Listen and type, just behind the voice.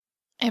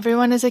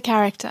Everyone is a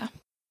character.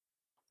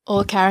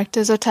 All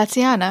characters are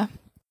Tatiana.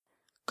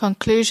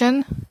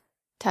 Conclusion: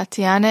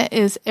 Tatiana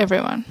is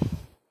everyone.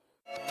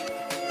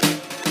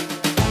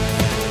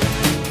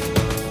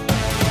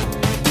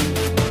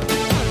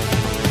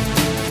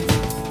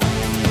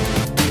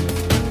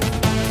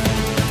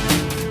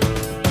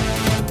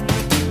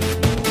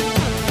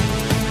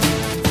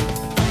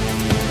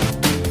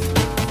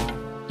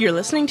 You're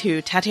listening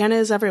to Tatiana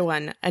is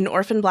Everyone, an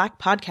Orphan Black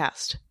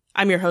podcast.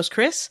 I'm your host,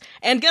 Chris,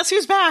 and guess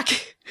who's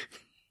back?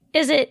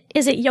 Is it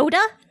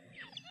Yoda?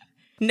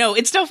 No,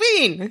 it's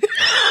Delphine!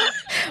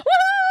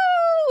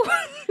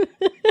 Woo!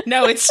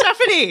 No, it's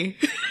Stephanie!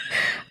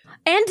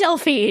 And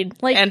Delphine.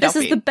 This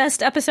is the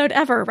best episode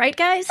ever, right,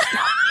 guys?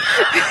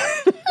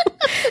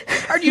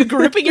 Are you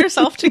grouping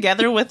yourself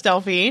together with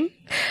Delphine?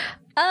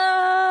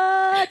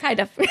 Kind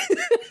of.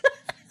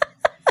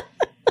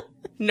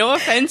 No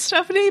offense,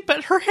 Stephanie,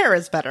 but her hair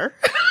is better.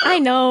 I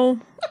know.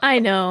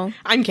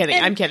 I'm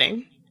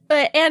kidding.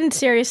 And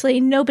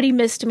seriously, nobody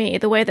missed me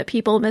the way that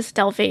people missed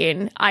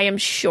Delphine. I am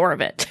sure of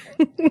it.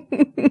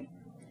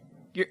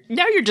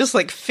 You're just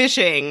like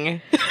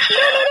fishing.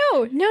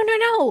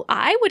 No.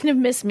 I wouldn't have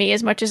missed me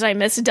as much as I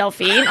missed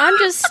Delphine. I'm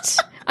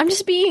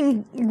just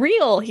being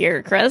real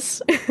here,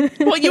 Chris.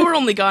 Well, you were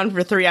only gone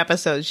for 3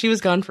 episodes. She was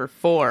gone for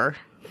 4.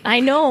 I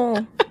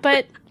know,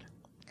 but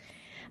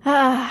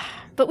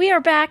we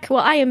are back. Well,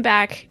 I am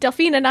back.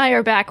 Delphine and I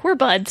are back. We're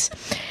buds.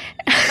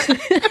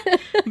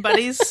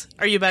 Buddies?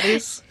 Are you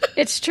buddies?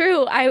 It's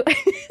true.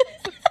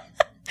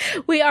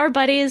 We are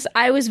buddies.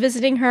 I was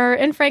visiting her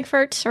in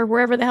Frankfurt, or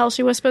wherever the hell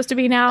she was supposed to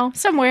be now.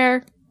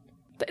 Somewhere.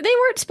 They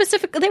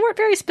weren't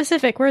very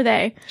specific, were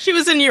they? She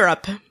was in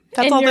Europe.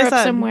 That's in all Europe they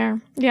said.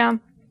 Somewhere. Yeah.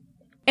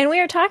 And we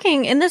are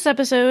talking in this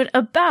episode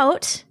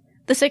about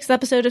the 6th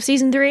episode of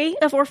season 3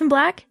 of Orphan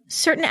Black,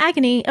 Certain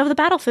Agony of the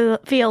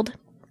Battlefield.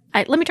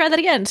 Let me try that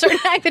again. Certain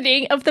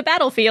Agony of the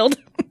Battlefield.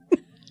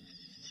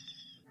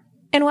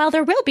 And while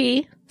there will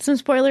be some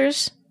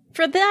spoilers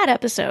for that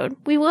episode,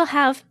 we will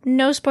have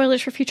no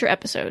spoilers for future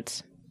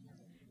episodes.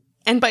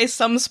 And by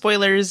some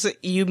spoilers,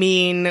 you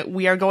mean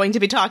we are going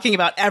to be talking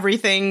about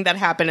everything that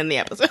happened in the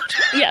episode.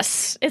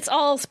 Yes, it's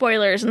all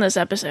spoilers in this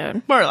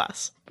episode. More or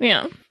less.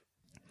 Yeah.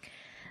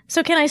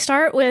 So can I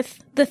start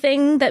with the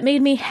thing that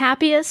made me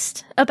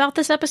happiest about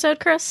this episode,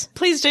 Chris?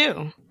 Please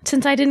do.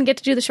 Since I didn't get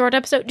to do the short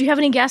episode, do you have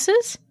any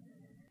guesses?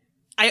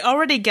 I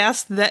already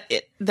guessed that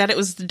it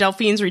was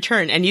Delphine's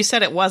return, and you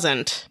said it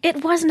wasn't.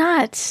 It was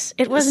not.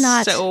 It was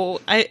not.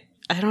 So, I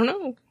don't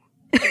know.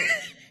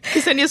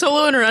 Ksenia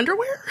Solo in her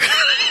underwear?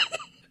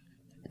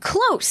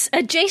 Close.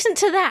 Adjacent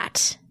to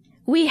that,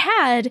 we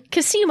had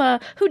Cosima,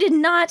 who did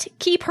not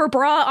keep her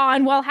bra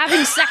on while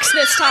having sex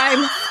this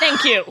time.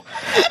 Thank you.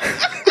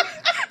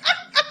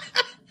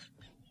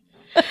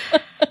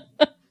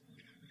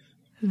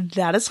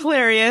 That is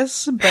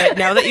hilarious, but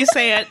now that you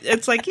say it,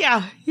 it's like,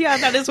 yeah,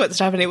 that is what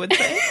Stephanie would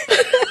say.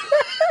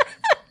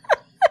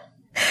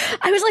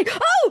 I was like,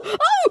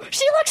 oh,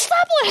 she looks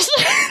topless.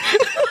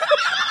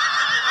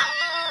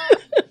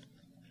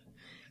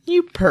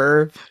 You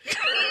perv.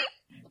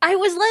 I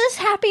was less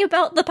happy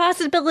about the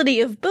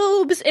possibility of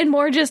boobs and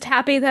more just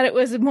happy that it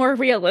was more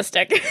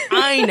realistic.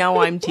 I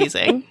know I'm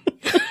teasing.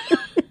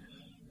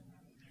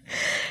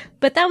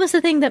 But that was the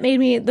thing that made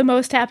me the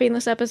most happy in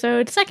this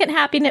episode. Second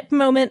happy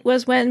moment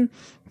was when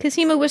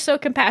Cosima was so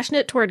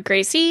compassionate toward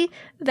Gracie.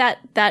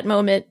 That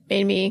moment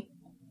made me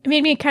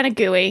kind of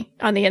gooey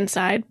on the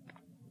inside.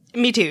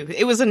 Me too.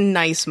 It was a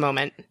nice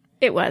moment.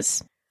 It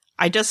was.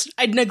 I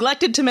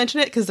neglected to mention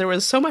it because there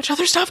was so much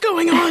other stuff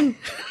going on.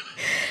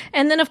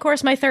 And then, of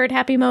course, my third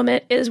happy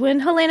moment is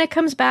when Helena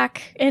comes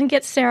back and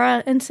gets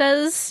Sarah and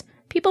says,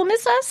 "People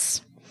miss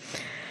us."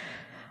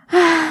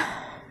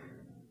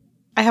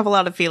 I have a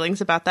lot of feelings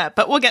about that,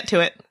 but we'll get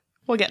to it.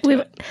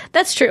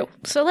 That's true.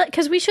 So,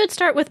 because we should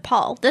start with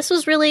Paul. This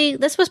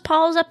was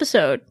Paul's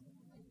episode.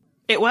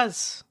 It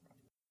was.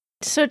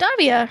 So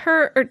Davia,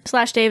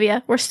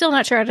 Davia, we're still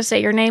not sure how to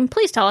say your name.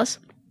 Please tell us.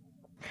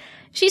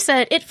 She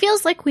said, "It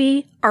feels like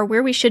we are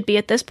where we should be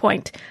at this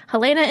point.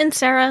 Helena and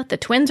Sarah, the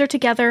twins, are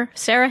together.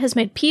 Sarah has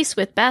made peace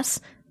with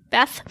Beth.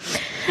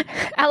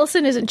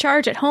 Allison is in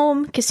charge at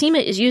home. Cosima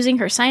is using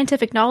her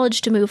scientific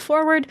knowledge to move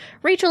forward.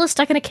 Rachel is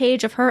stuck in a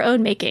cage of her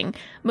own making.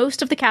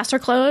 Most of the Castor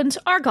clones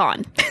are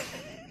gone."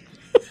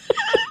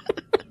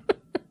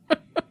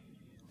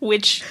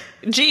 Which,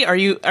 gee, are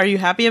you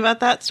happy about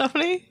that,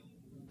 Stephanie?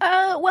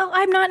 Well,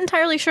 I'm not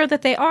entirely sure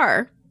that they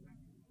are.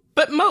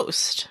 But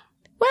most.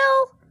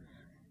 Well,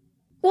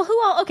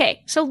 who all?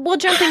 Okay, so we're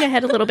jumping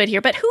ahead a little bit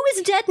here, but who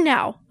is dead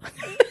now?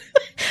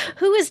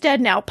 Who is dead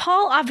now?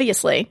 Paul,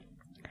 obviously.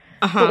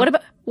 Uh-huh.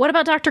 But what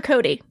about Dr.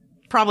 Cody?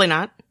 Probably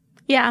not.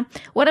 Yeah.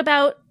 What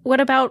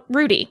about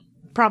Rudy?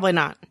 Probably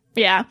not.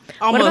 Yeah.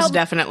 Almost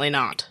definitely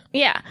not.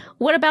 Yeah.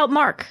 What about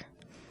Mark?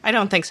 I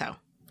don't think so.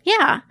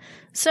 Yeah.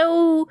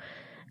 So,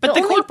 but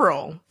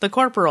the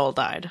corporal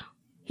died.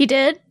 He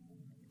did?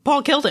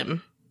 Paul killed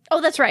him.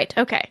 Oh, that's right.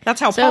 Okay. That's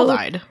how Paul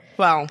died.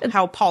 Well,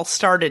 how Paul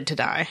started to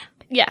die.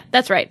 Yeah,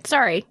 that's right.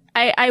 Sorry.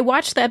 I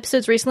watched the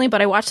episodes recently,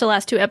 but I watched the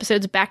last 2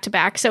 episodes back to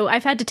back, so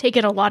I've had to take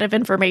in a lot of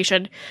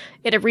information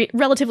in a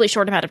relatively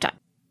short amount of time.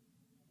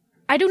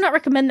 I do not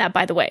recommend that,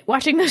 by the way.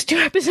 Watching those 2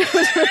 episodes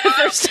for the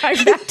first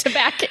time back to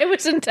back, it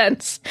was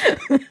intense.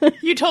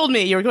 You told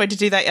me you were going to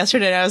do that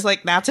yesterday, and I was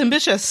like, that's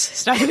ambitious,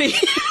 Stephanie.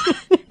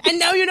 And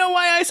now you know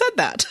why I said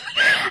that.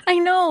 I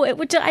know.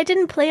 I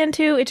didn't plan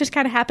to. It just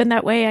kind of happened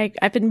that way.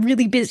 I've been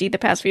really busy the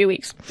past few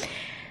weeks.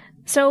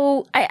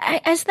 So,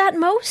 is that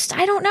most?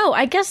 I don't know.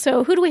 I guess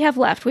so. Who do we have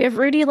left? We have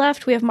Rudy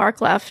left. We have Mark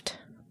left.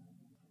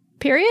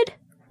 Period?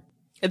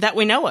 That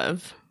we know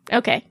of.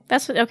 Okay.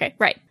 Okay,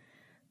 right.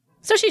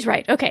 So she's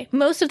right. Okay.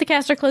 Most of the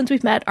caster clones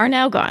we've met are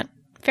now gone.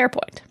 Fair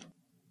point.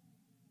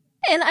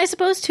 And I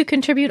suppose to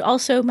contribute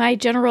also my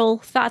general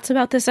thoughts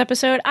about this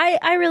episode,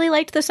 I really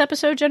liked this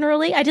episode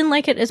generally. I didn't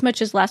like it as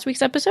much as last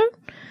week's episode.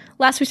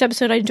 Last week's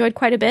episode I enjoyed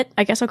quite a bit.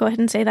 I guess I'll go ahead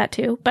and say that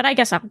too. But I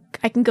guess I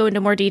can go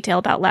into more detail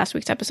about last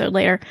week's episode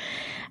later.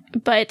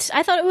 But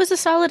I thought it was a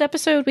solid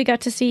episode. We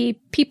got to see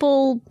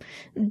people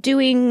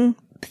doing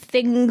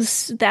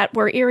things that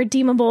were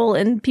irredeemable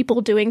and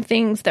people doing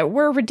things that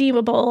were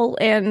redeemable.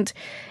 And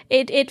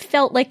it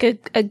felt like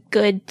a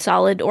good,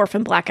 solid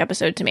Orphan Black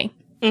episode to me.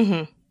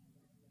 Mm-hmm.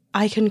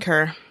 I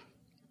concur.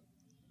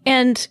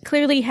 And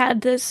clearly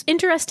had this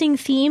interesting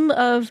theme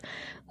of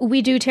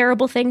we do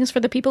terrible things for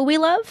the people we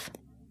love.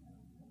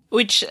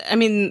 Which, I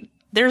mean,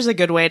 there's a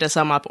good way to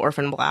sum up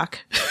Orphan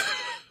Black.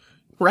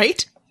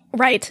 Right?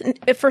 Right.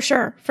 For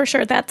sure. For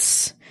sure. That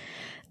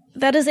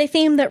is a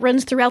theme that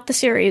runs throughout the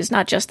series,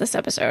 not just this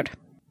episode.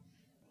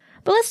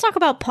 But let's talk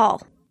about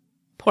Paul.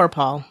 Poor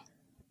Paul.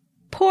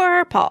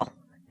 Poor Paul.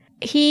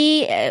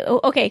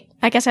 Okay,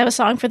 I guess I have a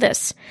song for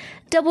this.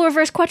 Double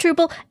reverse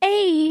quadruple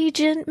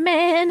agent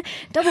man.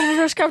 Double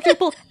reverse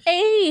quadruple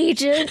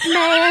agent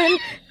man.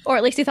 Or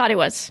at least he thought he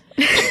was.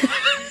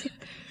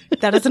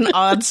 That is an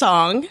odd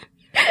song.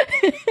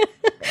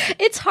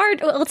 It's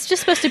hard. Well, it's just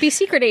supposed to be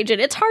secret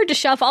agent. It's hard to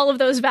shove all of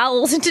those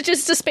vowels into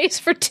just a space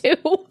for 2.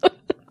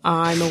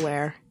 I'm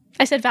aware.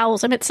 I said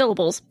vowels. I meant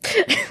syllables.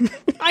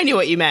 I knew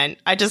what you meant.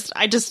 I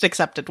just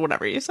accepted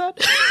whatever you said.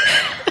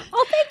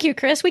 Oh, thank you,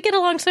 Chris. We get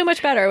along so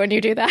much better when you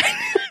do that.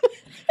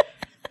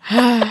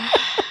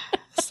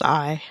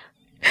 Sigh.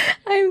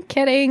 I'm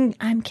kidding.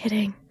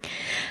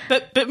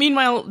 But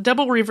meanwhile,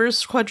 double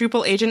reverse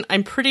quadruple agent,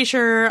 I'm pretty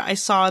sure I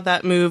saw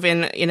that move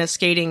in a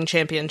skating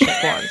championship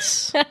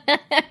once.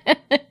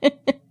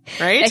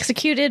 Right?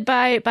 Executed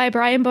by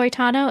Brian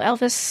Boitano,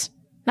 Elvis,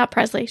 not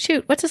Presley.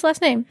 Shoot, what's his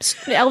last name?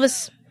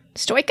 Elvis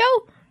Stoico?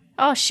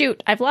 Oh,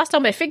 shoot. I've lost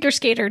all my figure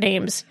skater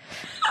names.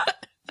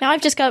 Now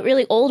I've just got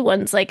really old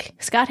ones like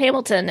Scott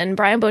Hamilton and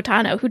Brian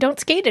Boitano who don't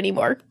skate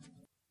anymore.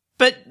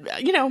 But,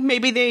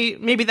 maybe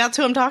that's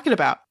who I'm talking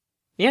about.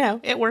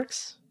 It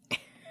works.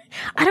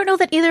 I don't know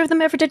that either of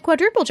them ever did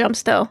quadruple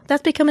jumps, though.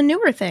 That's become a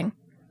newer thing.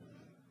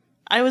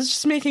 I was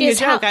just making a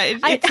joke.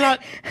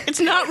 It's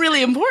not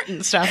really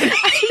important stuff.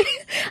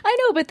 I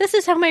know, but this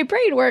is how my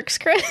brain works,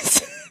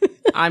 Chris.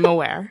 I'm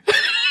aware.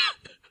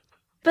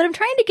 But I'm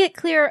trying to get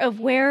clear of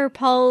where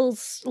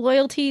Paul's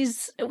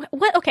loyalties...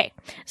 What? Okay,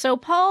 so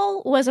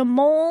Paul was a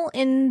mole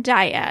in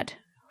Dyad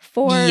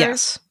for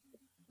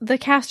the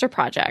Castor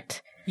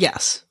Project.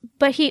 Yes.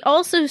 But he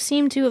also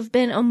seemed to have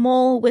been a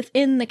mole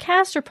within the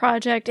Castor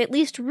Project, at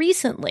least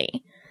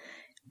recently,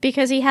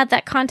 because he had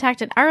that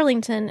contact at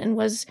Arlington and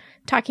was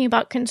talking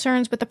about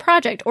concerns with the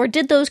project. Or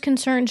did those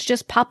concerns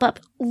just pop up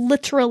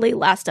literally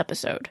last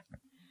episode?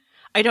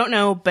 I don't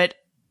know, but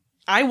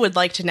I would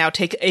like to now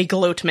take a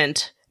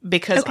gloatment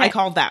because I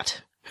called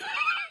that.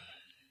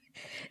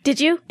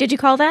 Did you? Did you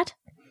call that?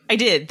 I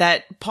did.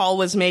 That Paul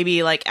was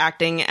maybe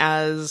acting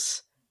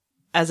as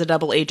a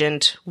double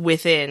agent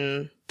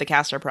within the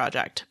Castor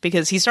Project,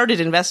 because he started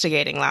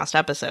investigating last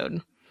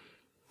episode,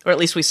 or at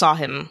least we saw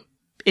him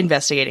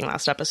investigating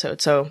last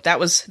episode. So that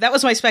was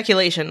my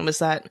speculation, was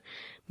that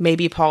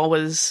maybe Paul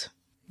was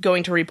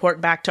going to report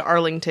back to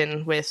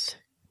Arlington with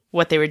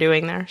what they were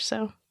doing there.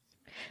 So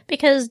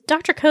because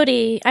Dr.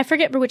 Cody, I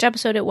forget which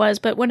episode it was,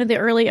 but one of the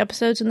early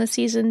episodes in the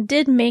season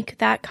did make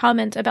that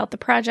comment about the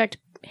project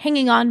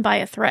hanging on by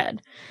a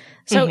thread.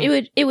 So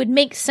it would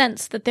make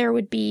sense that there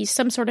would be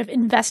some sort of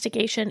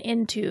investigation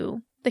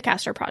into the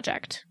Castor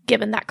Project,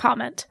 given that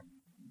comment.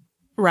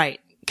 Right.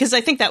 Because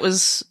I think that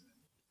was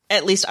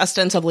at least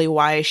ostensibly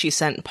why she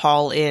sent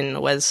Paul in,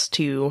 was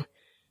to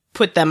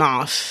put them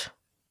off.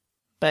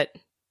 But,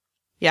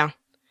 yeah.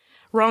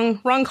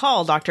 Wrong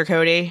call, Dr.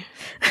 Cody.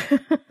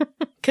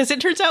 Because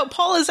it turns out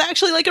Paul is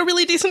actually a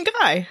really decent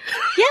guy.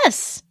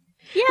 Yes.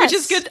 Yes. Which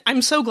is good.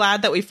 I'm so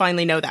glad that we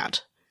finally know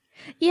that.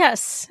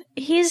 Yes.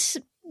 He's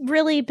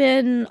really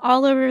been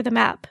all over the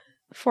map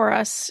for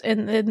us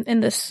in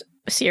this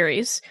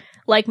series,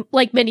 like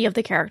many of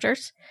the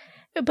characters.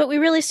 But we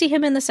really see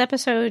him in this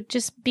episode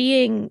just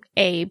being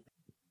a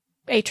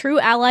true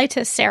ally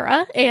to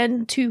Sarah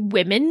and to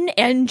women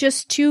and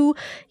just to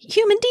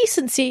human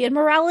decency and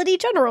morality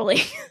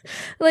generally.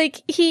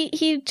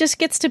 He just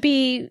gets to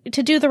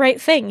do the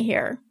right thing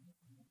here.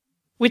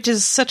 Which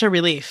is such a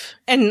relief.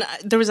 And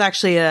there was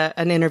actually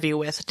an interview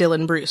with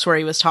Dylan Bruce where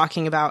he was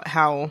talking about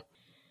how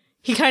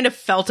he kind of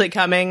felt it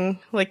coming.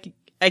 Like,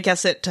 I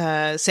guess at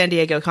San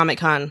Diego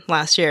Comic-Con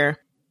last year,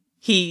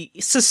 he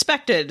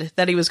suspected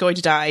that he was going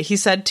to die. He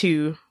said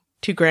to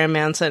Graham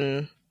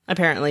Manson,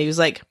 apparently, he was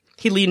like,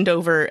 he leaned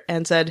over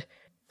and said,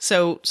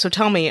 so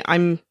tell me,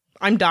 I'm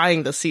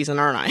dying this season,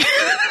 aren't I?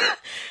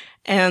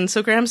 And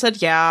so Graham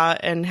said, yeah,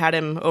 and had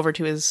him over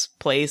to his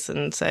place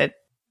and said,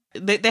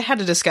 they had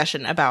a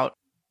discussion about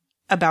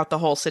the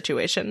whole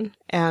situation.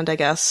 And I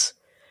guess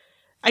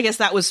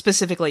that was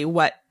specifically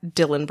what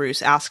Dylan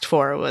Bruce asked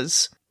for,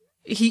 was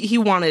he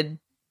wanted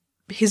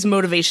his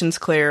motivations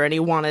clear, and he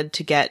wanted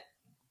to get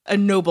a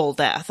noble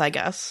death, I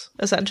guess,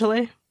 essentially.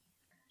 And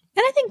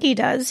I think he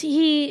does.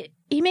 He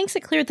makes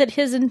it clear that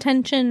his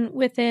intention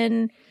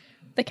within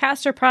the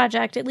Castor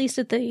Project, at least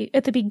at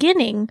the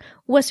beginning,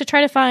 was to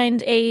try to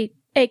find a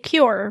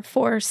cure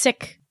for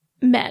sick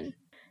men.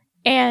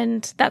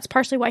 And that's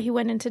partially why he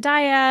went into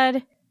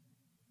Dyad.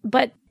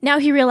 But now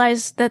he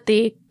realized that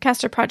the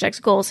Castor Project's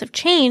goals have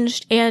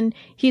changed, and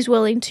he's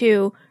willing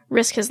to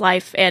risk his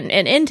life and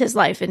end his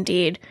life,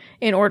 indeed,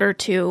 in order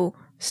to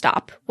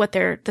stop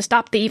the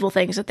evil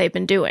things that they've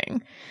been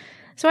doing.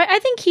 So I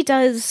think he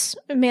does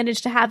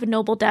manage to have a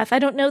noble death. I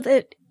don't know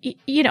that,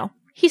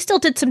 he still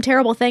did some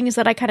terrible things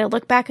that I kind of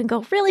look back and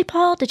go, really,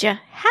 Paul? Did you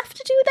have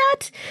to do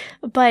that?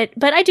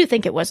 But I do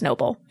think it was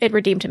noble. It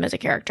redeemed him as a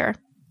character.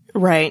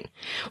 Right.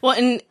 Well,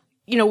 and,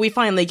 we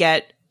finally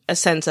get a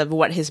sense of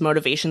what his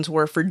motivations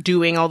were for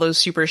doing all those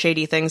super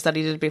shady things that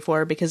he did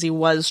before, because he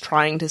was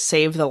trying to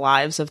save the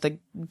lives of the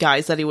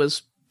guys that he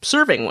was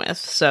serving with.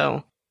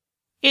 So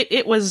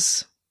it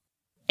was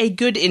a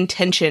good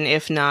intention,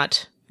 if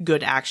not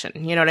good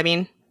action. You know what I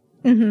mean?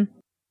 Mm-hmm.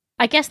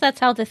 I guess that's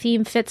how the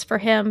theme fits for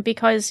him,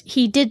 because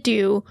he did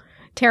do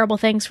terrible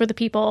things for the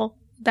people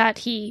that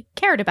he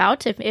cared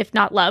about, if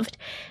not loved.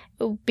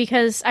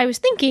 Because I was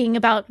thinking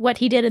about what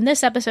he did in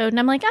this episode, and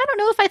I'm like, I don't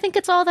know if I think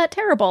it's all that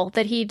terrible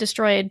that he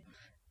destroyed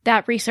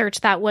that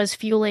research that was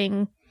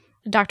fueling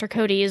Dr.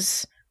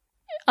 Cody's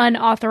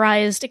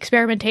unauthorized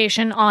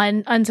experimentation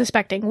on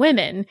unsuspecting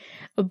women.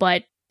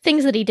 But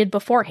things that he did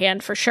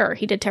beforehand, for sure,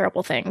 he did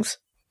terrible things.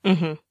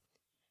 Mm-hmm.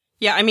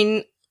 Yeah, I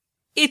mean,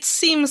 it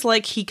seems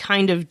like he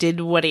kind of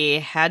did what he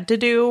had to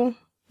do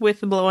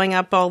with blowing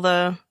up all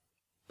the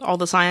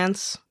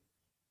science.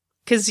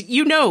 Because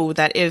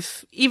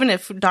that even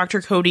if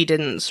Dr. Cody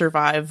didn't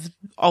survive,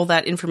 all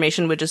that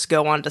information would just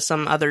go on to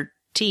some other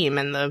team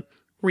and the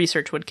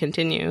research would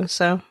continue,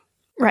 so.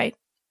 Right.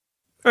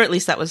 Or at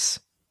least that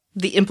was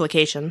the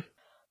implication.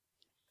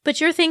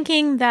 But you're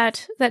thinking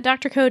that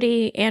Dr.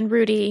 Cody and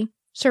Rudy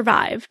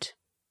survived,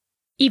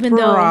 even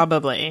though...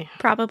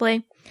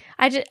 Probably.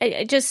 I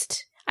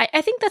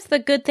think that's the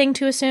good thing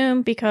to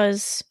assume,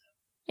 because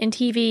in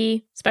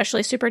TV,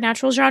 especially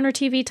supernatural genre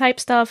TV type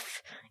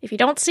stuff, if you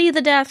don't see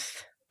the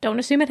death, don't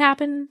assume it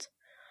happened.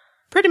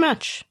 Pretty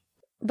much.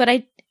 But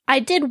I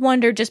did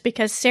wonder, just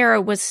because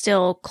Sarah was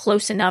still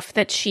close enough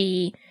that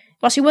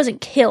while she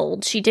wasn't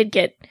killed, she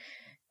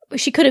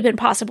could have been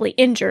possibly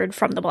injured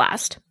from the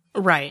blast.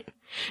 Right.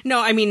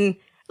 No, I mean,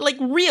 like,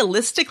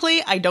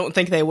 realistically, I don't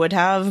think they would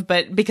have,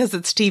 but because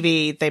it's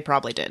TV, they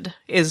probably did,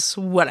 is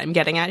what I'm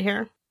getting at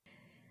here.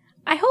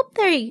 I hope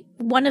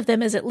one of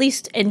them is at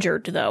least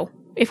injured, though,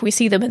 if we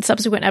see them in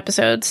subsequent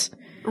episodes.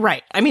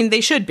 Right. I mean,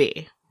 they should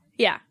be.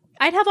 Yeah.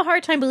 I'd have a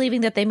hard time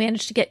believing that they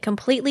managed to get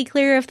completely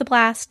clear of the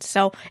blast,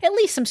 so at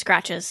least some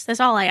scratches. That's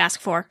all I ask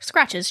for.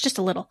 Scratches, just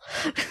a little.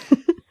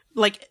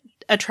 Like,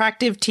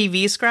 attractive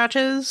TV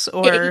scratches,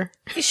 or...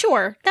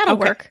 Sure, that'll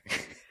work.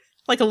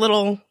 Like a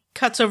little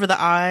cuts over the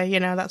eye,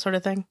 that sort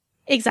of thing?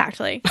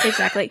 Exactly.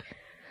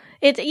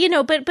 It's,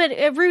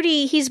 but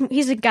Rudy,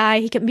 he's a guy,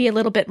 he can be a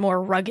little bit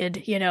more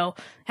rugged,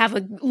 have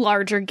a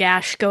larger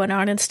gash going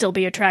on and still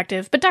be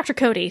attractive. But Dr.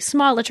 Cody,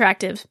 small,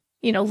 attractive,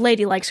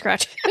 ladylike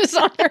scratches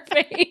on her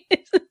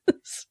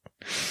face.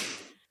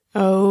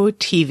 Oh,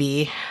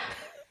 TV.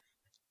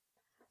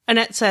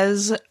 Annette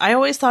says, I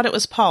always thought it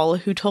was Paul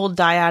who told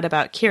Dyad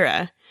about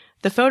Kira.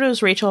 The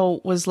photos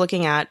Rachel was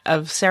looking at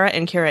of Sarah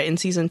and Kira in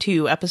Season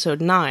 2,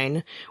 Episode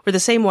 9, were the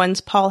same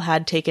ones Paul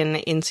had taken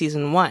in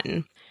Season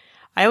 1.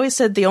 I always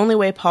said the only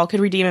way Paul could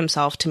redeem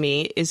himself to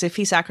me is if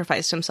he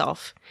sacrificed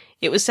himself.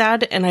 It was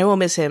sad, and I will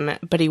miss him,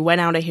 but he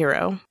went out a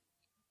hero.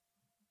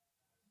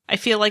 I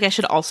feel like I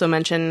should also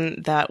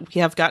mention that we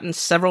have gotten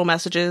several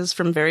messages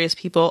from various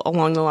people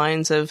along the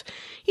lines of,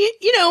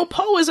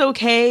 Paul was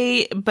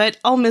okay, but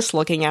I'll miss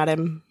looking at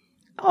him.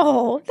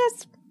 Oh,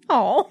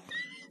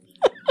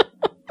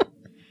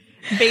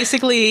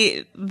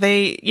 Basically,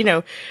 they,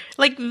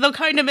 they'll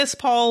kind of miss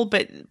Paul,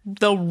 but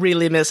they'll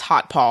really miss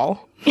hot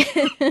Paul.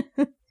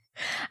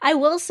 I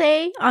will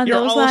say on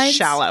You're those all lines...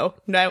 shallow.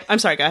 No, I'm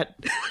sorry, go ahead.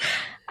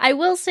 I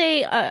will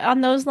say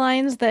on those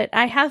lines that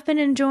I have been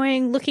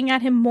enjoying looking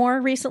at him more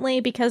recently,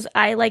 because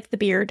I like the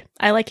beard.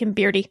 I like him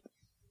beardy.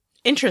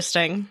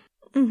 Interesting.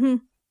 Mm-hmm.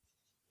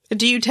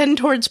 Do you tend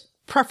towards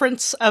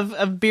preference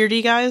of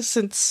beardy guys,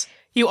 since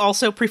you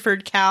also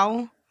preferred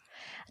Cal?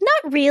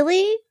 Not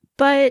really,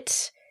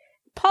 but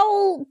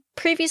Paul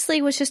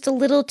previously was just a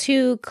little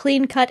too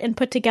clean-cut and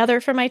put together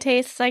for my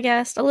tastes, I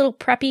guess. A little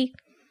preppy.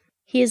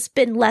 He has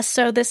been less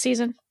so this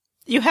season.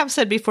 You have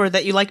said before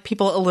that you like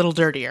people a little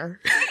dirtier.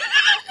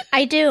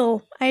 I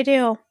do.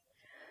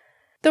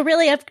 Though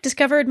really, I've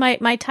discovered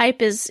my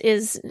type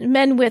is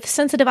men with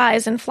sensitive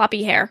eyes and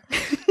floppy hair.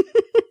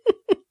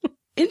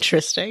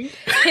 Interesting.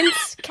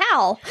 Hence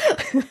Cal.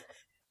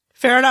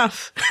 Fair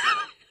enough.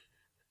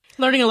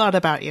 Learning a lot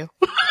about you.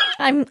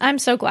 I'm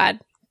so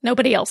glad.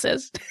 Nobody else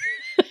is.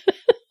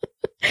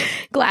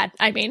 Glad,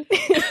 I mean.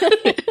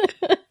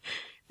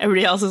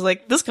 Everybody else is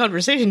like, this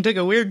conversation took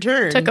a weird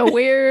turn.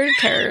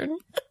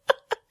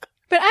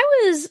 But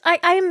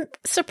I'm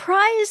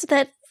surprised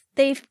that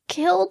they've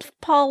killed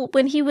Paul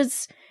when he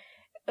was,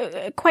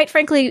 quite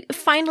frankly,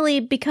 finally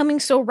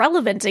becoming so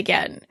relevant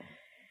again.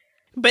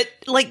 But,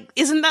 like,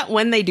 isn't that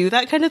when they do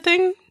that kind of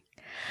thing?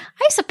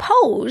 I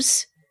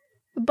suppose,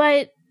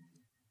 but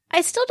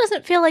I still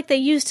doesn't feel like they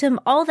used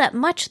him all that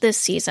much this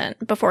season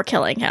before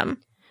killing him.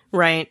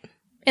 Right.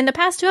 In the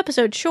past 2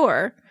 episodes,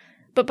 sure,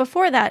 but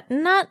before that,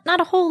 not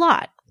a whole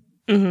lot.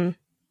 Mm-hmm.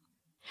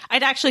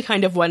 I'd actually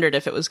kind of wondered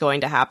if it was going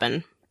to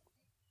happen.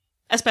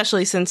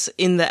 Especially since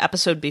in the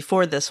episode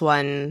before this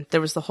one,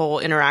 there was the whole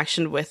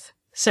interaction with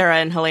Sarah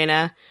and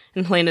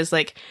Helena's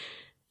like,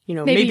 you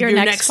know, maybe you're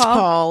next,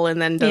 Paul,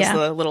 and then does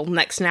the little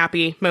neck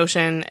snappy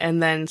motion,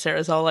 and then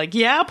Sarah's all like,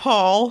 yeah,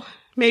 Paul,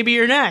 maybe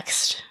you're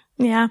next.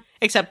 Yeah.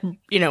 Except,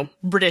 you know,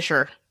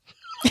 Britisher.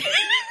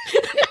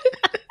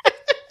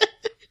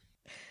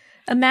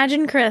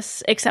 Imagine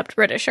Chris, except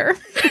Britisher.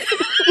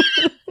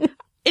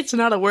 It's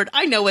not a word.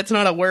 I know it's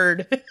not a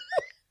word.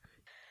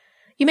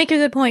 You make a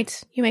good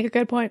point.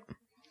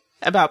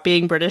 About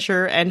being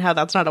Britisher and how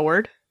that's not a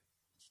word?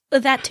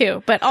 That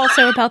too, but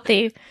also about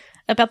the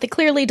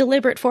clearly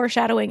deliberate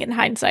foreshadowing in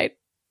hindsight.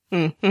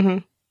 Mm-hmm.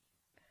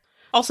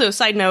 Also,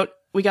 side note,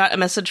 we got a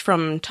message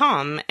from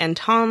Tom, and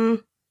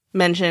Tom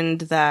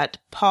mentioned that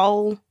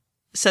Paul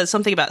says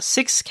something about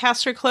 6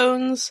 caster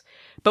clones,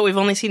 but we've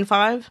only seen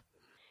 5.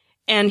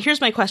 And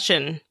here's my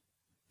question,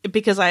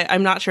 because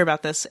I'm not sure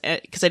about this,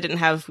 because I didn't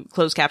have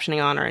closed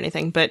captioning on or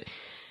anything, but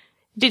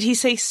did he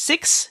say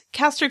 6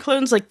 caster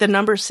clones, like the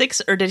number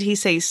 6, or did he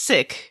say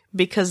sick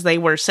because they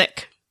were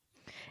sick?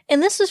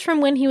 And this is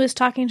from when he was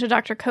talking to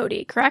Dr.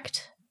 Cody,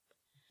 correct?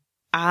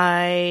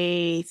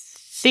 I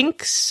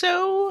think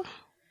so.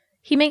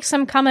 He makes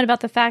some comment about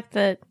the fact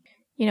that,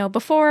 you know,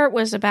 before it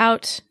was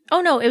about...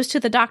 Oh, no, it was to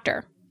the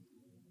doctor.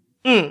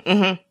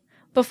 Mm-hmm.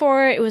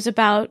 Before it was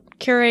about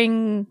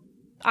curing...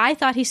 I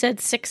thought he said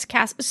 6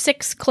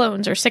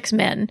 clones or 6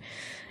 men,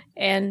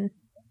 and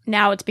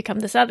now it's become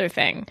this other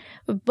thing.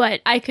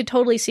 But I could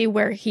totally see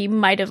where he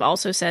might have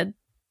also said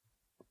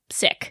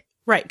sick.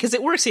 Right, because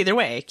it works either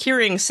way.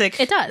 Curing sick.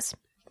 It does.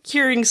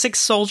 Curing 6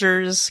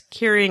 soldiers,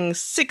 curing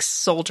 6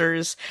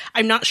 soldiers.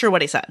 I'm not sure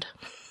what he said.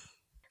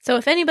 So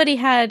if anybody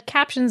had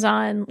captions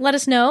on, let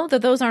us know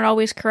that those aren't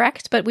always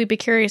correct, but we'd be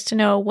curious to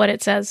know what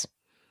it says.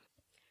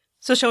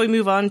 So shall we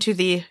move on to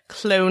the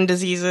clone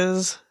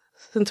diseases,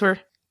 since we're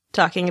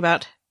talking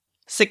about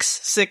 6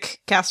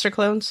 sick caster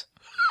clones?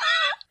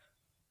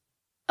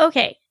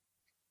 Okay,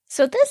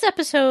 so this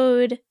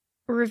episode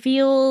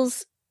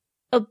reveals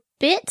a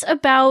bit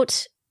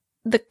about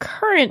the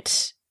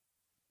current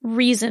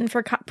reason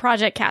for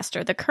Project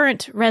Castor, the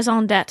current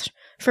raison d'etre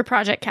for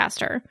Project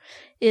Castor,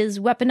 is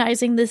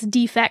weaponizing this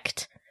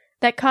defect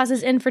that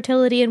causes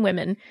infertility in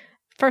women.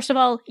 First of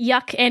all,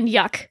 yuck and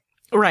yuck.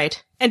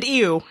 Right, and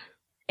ew.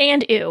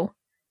 And ew.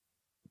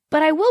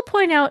 But I will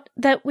point out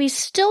that we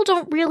still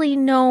don't really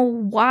know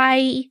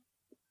why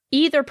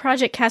either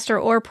Project Castor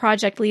or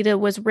Project Leda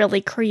was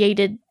really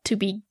created to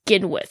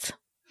begin with.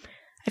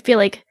 I feel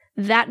like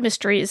that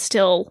mystery is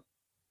still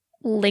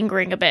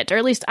lingering a bit, or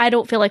at least I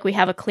don't feel like we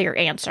have a clear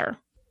answer.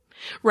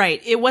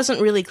 Right. It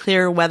wasn't really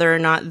clear whether or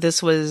not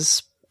this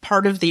was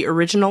part of the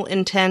original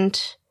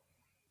intent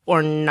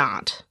or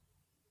not.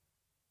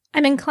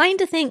 I'm inclined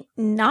to think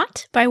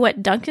not by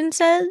what Duncan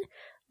said,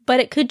 but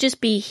it could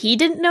just be he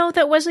didn't know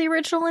that was the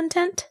original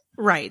intent.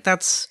 Right.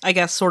 That's, I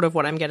guess, sort of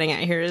what I'm getting at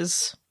here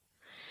is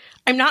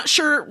I'm not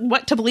sure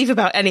what to believe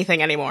about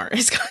anything anymore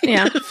is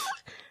kind of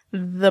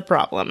the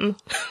problem.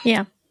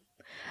 Yeah.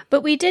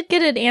 But we did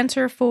get an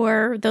answer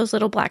for those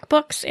little black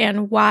books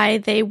and why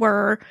they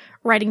were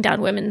writing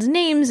down women's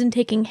names and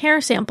taking hair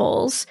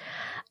samples.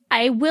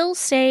 I will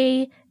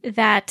say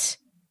that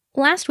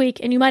last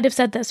week, and you might have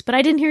said this, but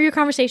I didn't hear your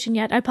conversation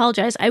yet. I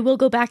apologize. I will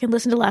go back and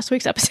listen to last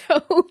week's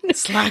episode.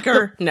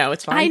 Slacker. No,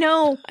 it's fine. I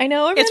know.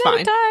 I'm it's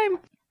running fine. Out of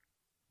time.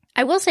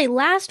 I will say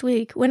last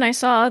week when I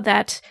saw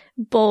that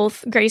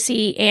both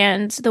Gracie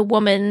and the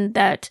woman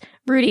that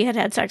Rudy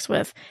had sex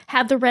with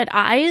had the red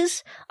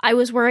eyes, I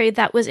was worried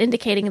that was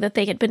indicating that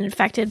they had been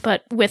infected,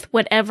 but with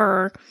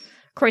whatever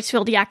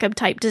Creutzfeldt-Jakob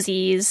type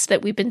disease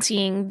that we've been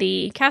seeing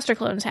the Castor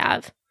clones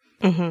have.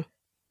 Mm-hmm.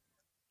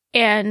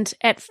 And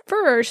at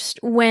first,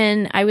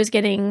 when I was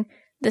getting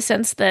the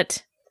sense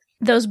that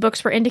those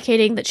books were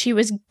indicating that she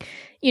was,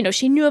 you know,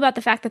 she knew about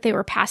the fact that they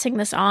were passing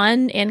this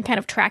on and kind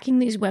of tracking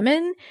these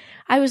women,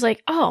 I was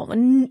like, oh,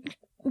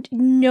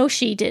 No,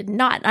 she did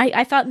not.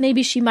 I thought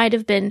maybe she might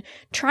have been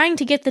trying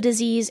to get the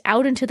disease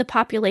out into the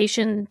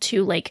population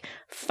to, like,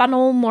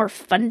 funnel more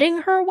funding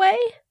her way.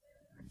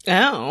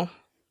 Oh.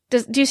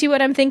 Do you see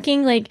what I'm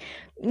thinking? Like,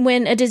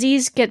 when a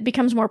disease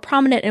becomes more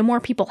prominent and more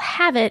people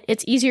have it,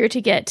 it's easier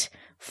to get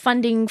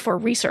funding for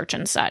research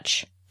and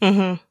such.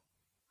 Mm-hmm.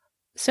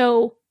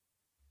 So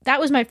that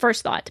was my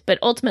first thought. But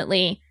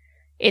ultimately,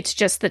 it's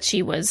just that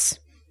she was...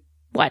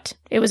 What?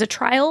 It was a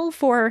trial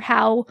for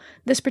how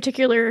this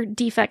particular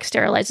defect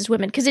sterilizes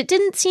women. Because it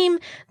didn't seem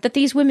that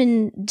these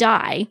women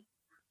die.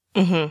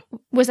 Mm-hmm.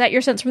 Was that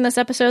your sense from this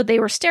episode?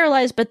 They were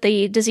sterilized, but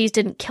the disease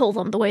didn't kill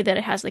them the way that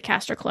it has the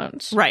castor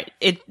clones. Right.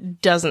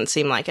 It doesn't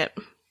seem like it.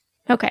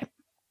 Okay.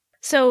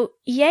 So,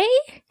 yay?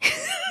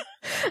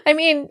 I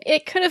mean,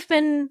 it could have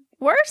been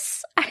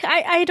worse.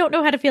 I don't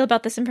know how to feel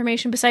about this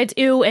information besides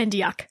ew and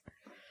yuck.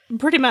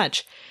 Pretty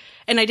much.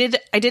 And I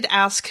did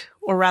ask,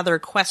 or rather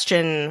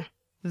question,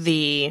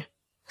 the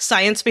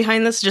science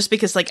behind this, just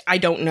because, like, I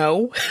don't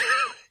know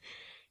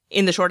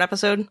in the short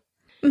episode.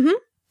 Mm-hmm.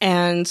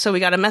 And so we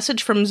got a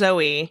message from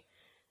Zoe.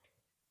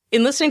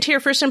 In listening to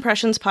your First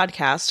Impressions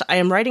podcast, I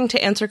am writing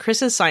to answer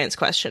Chris's science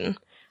question.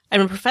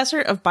 I'm a professor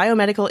of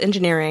biomedical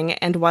engineering,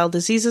 and while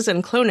diseases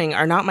and cloning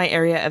are not my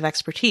area of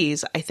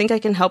expertise, I think I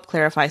can help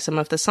clarify some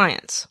of the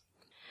science.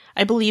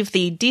 I believe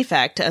the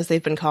defect, as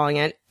they've been calling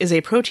it, is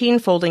a protein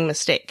folding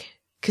mistake.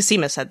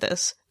 Kasima said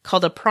this,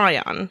 called a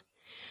prion.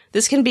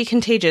 This can be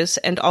contagious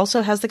and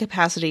also has the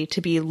capacity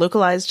to be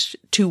localized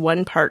to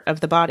one part of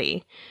the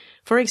body.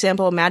 For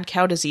example, mad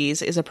cow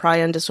disease is a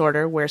prion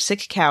disorder where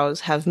sick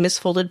cows have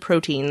misfolded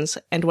proteins,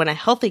 and when a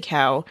healthy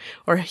cow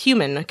or a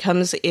human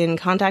comes in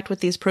contact with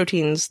these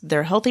proteins,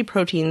 their healthy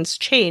proteins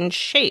change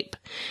shape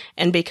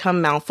and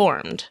become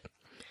malformed.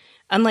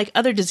 Unlike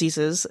other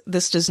diseases,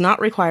 this does not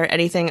require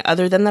anything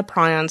other than the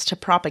prions to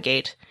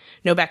propagate,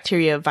 no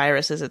bacteria,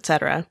 viruses,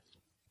 etc.,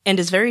 and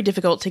is very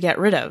difficult to get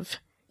rid of.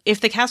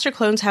 If the castor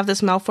clones have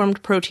this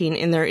malformed protein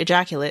in their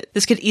ejaculate,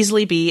 this could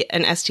easily be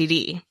an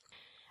STD.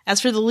 As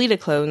for the Leda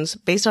clones,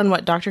 based on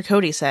what Dr.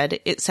 Cody said,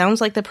 it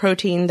sounds like the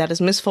protein that is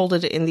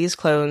misfolded in these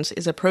clones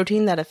is a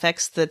protein that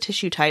affects the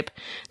tissue type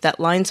that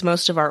lines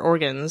most of our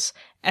organs,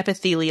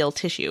 epithelial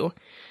tissue.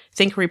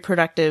 Think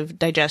reproductive,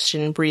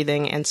 digestion,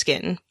 breathing, and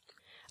skin.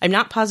 I'm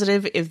not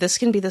positive if this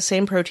can be the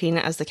same protein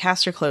as the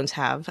castor clones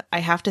have. I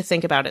have to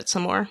think about it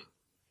some more.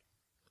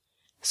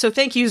 So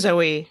thank you,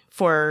 Zoe,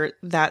 for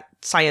that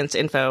science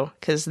info,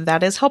 because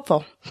that is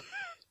helpful.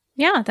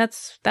 Yeah,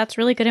 that's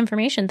really good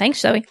information. Thanks,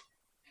 Zoe.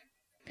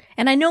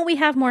 And I know we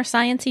have more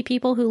sciencey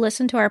people who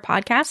listen to our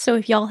podcast, so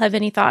if y'all have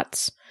any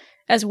thoughts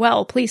as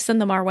well, please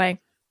send them our way.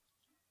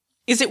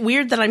 Is it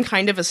weird that I'm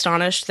kind of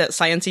astonished that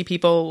sciencey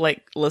people,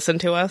 like, listen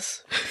to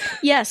us?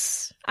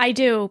 Yes, I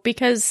do,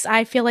 because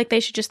I feel like they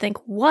should just think,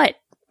 what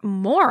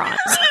morons?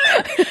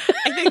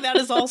 I think that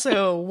is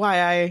also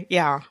why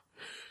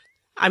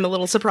I'm a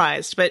little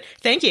surprised, but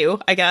thank you,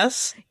 I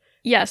guess.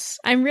 Yes,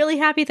 I'm really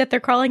happy that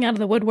they're crawling out of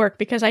the woodwork,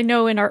 because I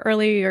know in our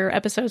earlier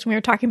episodes when we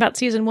were talking about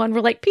season 1,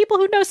 we're like, people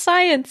who know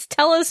science,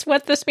 tell us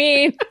what this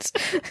means.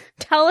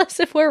 Tell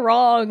us if we're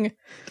wrong.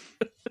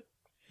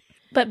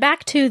 But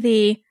back to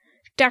the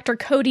Dr.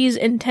 Cody's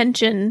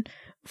intention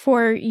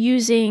for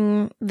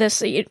using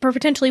this, for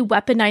potentially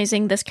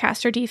weaponizing this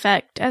castor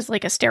defect as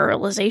like a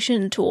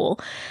sterilization tool.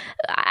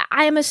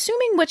 I am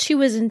assuming what she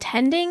was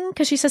intending,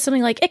 because she says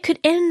something like, it could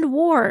end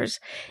wars,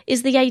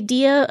 is the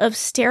idea of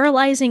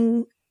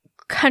sterilizing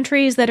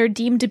countries that are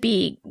deemed to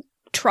be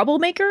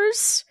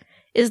troublemakers.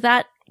 Is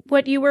that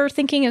what you were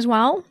thinking as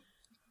well?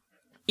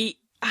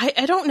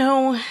 I don't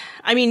know.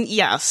 I mean,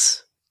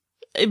 yes.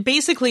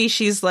 Basically,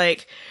 she's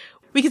like,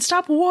 we could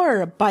stop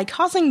war by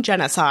causing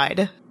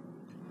genocide.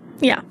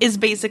 Yeah. Is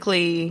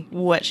basically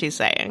what she's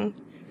saying.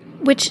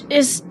 Which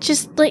is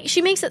just, like,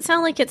 she makes it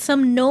sound like it's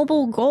some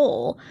noble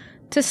goal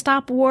to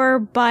stop war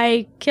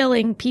by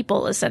killing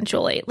people,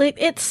 essentially. Like,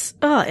 it's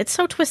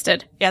so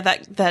twisted. Yeah,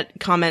 that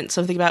comment,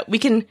 something about, we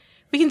can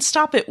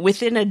stop it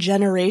within a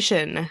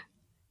generation.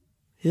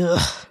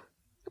 Ugh.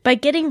 By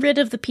getting rid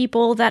of the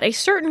people that a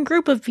certain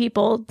group of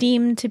people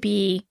deem to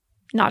be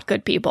not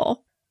good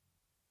people.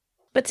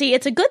 But see,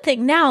 it's a good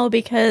thing now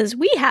because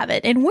we have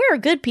it, and we're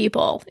good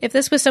people. If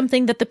this was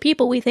something that the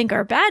people we think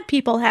are bad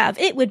people have,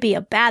 it would be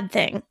a bad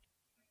thing.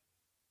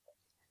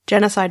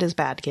 Genocide is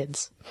bad,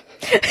 kids.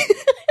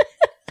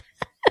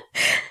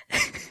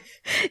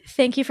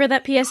 Thank you for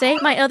that PSA.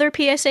 My other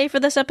PSA for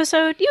this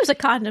episode, use a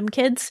condom,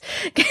 kids.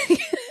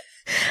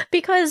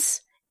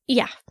 Because,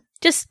 yeah,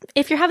 just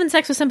if you're having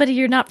sex with somebody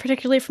you're not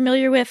particularly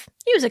familiar with,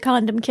 use a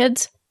condom,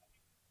 kids.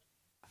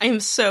 I am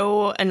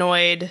so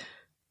annoyed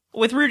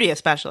with Rudy,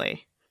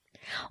 especially.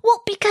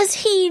 Well, because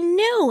he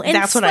knew and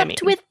That's slept what I mean.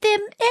 with them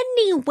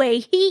anyway.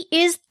 He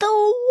is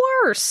the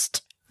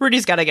worst.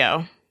 Rudy's gotta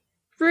go.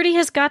 Rudy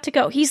has got to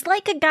go. He's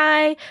like a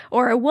guy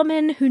or a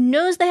woman who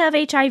knows they have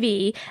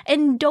HIV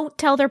and don't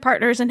tell their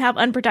partners and have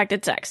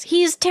unprotected sex.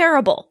 He's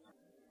terrible.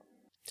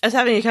 I was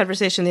having a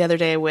conversation the other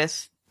day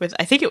with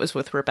I think it was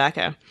with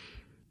Rebecca,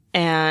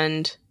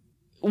 and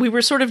we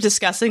were sort of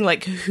discussing,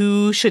 like,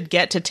 who should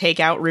get to take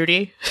out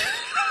Rudy.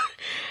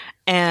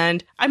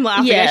 And I'm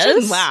laughing. Yes. I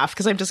shouldn't laugh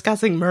because I'm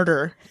discussing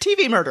murder.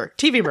 TV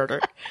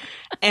murder.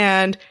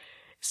 And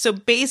so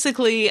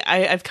basically,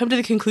 I've come to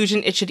the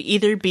conclusion it should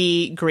either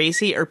be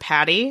Gracie or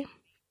Patty.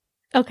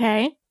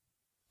 Okay.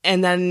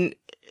 And then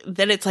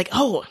it's like,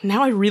 oh,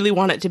 now I really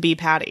want it to be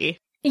Patty.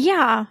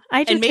 Yeah,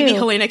 I do and maybe too.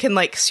 Helena can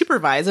like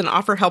supervise and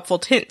offer helpful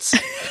tints.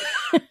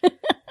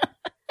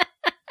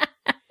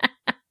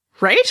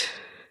 Right?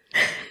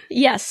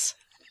 Yes.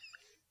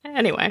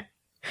 Anyway.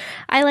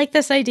 I like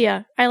this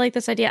idea.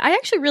 I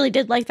actually really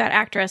did like that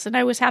actress, and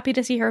I was happy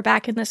to see her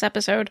back in this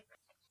episode.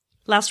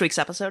 Last week's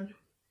episode.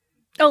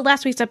 Oh,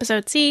 last week's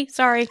episode. See,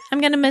 sorry. I'm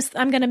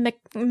gonna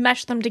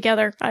mesh them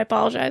together. I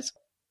apologize.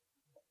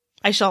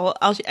 I shall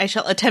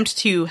attempt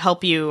to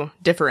help you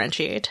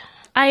differentiate.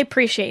 I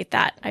appreciate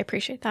that.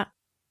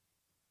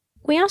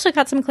 We also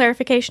got some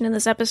clarification in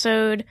this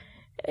episode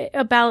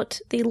about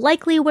the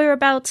likely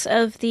whereabouts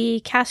of the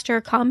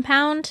Castor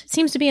compound. It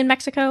seems to be in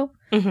Mexico,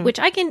 which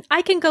I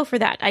can go for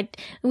that.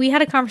 We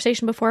had a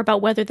conversation before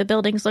about whether the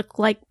buildings look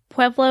like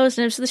pueblos,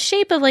 and it was the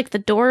shape of like the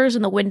doors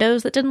and the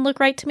windows that didn't look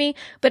right to me.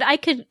 But I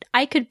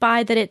could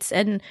buy that it's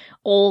an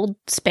old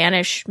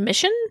Spanish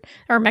mission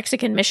or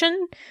Mexican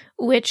mission,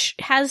 which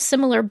has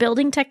similar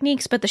building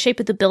techniques, but the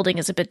shape of the building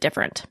is a bit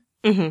different.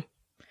 Mm-hmm.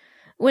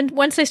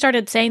 Once they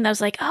started saying that, I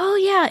was like, oh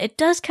yeah, it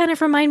does kind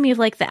of remind me of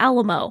like the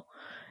Alamo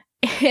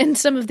and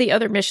some of the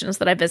other missions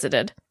that I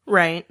visited.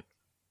 Right.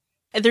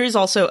 There is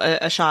also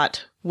a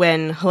shot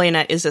when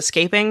Helena is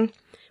escaping.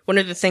 One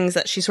of the things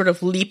that she sort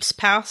of leaps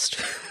past.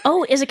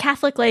 Oh, is a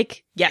Catholic,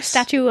 like, yes.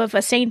 statue of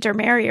a saint or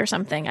Mary or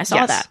something. I saw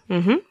yes. that.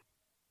 Mm-hmm.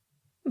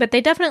 But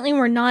they definitely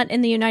were not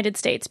in the United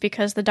States,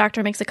 because the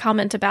Doctor makes a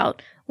comment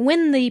about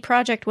when the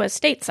project was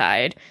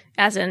stateside,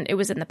 as in it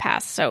was in the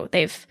past. So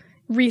they've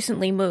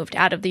recently moved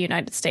out of the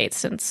United States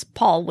since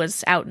Paul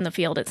was out in the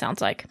field, it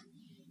sounds like.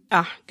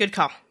 Ah, good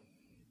call.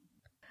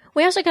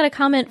 We also got a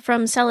comment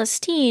from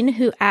Celestine,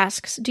 who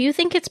asks, do you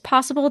think it's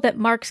possible that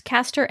Mark's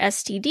Castor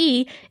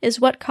STD is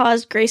what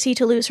caused Gracie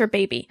to lose her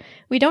baby?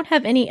 We don't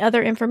have any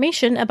other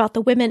information about the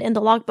women in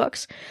the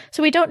logbooks,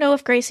 so we don't know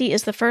if Gracie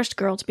is the first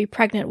girl to be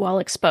pregnant while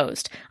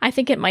exposed. I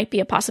think it might be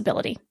a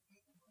possibility.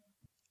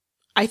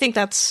 I think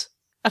that's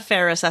a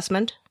fair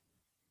assessment.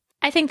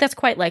 I think that's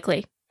quite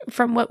likely.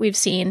 From what we've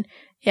seen,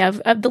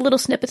 of the little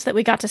snippets that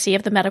we got to see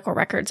of the medical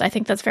records, I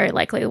think that's very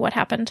likely what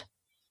happened.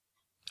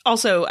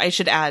 Also, I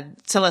should add,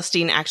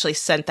 Celestine actually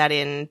sent that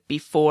in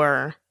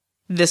before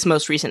this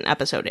most recent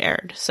episode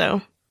aired,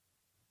 so...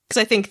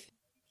 Because I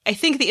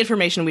think the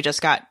information we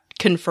just got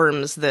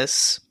confirms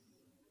this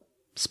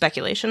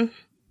speculation.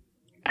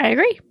 I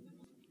agree.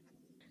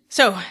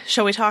 So,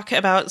 shall we talk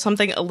about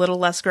something a little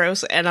less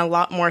gross and a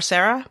lot more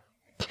Sarah?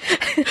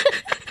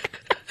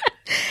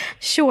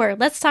 Sure,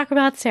 let's talk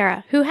about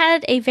Sarah, who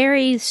had a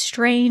very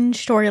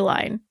strange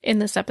storyline in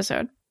this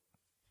episode.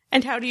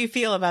 And how do you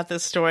feel about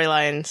this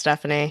storyline,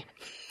 Stephanie?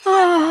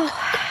 Oh,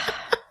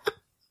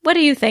 what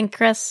do you think,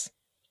 Chris?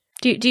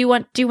 Do you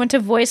want to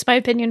voice my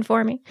opinion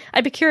for me?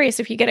 I'd be curious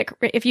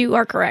if you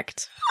are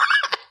correct.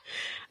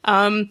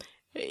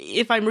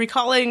 If I'm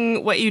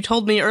recalling what you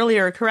told me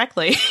earlier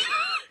correctly,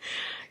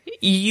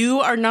 you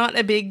are not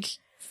a big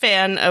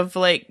fan of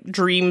like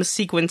dream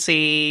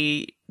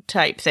sequency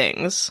type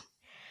things.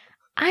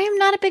 I am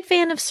not a big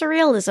fan of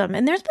surrealism,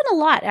 and there's been a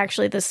lot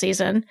actually this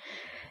season,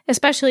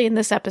 especially in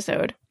this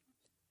episode.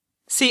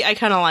 See, I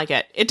kind of like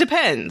it. It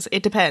depends,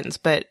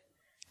 but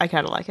I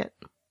kind of like it.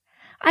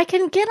 I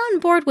can get on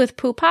board with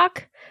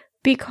Pupak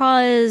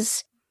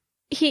because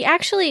he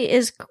actually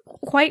is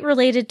quite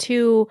related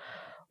to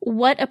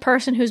what a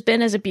person who's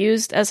been as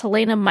abused as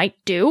Helena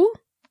might do.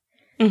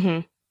 Mm-hmm.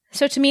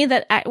 So to me,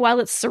 that while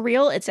it's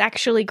surreal, it's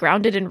actually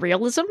grounded in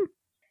realism.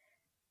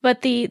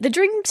 But the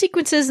dream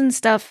sequences and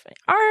stuff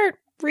aren't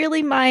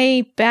really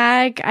my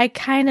bag. I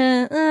kind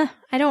of,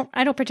 I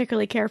don't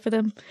particularly care for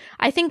them.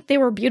 I think they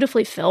were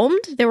beautifully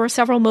filmed. There were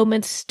several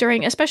moments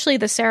during, especially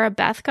the Sarah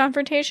Beth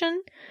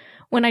confrontation,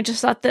 when I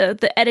just thought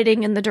the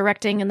editing and the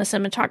directing and the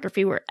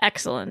cinematography were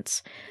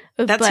excellent.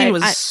 That scene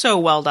was so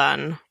well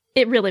done.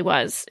 It really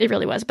was.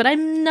 But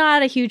I'm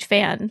not a huge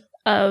fan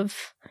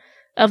of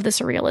the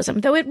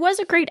surrealism, though it was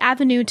a great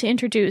avenue to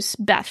introduce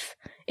Beth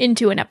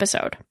into an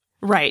episode.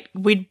 Right.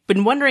 We'd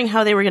been wondering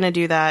how they were going to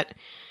do that.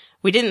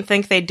 We didn't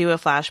think they'd do a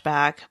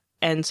flashback.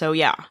 And so,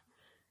 yeah,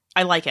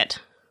 I like it.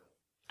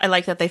 I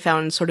like that they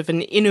found sort of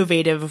an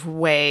innovative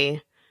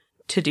way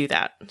to do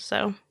that.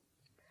 So,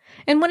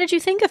 and what did you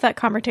think of that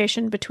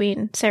conversation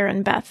between Sarah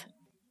and Beth?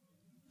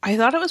 I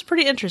thought it was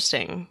pretty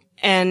interesting.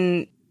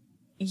 And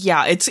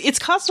yeah, it's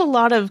caused a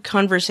lot of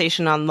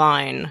conversation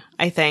online,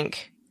 I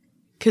think.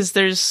 Because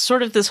there's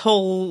sort of this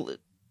whole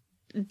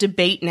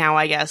debate now,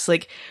 I guess.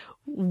 Like,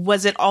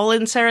 was it all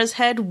in Sarah's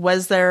head?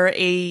 Was there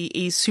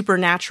a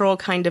supernatural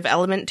kind of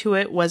element to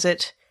it? Was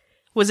it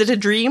a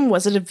dream?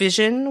 Was it a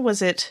vision?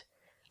 Was it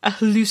a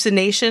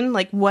hallucination?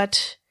 Like,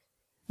 what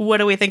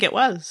do we think it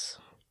was?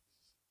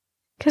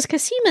 Because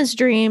Casima's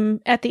dream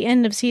at the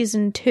end of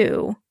season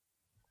 2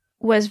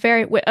 was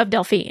of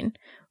Delphine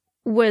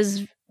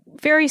was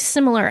very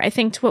similar, I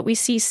think, to what we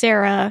see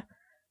Sarah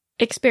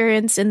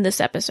experience in this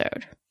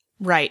episode.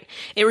 Right.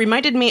 It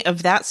reminded me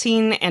of that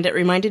scene, and it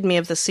reminded me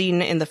of the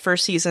scene in the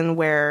first season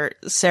where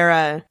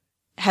Sarah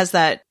has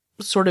that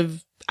sort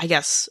of, I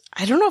guess,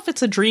 I don't know if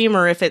it's a dream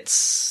or if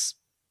it's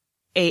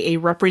a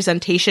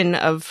representation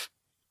of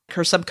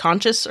her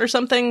subconscious or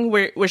something,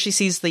 where she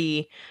sees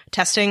the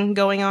testing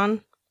going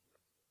on.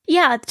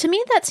 Yeah, to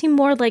me that seemed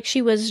more like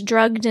she was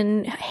drugged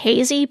and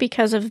hazy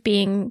because of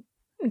being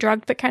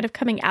drugged, but kind of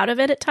coming out of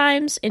it at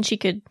times, and she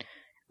could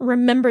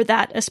remember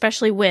that,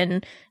 especially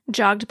when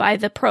jogged by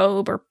the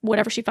probe or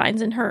whatever she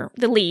finds in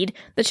the lead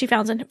that she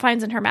finds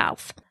in her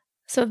mouth.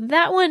 So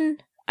that one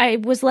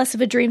was less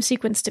of a dream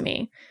sequence to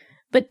me,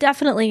 but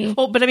definitely.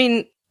 Well, but I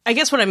mean, I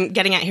guess what I'm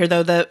getting at here,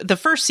 though, the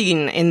first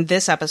scene in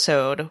this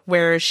episode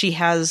where she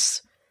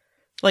has,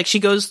 like, she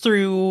goes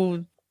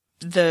through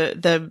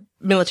the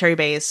military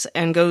base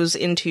and goes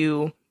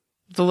into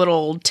the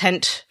little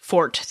tent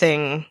fort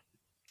thing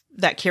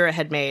that Kira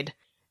had made.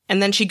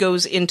 And then she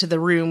goes into the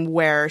room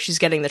where she's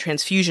getting the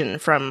transfusion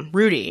from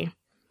Rudy.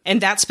 And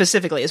that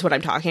specifically is what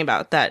I'm talking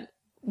about. That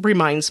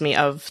reminds me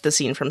of the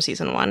scene from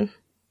season 1.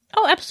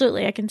 Oh,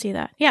 absolutely. I can see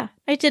that. Yeah,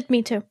 it did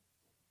me too.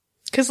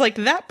 Because, like,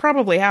 that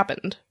probably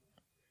happened.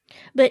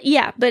 But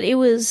it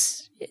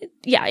was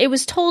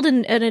told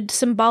in a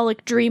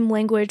symbolic dream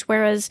language,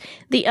 whereas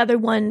the other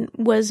one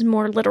was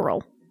more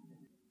literal.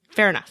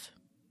 Fair enough.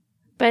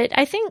 But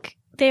I think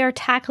they are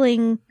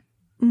tackling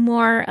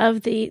more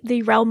of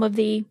the realm of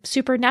the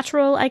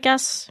supernatural, I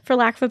guess, for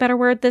lack of a better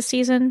word, this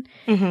season.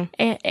 Mm-hmm.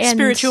 And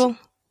spiritual.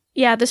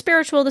 Yeah, the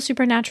spiritual, the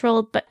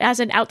supernatural, but as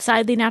an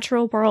outside the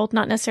natural world,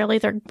 not necessarily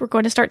we're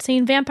going to start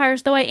seeing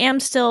vampires, though I am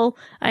still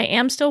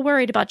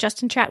worried about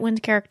Justin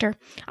Chatwin's character.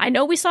 I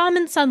know we saw him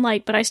in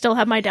sunlight, but I still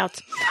have my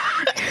doubts.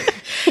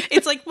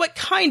 It's like, what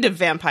kind of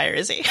vampire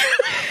is he?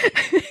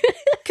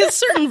 Because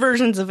certain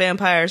versions of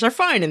vampires are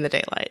fine in the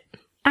daylight.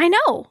 I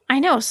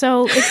know.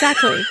 So,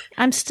 exactly.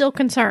 I'm still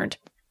concerned.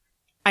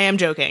 I am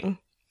joking.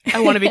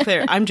 I want to be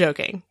clear. I'm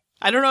joking.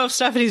 I don't know if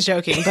Stephanie's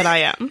joking, but I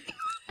am.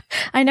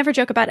 I never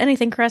joke about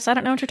anything, Chris. I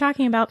don't know what you're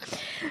talking about.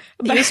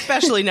 But you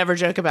especially never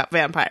joke about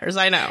vampires,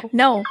 I know.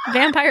 No,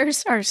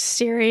 vampires are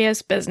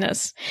serious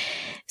business.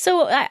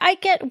 So I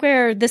get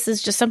where this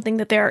is just something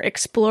that they're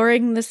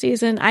exploring this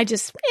season.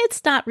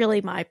 It's not really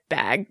my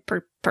bag,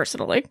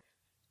 personally.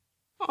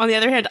 On the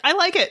other hand, I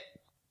like it.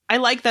 I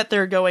like that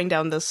they're going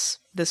down this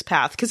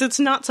path, because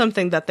it's not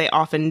something that they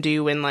often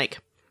do in, like,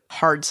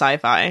 hard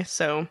sci-fi.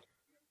 So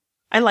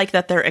I like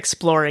that they're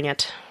exploring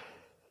it.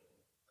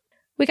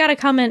 We got a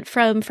comment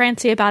from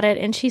Francie about it,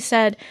 and she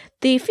said,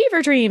 "The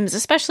fever dreams,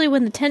 especially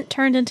when the tent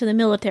turned into the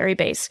military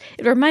base.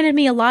 It reminded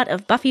me a lot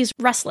of Buffy's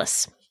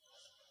Restless."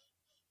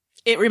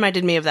 It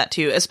reminded me of that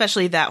too,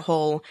 especially that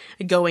whole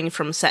going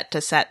from set to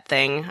set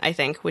thing, I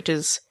think, which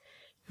is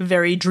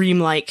very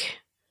dreamlike.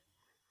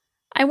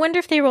 I wonder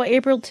if they were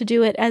able to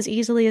do it as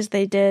easily as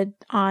they did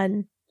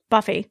on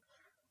Buffy.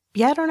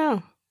 Yeah, I don't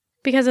know.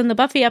 Because in the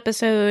Buffy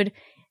episode,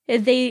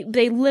 they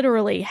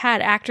literally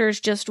had actors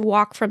just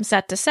walk from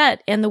set to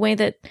set, and the way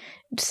that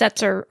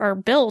sets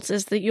are built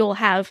is that you'll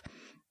have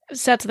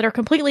sets that are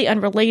completely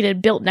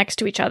unrelated built next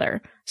to each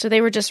other. So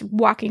they were just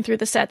walking through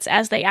the sets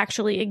as they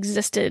actually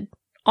existed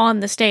on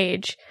the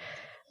stage.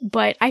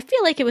 But I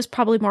feel like it was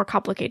probably more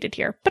complicated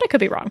here, but I could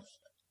be wrong.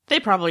 They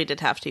probably did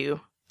have to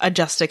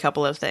adjust a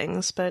couple of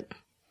things, but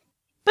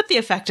the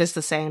effect is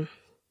the same.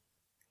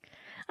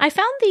 I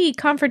found the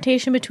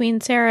confrontation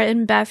between Sarah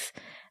and Beth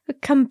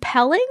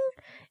compelling.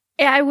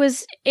 I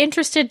was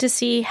interested to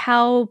see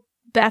how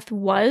Beth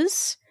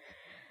was,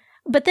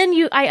 but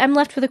then I'm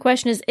left with the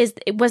question: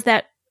 was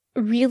that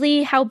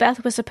really how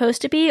Beth was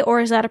supposed to be,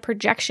 or is that a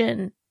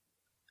projection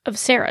of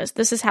Sarah's?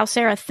 This is how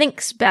Sarah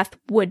thinks Beth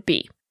would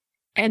be,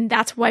 and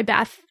that's why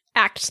Beth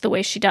acts the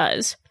way she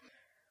does.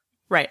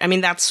 Right. I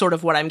mean, that's sort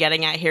of what I'm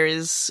getting at here.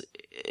 Is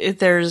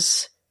there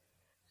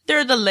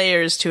are the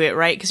layers to it,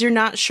 right? Because you're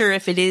not sure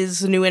if it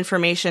is new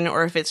information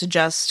or if it's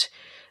just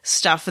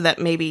stuff that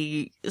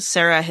maybe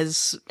Sarah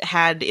has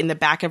had in the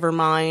back of her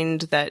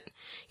mind that,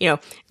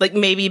 like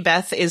maybe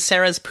Beth is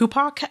Sarah's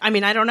Poopak. I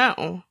mean, I don't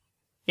know,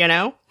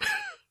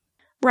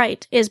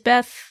 Right. Is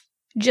Beth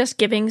just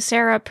giving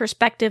Sarah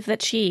perspective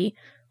that she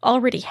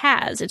already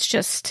has? It's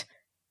just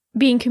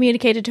being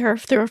communicated to her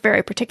through a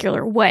very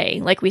particular way,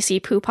 like we see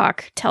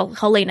Poopak tell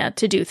Helena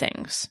to do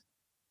things.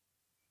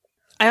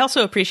 I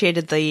also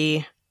appreciated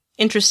the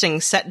interesting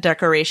set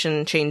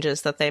decoration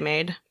changes that they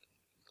made.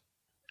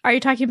 Are you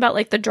talking about,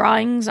 like, the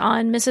drawings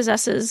on Mrs.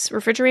 S's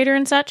refrigerator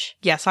and such?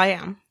 Yes, I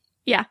am.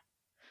 Yeah.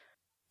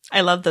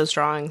 I love those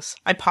drawings.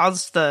 I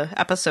paused the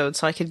episode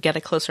so I could get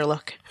a closer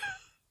look.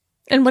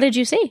 And what did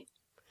you see?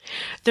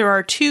 There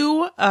are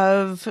two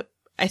of,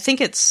 I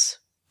think it's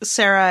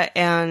Sarah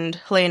and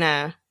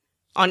Helena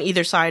on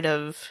either side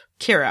of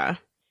Kira.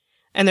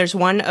 And there's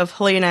one of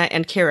Helena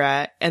and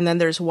Kira, and then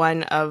there's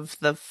one of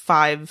the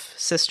 5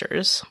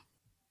 sisters.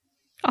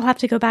 I'll have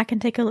to go back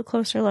and take a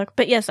closer look.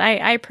 But yes,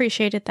 I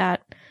appreciated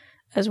that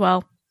as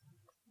well.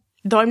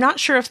 Though I'm not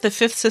sure if the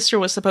 5th sister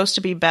was supposed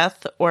to be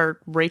Beth or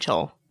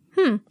Rachel.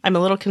 I'm a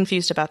little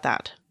confused about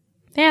that.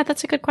 Yeah,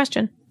 that's a good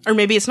question. Or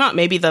maybe it's not.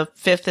 Maybe the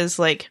 5th is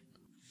like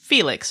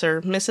Felix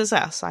or Mrs.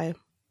 S.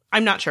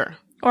 I'm not sure.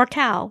 Or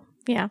Cal,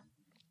 yeah.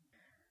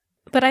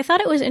 But I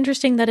thought it was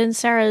interesting that in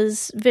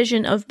Sarah's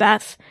vision of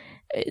Beth,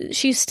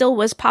 she still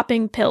was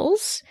popping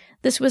pills.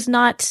 This was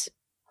not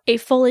a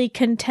fully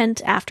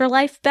content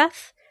afterlife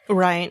Beth.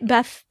 Right.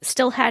 Beth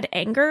still had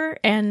anger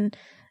and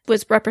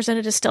was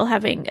represented as still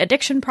having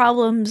addiction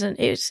problems, and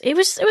it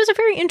was a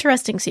very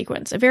interesting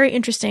sequence, a very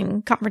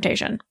interesting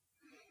confrontation.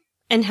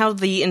 And how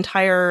the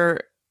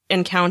entire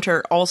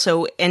encounter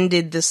also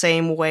ended the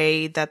same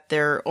way that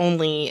their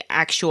only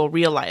actual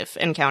real life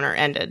encounter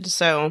ended.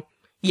 So,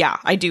 yeah,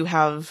 I do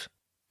have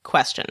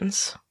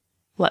questions,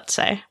 let's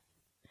say.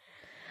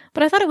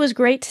 But I thought it was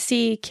great to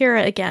see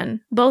Kira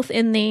again, both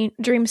in the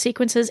dream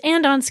sequences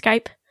and on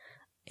Skype.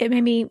 It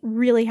made me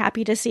really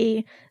happy to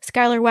see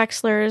Skylar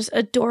Wexler's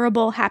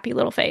adorable, happy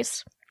little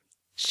face.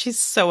 She's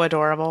so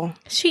adorable.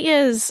 She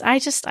is.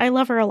 I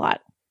love her a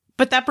lot.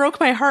 But that broke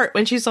my heart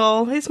when she's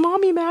all, is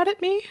Mommy mad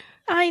at me?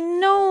 I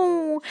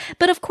know.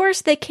 But of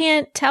course they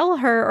can't tell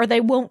her, or they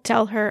won't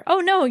tell her, oh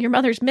no, your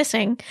mother's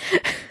missing.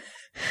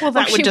 Well,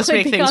 that would just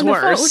make things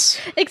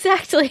worse.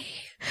 Exactly.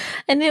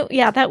 And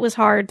that was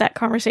hard, that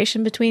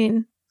conversation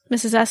between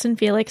Mrs. S and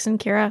Felix and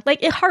Kira.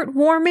 Like,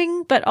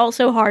 heartwarming, but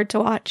also hard to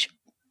watch.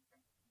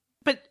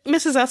 But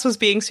Mrs. S was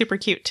being super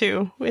cute,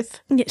 too.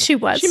 Yeah, she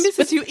was. She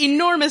misses you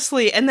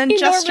enormously, and then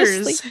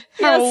gestures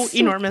how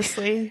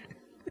enormously.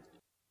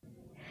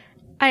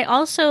 I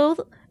also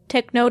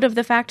took note of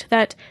the fact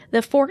that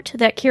the fort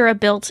that Kira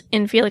built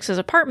in Felix's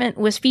apartment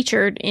was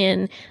featured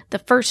in the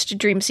first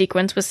dream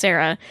sequence with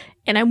Sarah.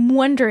 And I'm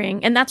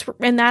wondering, and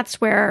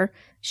that's where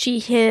she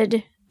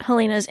hid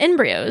Helena's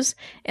embryos.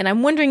 And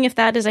I'm wondering if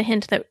that is a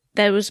hint that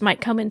those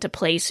might come into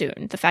play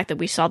soon. The fact that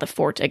we saw the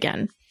fort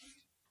again.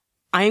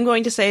 I am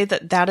going to say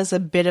that is a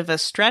bit of a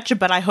stretch,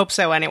 but I hope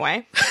so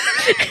anyway.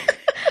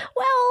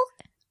 Well,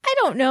 I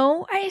don't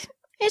know.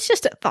 It's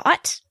just a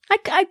thought.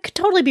 I could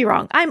totally be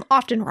wrong. I'm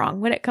often wrong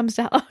when it comes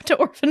to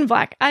Orphan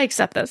Black. I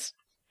accept this.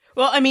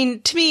 Well, I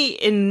mean, to me,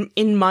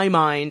 in my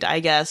mind,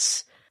 I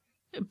guess,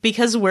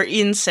 because we're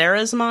in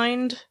Sarah's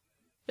mind,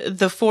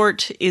 the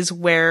fort is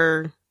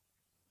where...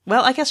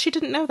 Well, I guess she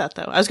didn't know that,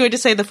 though. I was going to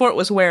say the fort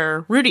was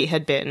where Rudy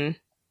had been,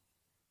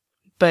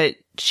 but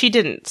she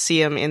didn't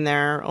see him in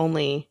there,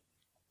 only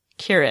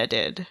Kira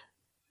did.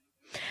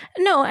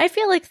 No, I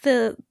feel like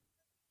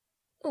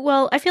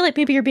I feel like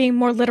maybe you're being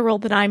more literal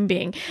than I'm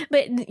being.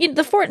 But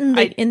the fort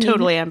I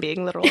totally am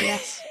being literal,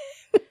 yes.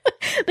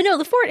 But no,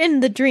 the fort in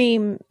the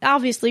dream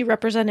obviously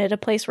represented a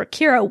place where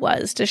Kira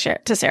was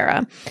to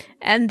Sarah.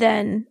 And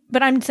then,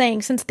 but I'm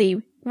saying since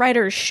the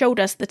writers showed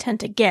us the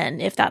tent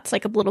again, if that's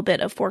like a little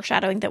bit of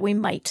foreshadowing that we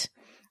might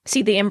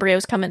see the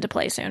embryos come into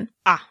play soon.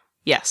 Ah,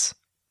 yes.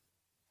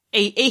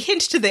 A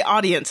hint to the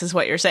audience is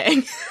what you're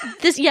saying.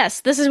 This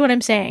is what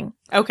I'm saying.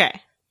 Okay.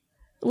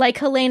 Like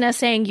Helena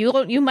saying,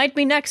 you might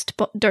be next,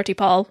 Dirty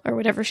Paul, or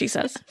whatever she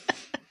says.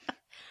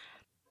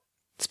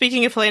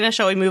 Speaking of Helena,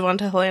 shall we move on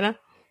to Helena?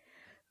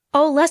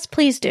 Oh,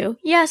 please do.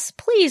 Yes,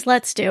 please,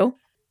 let's do.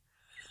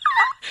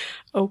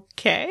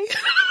 Okay.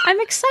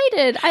 I'm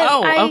excited.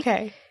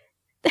 Okay.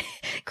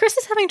 Chris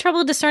is having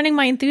trouble discerning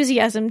my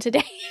enthusiasm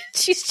today.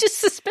 She's just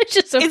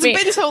suspicious of me.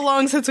 It's been so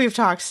long since we've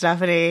talked,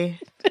 Stephanie.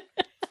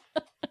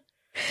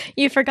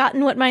 You've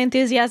forgotten what my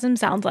enthusiasm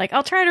sounds like.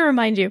 I'll try to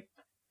remind you.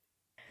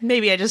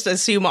 Maybe I just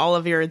assume all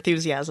of your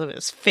enthusiasm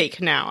is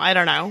fake now. I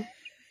don't know.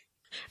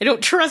 I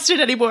don't trust it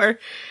anymore.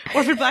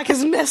 Orphan Black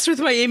has messed with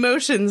my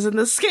emotions and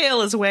the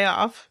scale is way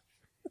off.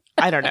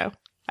 I don't know.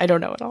 I don't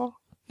know at all.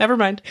 Never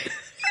mind.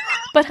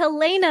 But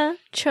Helena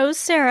chose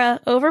Sarah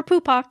over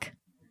Pupak.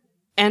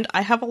 And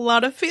I have a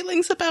lot of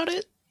feelings about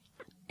it.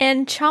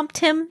 And chomped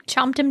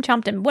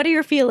him. What are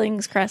your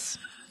feelings, Chris?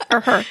 Or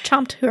her.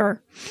 Chomped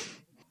her.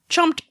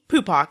 Chomped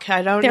Pupak.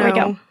 I don't know. There we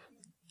go.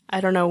 I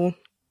don't know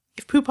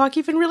if Pupak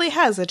even really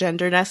has a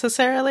gender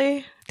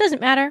necessarily.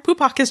 Doesn't matter.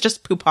 Pupak is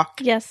just Pupak.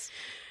 Yes.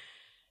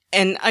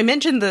 And I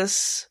mentioned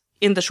this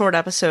in the short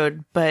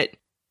episode, but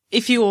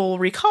if you will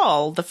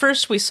recall, the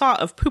first we saw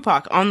of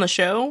Pupak on the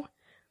show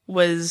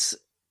was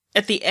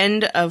at the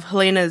end of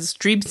Helena's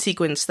dream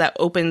sequence that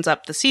opens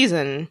up the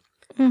season.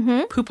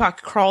 Mm-hmm.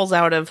 Pupak crawls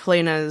out of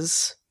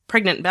Helena's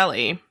pregnant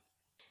belly.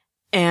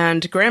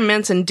 And Graham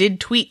Manson did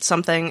tweet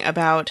something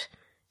about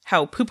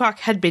how Pupak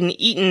had been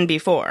eaten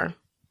before.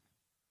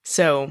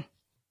 So,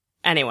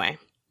 anyway.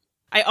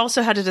 I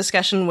also had a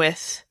discussion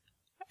with,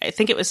 I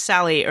think it was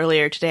Sally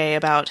earlier today,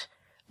 about,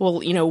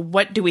 well,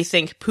 what do we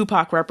think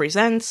Pupak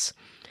represents?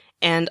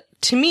 And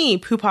to me,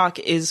 Pupak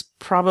is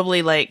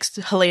probably like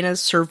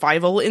Helena's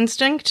survival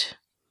instinct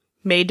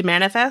made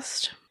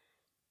manifest.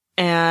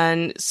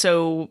 And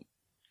so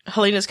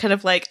Helena's kind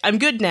of like, I'm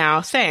good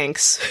now,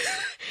 thanks.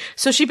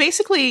 So she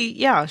basically,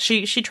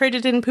 she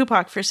traded in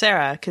Pupak for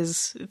Sarah,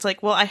 because it's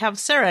like, well, I have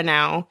Sarah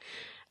now.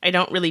 I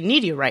don't really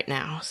need you right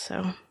now,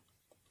 so.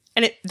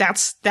 And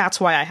that's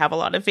why I have a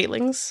lot of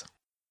feelings.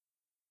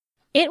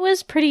 It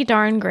was pretty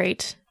darn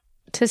great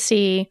to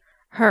see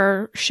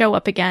her show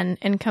up again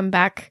and come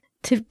back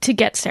to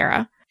get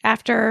Sarah.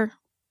 After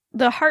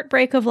the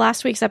heartbreak of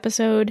last week's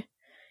episode,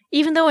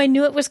 Even though I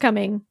knew it was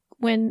coming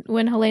when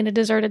Helena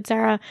deserted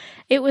Sarah,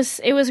 it was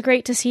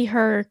great to see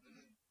her,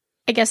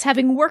 I guess,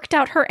 having worked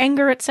out her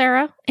anger at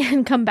Sarah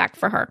and come back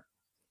for her.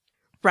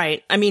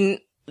 Right. I mean,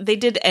 they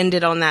did end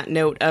it on that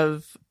note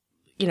of,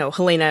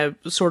 Helena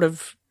sort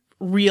of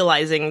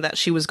realizing that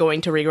she was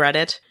going to regret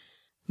it,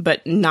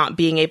 but not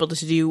being able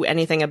to do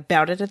anything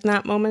about it in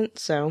that moment.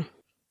 So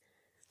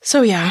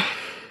yeah.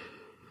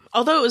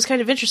 Although it was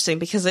kind of interesting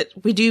because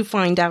we do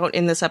find out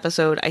in this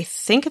episode, I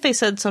think they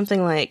said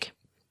something like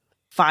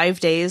 5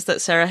 days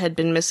that Sarah had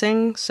been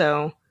missing.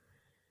 So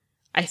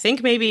I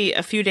think maybe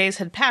a few days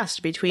had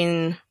passed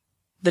between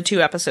the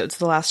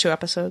last two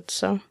episodes.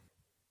 So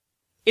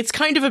it's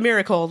kind of a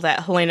miracle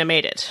that Helena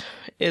made it,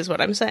 is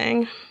what I'm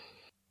saying.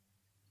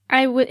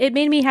 It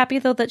made me happy,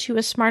 though, that she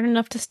was smart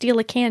enough to steal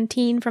a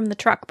canteen from the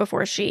truck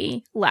before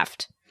she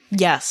left.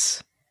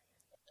 Yes.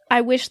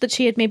 I wish that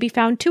she had maybe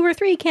found 2 or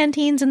 3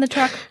 canteens in the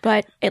truck,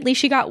 but at least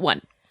she got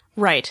one.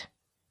 Right.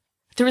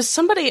 There was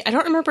somebody, I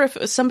don't remember if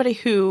it was somebody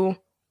who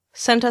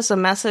sent us a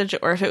message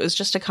or if it was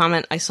just a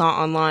comment I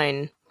saw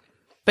online,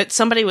 but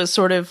somebody was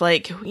sort of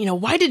like,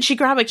 why did she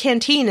grab a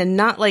canteen and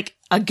not, like,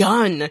 a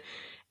gun? And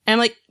I'm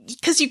like,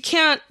 because you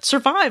can't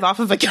survive off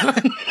of a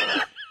gun.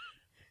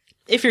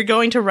 If you're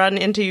going to run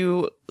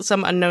into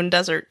some unknown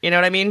desert, you know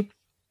what I mean?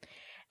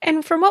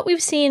 And from what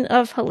we've seen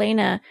of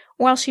Helena,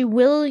 while she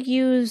will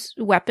use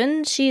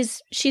weapons,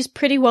 she's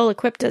pretty well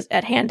equipped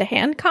at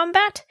hand-to-hand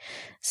combat.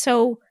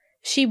 So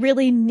she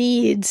really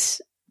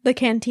needs the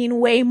canteen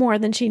way more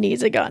than she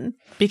needs a gun.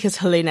 Because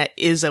Helena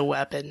is a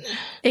weapon.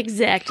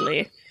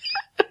 Exactly.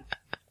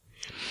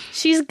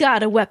 She's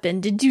got a weapon.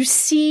 Did you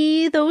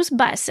see those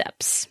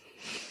biceps?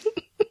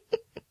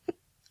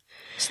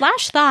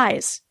 Slash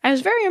thighs. I was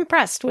very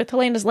impressed with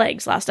Helena's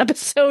legs last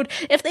episode.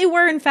 If they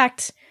were, in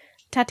fact,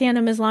 Tatiana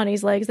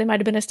Maslany's legs, they might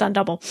have been a stunt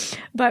double.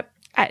 But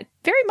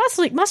very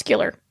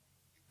muscular.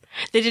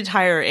 They did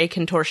hire a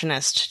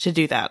contortionist to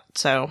do that,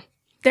 so.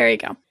 There you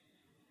go.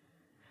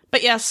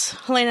 But yes,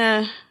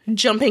 Helena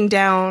jumping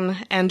down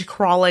and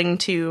crawling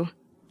to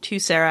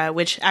Sarah,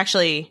 which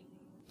actually,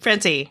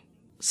 Francie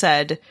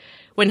said,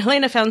 when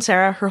Helena found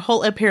Sarah, her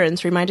whole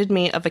appearance reminded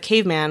me of a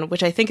caveman,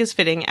 which I think is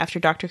fitting after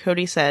Dr.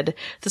 Cody said,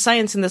 the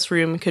science in this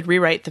room could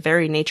rewrite the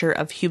very nature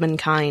of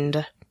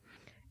humankind.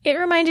 It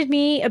reminded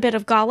me a bit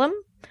of Gollum.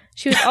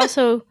 She was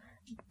also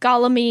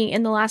Gollum-y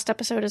in the last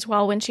episode as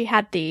well, when she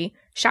had the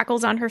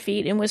shackles on her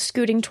feet and was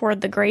scooting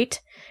toward the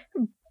grate.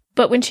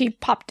 But when she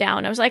popped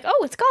down, I was like,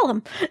 oh, it's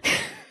Gollum.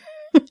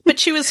 But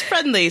she was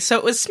friendly, so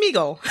it was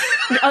Smeagol.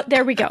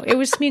 There we go. It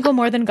was Smeagol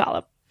more than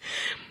Gollum.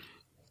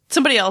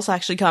 Somebody else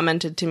actually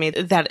commented to me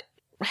that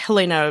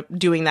Helena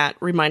doing that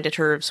reminded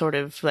her of sort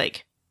of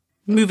like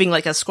moving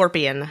like a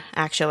scorpion,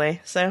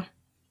 actually. So,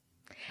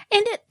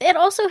 and it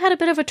also had a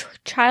bit of a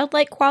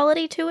childlike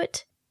quality to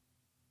it,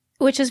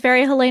 which is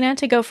very Helena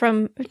to go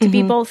from to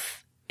be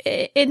both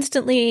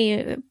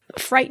instantly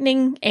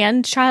frightening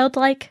and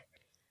childlike.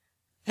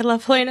 I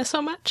love Helena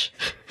so much.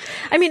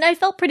 I mean, I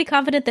felt pretty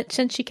confident that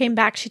since she came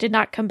back, she did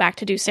not come back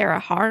to do Sarah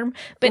harm.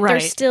 But right.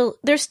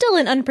 there's still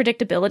an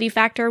unpredictability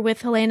factor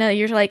with Helena.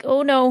 You're like,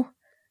 oh no,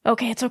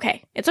 okay, it's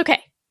okay.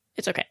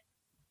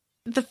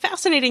 The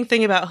fascinating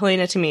thing about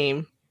Helena to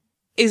me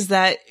is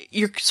that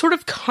you're sort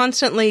of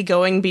constantly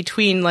going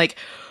between like,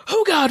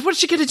 oh god, what's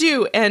she gonna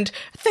do? And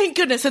thank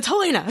goodness it's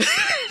Helena.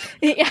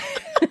 Yeah.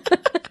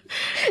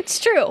 It's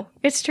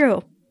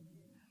true.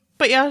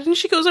 But yeah, and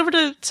she goes over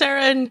to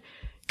Sarah and,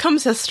 come,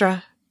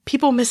 sister,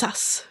 people miss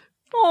us.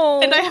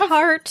 Oh, and I have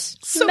heart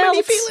so melts.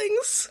 many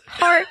feelings.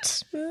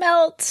 Heart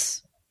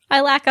melts.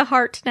 I lack a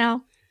heart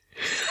now.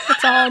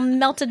 It's all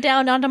melted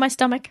down onto my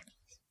stomach.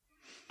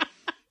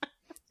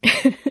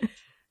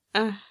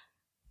 I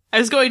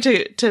was going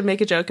to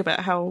make a joke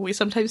about how we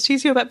sometimes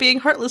tease you about being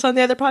heartless on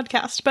the other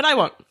podcast, but I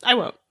won't.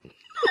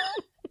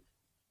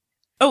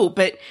 Oh,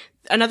 but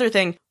another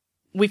thing,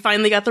 we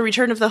finally got the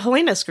return of the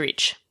Helena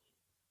screech.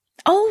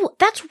 Oh,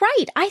 that's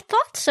right. I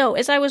thought so.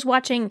 As I was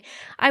watching,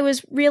 I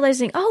was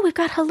realizing, oh, we've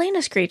got Helena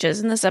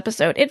screeches in this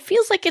episode. It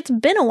feels like it's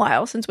been a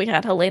while since we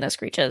had Helena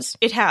screeches.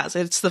 It has.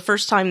 It's the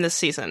first time this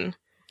season.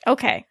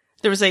 Okay.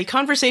 There was a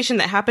conversation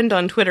that happened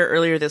on Twitter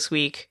earlier this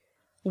week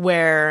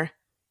where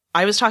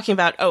I was talking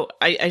about,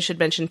 I should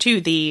mention too,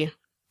 the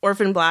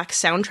Orphan Black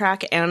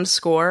soundtrack and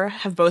score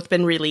have both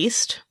been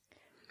released.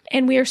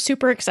 And we are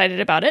super excited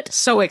about it.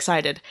 So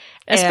excited.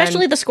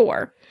 Especially the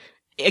score.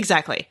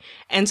 Exactly.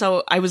 And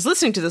so I was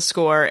listening to the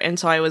score, and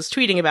so I was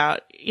tweeting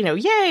about,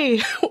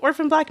 yay,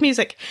 Orphan Black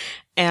music,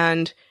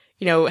 and,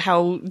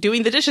 how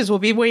doing the dishes will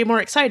be way more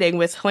exciting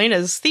with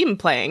Helena's theme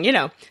playing,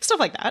 stuff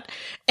like that.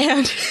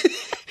 And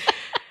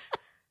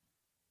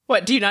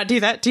what, do you not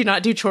do that? Do you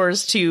not do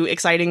chores to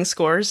exciting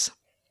scores?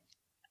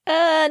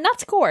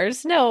 Not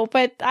scores, no,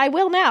 but I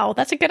will now.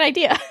 That's a good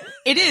idea.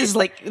 It is,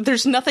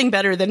 there's nothing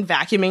better than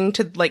vacuuming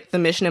to, the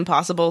Mission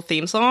Impossible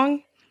theme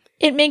song.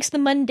 It makes the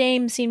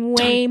mundane seem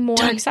way more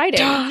exciting.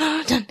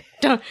 Dun,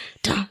 dun,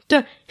 dun,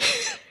 dun.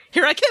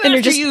 Here I come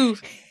after you,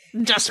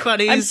 Dust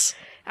Bunnies.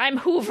 I'm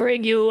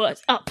hoovering you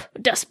up,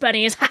 dust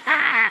bunnies. Ha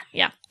ha!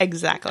 Yeah.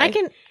 Exactly.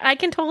 I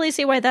can totally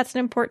see why that's an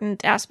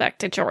important aspect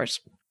to chores.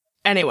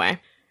 Anyway,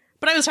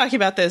 but I was talking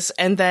about this,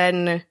 and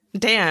then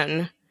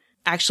Dan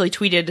actually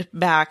tweeted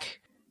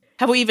back,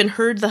 have we even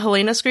heard the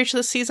Helena screech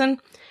this season?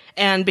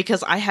 And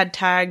because I had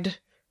tagged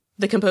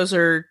the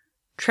composer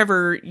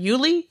Trevor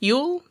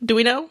Yule, do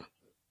we know?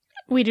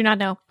 We do not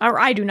know. Or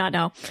I do not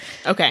know.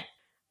 Okay.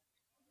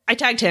 I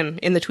tagged him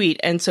in the tweet,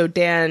 and so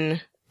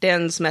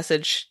Dan's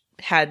message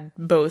had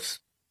both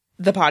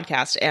the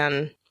podcast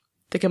and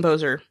the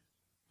composer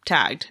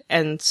tagged.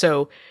 And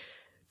so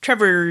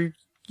Trevor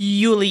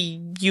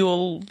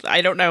Yule, I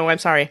don't know, I'm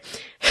sorry,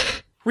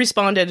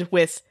 responded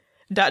with ...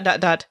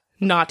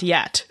 not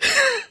yet.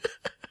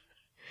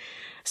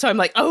 So I'm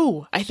like,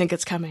 oh, I think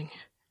it's coming.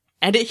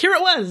 And here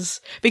it was.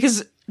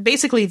 Because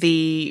basically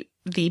the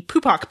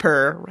Poopak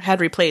purr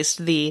had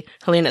replaced the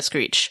Helena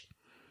screech.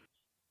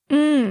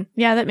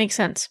 Yeah, that makes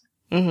sense.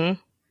 Mm-hmm.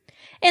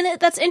 And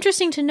that's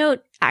interesting to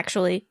note,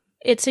 actually.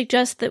 It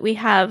suggests that we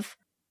have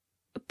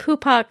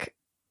Poopak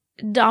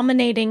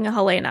dominating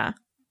Helena.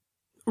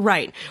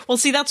 Right. Well,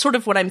 see, that's sort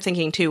of what I'm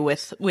thinking, too,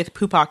 with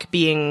Poopak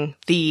being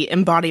the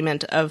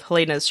embodiment of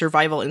Helena's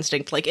survival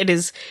instinct. Like, it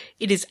is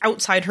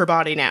outside her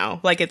body now.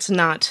 Like, it's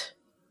not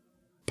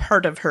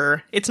part of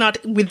her. It's not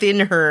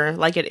within her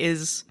like it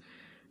is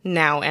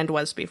now and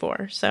was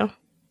before, so...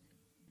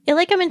 Yeah,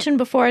 like I mentioned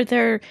before,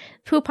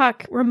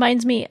 Poopak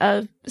reminds me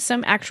of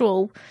some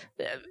actual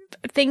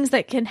things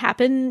that can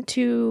happen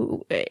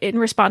in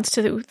response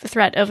to the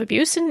threat of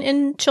abuse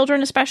in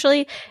children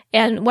especially.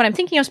 And what I'm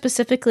thinking of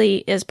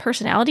specifically is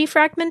personality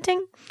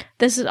fragmenting.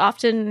 This is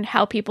often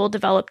how people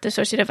develop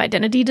dissociative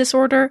identity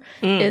disorder,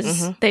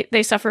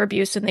 they suffer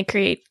abuse and they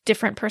create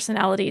different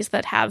personalities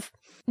that have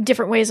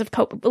different ways of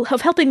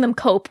helping them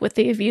cope with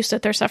the abuse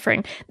that they're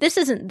suffering. This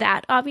isn't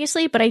that,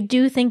 obviously, but I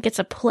do think it's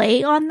a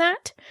play on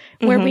that,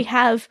 where we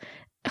have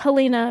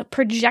Helena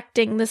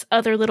projecting this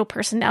other little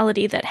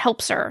personality that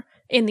helps her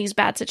in these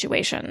bad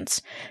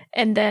situations.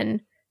 And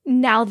then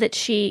now that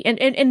she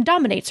and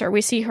dominates her,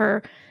 we see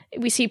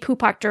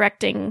Poopak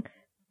directing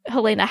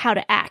Helena how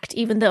to act,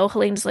 even though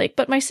Helena's like,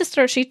 but my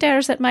sister, she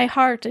tears at my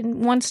heart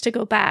and wants to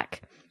go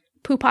back.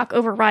 Poopak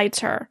overrides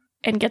her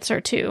and gets her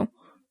to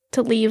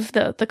leave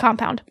the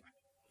compound.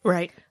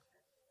 Right.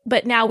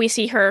 But now we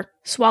see her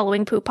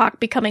swallowing Poopak,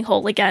 becoming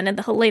whole again, and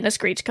the Helena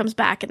screech comes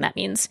back, and that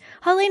means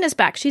Helena's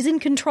back. She's in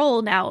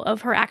control now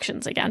of her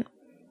actions again.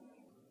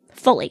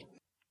 Fully.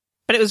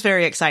 But it was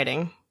very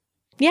exciting.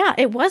 Yeah,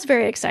 it was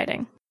very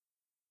exciting.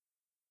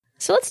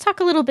 So let's talk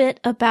a little bit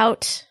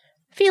about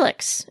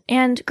Felix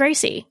and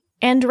Gracie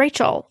and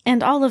Rachel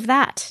and all of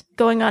that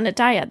going on at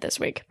Dyad this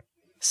week.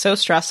 So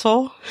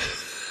stressful.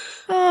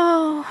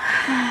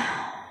 Oh...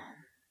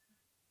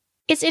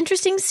 It's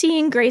interesting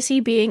seeing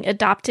Gracie being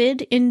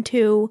adopted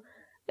into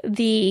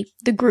the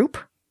group.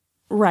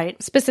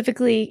 Right.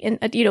 Specifically,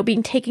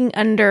 being taken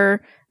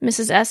under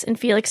Mrs. S and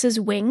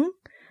Felix's wing.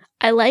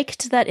 I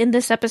liked that in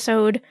this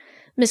episode,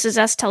 Mrs.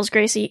 S tells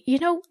Gracie,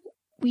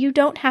 you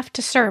don't have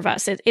to serve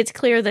us. It's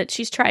clear that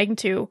she's trying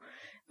to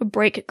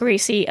break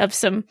Gracie of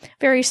some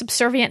very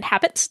subservient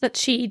habits that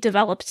she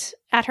developed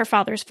at her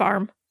father's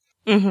farm.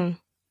 Mm-hmm.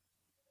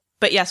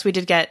 But yes, we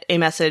did get a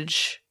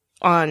message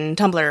on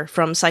Tumblr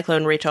from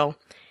Cyclone Rachel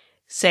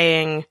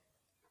saying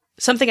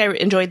something I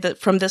enjoyed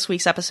from this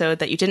week's episode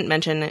that you didn't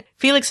mention,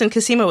 Felix and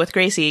Cosima with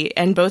Gracie,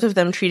 and both of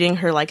them treating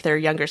her like their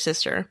younger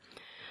sister.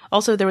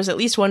 Also, there was at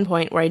least one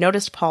point where I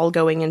noticed Paul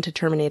going into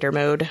Terminator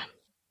mode.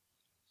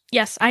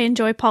 Yes, I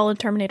enjoy Paul in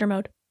Terminator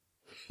mode.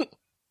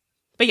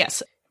 But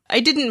yes, I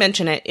didn't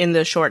mention it in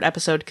the short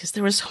episode because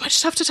there was so much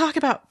stuff to talk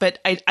about, but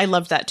I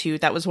loved that too.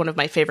 That was one of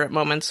my favorite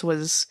moments,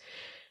 was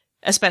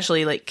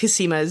especially like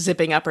Cosima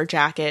zipping up her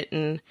jacket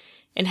and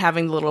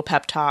having the little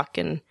pep talk.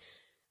 And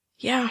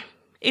yeah,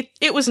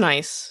 it was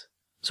nice.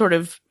 Sort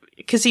of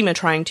Cosima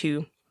trying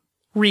to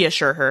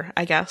reassure her,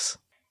 I guess.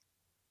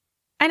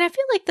 And I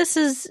feel like this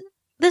is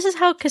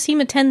how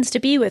Cosima tends to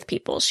be with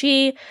people.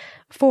 She,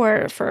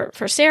 for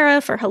Sarah,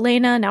 for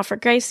Helena, now for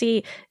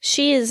Gracie,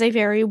 she is a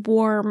very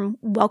warm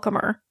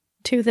welcomer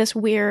to this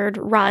weird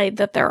ride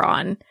that they're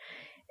on.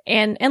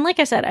 And like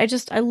I said,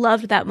 I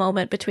loved that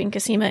moment between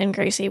Cosima and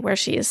Gracie where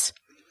she's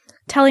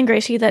telling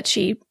Gracie that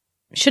she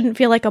shouldn't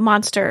feel like a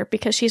monster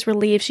because she's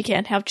relieved she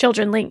can't have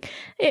children.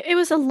 It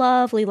was a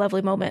lovely,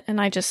 lovely moment, and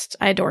I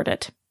adored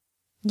it.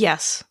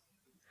 Yes.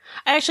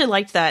 I actually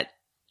liked that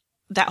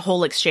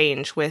whole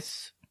exchange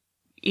with,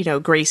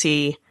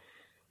 Gracie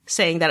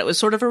saying that it was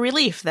sort of a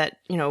relief that,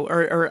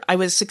 or I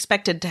was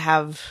expected to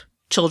have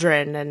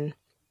children and,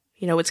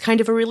 it's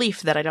kind of a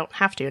relief that I don't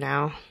have to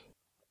now.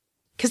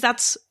 Because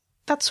that's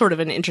sort of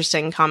an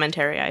interesting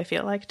commentary, I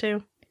feel like,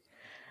 too.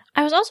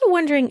 I was also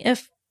wondering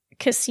if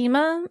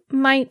Cosima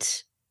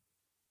might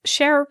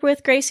share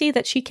with Gracie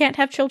that she can't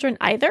have children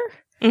either.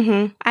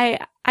 Mm-hmm.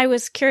 I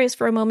was curious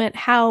for a moment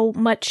how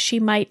much she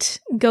might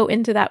go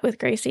into that with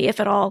Gracie, if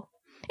at all.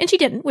 And she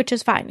didn't, which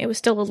is fine. It was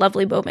still a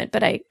lovely moment,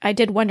 but I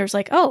did wonder, is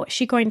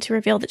she going to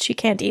reveal that she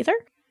can't either?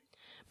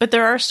 But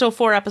there are still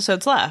 4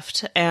 episodes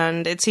left,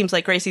 and it seems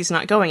like Gracie's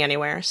not going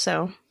anywhere,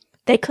 so...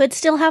 They could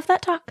still have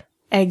that talk.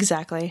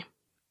 Exactly.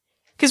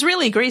 Because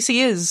really,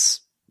 Gracie is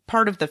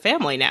part of the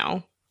family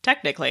now,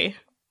 technically.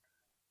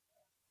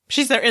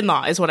 She's their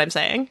in-law, is what I'm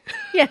saying.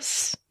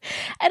 Yes.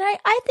 And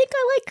I think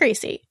I like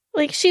Gracie.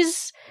 Like,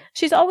 she's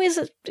always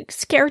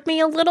scared me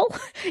a little.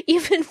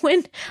 Even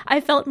when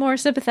I felt more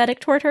sympathetic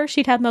toward her,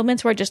 she'd have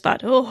moments where I just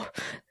thought, oh,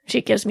 she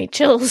gives me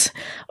chills.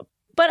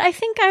 But I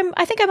think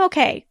I'm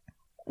okay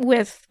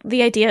with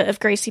the idea of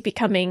Gracie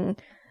becoming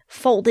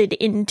folded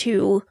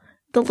into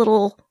the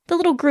little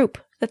group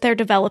that they're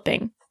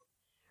developing.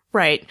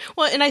 Right.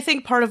 Well, and I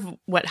think part of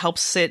what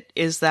helps it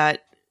is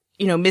that,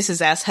 you know,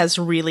 Mrs. S has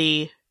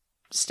really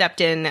stepped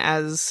in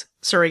as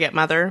surrogate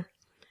mother.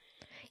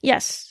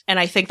 Yes. And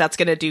I think that's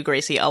going to do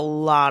Gracie a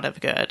lot of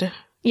good.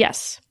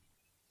 Yes.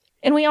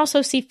 And we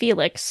also see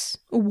Felix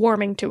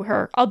warming to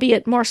her,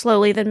 albeit more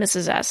slowly than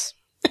Mrs. S.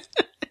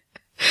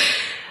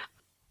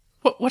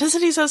 What is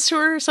it he says to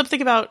her?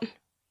 Something about...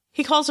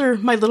 He calls her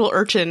my little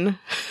urchin.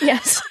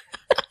 Yes.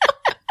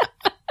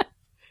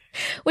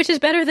 Which is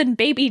better than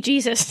baby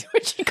Jesus,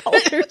 which he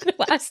called her in the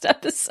last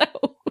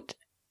episode.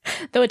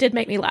 Though it did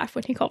make me laugh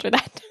when he called her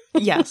that.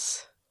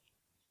 Yes.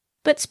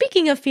 But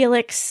speaking of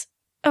Felix...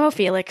 Oh,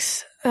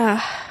 Felix.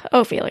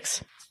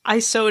 Felix. I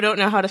so don't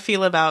know how to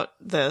feel about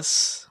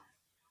this.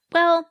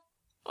 Well...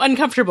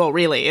 Uncomfortable,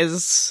 really,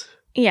 is...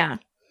 Yeah.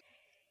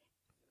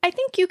 I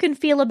think you can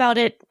feel about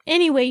it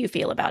any way you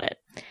feel about it.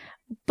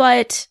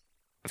 But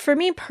for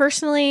me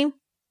personally,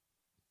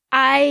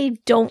 I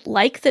don't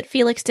like that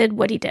Felix did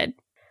what he did.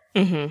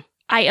 Mm-hmm.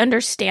 I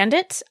understand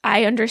it.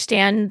 I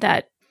understand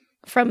that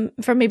from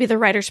maybe the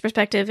writer's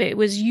perspective, it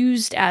was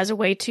used as a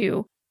way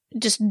to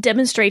just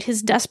demonstrate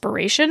his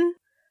desperation.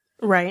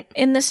 Right.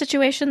 In this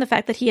situation, the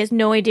fact that he has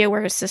no idea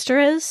where his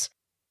sister is.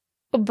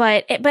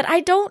 But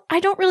I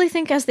don't really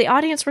think as the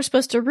audience we're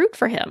supposed to root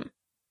for him.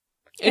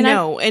 And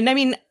I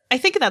mean, I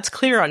think that's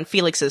clear on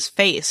Felix's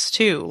face,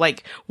 too.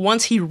 Like,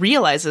 once he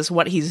realizes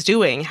what he's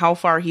doing, how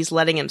far he's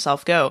letting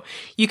himself go,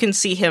 you can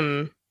see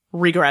him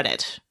regret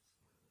it.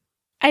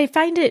 I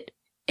find it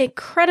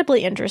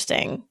incredibly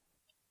interesting,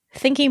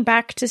 thinking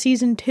back to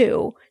season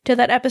 2, to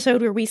that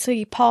episode where we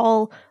see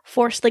Paul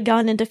force the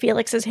gun into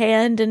Felix's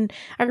hand, and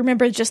I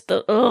remember just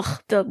the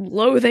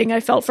loathing I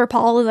felt for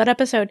Paul in that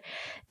episode,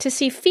 to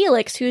see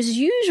Felix, who's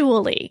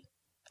usually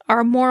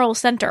our moral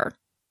center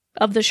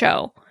of the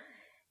show.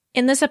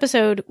 In this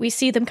episode, we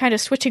see them kind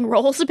of switching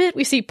roles a bit.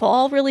 We see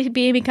Paul really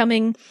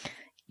becoming,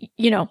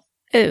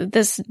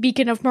 this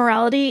beacon of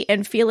morality,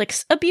 and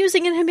Felix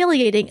abusing and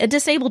humiliating a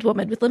disabled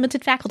woman with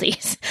limited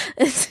faculties.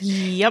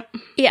 Yep.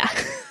 Yeah.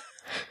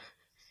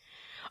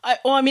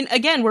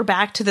 Again, we're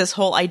back to this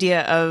whole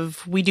idea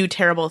of we do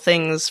terrible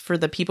things for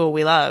the people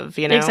we love,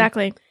 you know?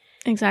 Exactly.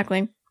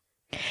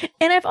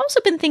 And I've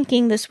also been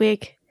thinking this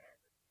week,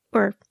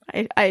 or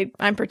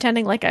I'm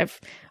pretending like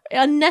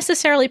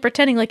unnecessarily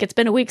pretending like it's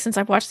been a week since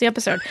I've watched the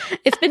episode.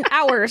 It's been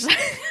hours.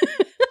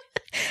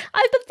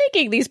 I've been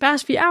thinking these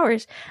past few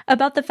hours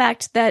about the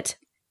fact that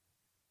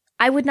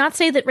I would not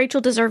say that Rachel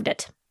deserved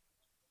it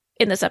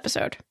in this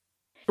episode.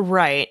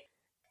 Right.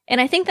 And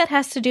I think that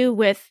has to do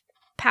with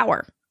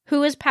power.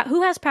 Who has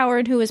power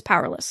and who is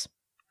powerless.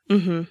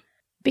 Mm-hmm.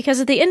 Because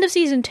at the end of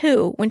season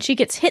 2, when she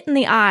gets hit in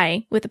the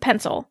eye with a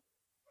pencil,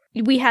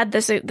 we had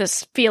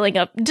this feeling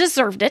of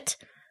deserved it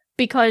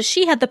because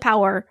she had the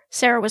power,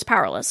 Sarah was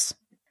powerless.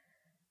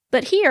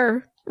 But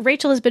here,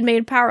 Rachel has been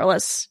made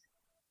powerless,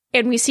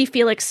 and we see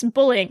Felix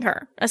bullying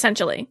her,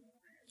 essentially.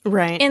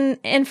 Right.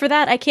 And for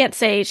that, I can't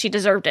say she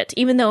deserved it,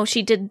 even though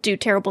she did do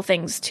terrible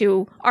things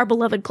to our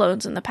beloved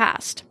clones in the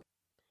past.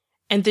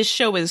 And this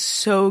show is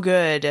so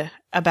good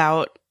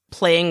about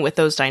playing with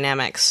those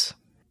dynamics.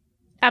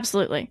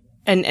 Absolutely.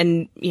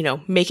 And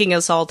making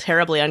us all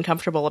terribly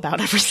uncomfortable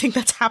about everything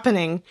that's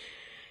happening.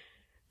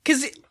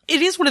 Because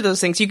it is one of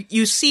those things.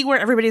 You see where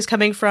everybody's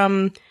coming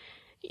from.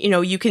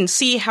 You can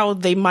see how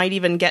they might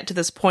even get to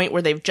this point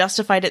where they've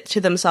justified it to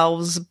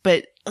themselves,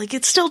 but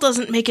it still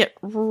doesn't make it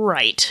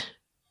right.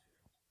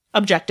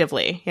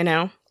 Objectively,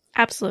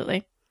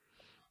 Absolutely.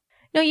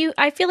 No,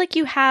 I feel like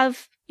you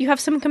have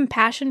some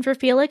compassion for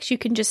Felix. You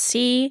can just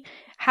see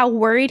how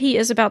worried he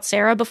is about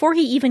Sarah before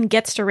he even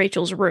gets to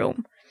Rachel's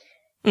room.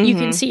 Mm-hmm. You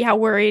can see how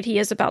worried he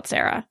is about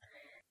Sarah.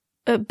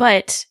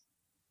 But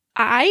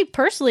I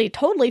personally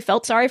totally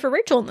felt sorry for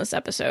Rachel in this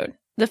episode.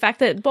 The fact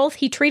that both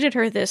he treated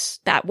her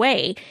that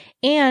way,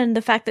 and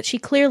the fact that she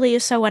clearly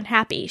is so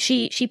unhappy.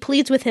 She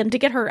pleads with him to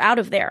get her out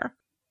of there.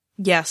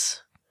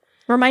 Yes.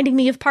 Reminding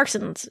me of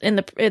Parsons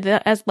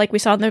as like we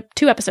saw in the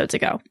 2 episodes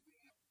ago.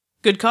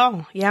 Good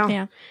call.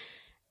 Yeah.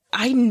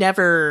 I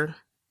never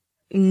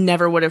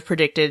would have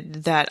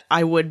predicted that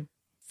I would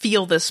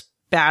feel this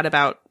bad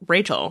about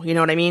Rachel. You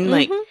know what I mean?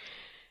 Mm-hmm.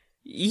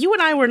 You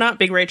and I were not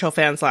big Rachel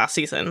fans last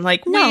season.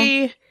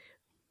 No.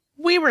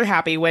 We were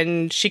happy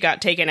when she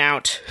got taken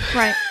out.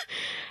 Right.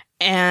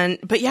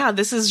 But yeah,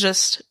 this is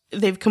just,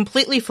 they've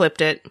completely flipped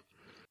it.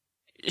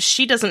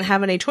 She doesn't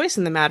have any choice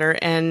in the matter,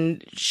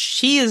 and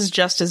she is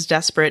just as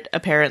desperate,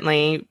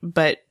 apparently,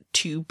 but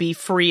to be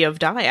free of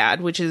dyad,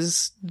 which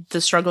is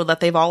the struggle that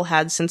they've all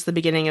had since the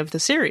beginning of the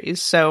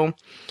series. So,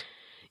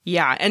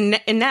 yeah, and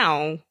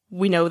now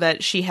we know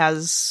that she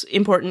has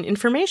important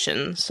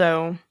information,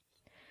 so...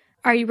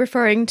 Are you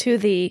referring to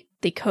the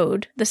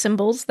code, the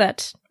symbols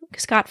that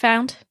Scott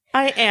found?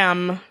 I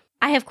am.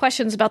 I have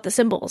questions about the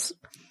symbols.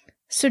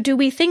 So do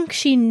we think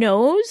she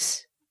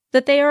knows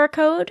that they are a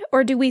code,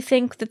 or do we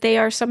think that they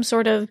are some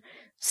sort of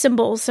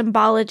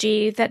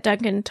symbology that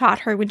Duncan taught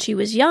her when she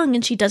was young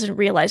and she doesn't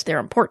realize their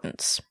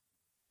importance?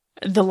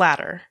 The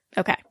latter.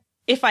 Okay.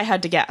 If I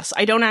had to guess.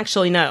 I don't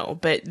actually know,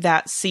 but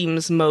that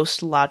seems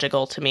most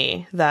logical to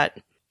me, that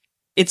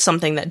it's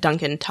something that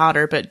Duncan taught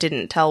her but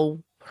didn't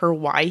tell her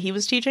why he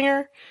was teaching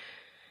her.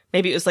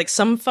 Maybe it was like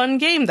some fun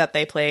game that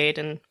they played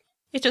and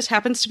it just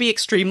happens to be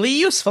extremely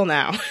useful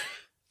now.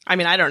 I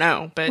mean, I don't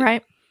know, but...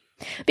 Right.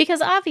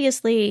 Because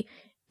obviously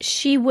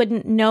she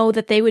wouldn't know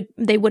that they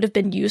would have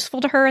been useful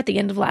to her at the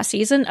end of last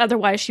season.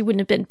 Otherwise, she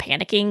wouldn't have been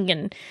panicking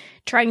and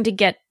trying to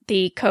get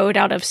the code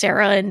out of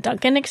Sarah and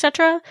Duncan,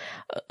 etc.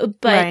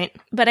 But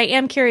I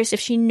am curious if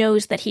she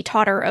knows that he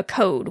taught her a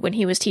code when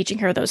he was teaching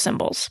her those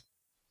symbols.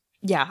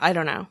 Yeah, I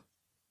don't know.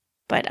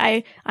 But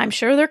I'm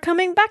sure they're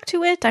coming back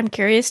to it. I'm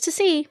curious to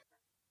see.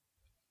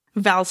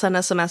 Val sent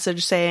us a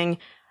message saying,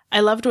 I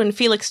loved when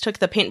Felix took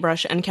the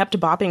paintbrush and kept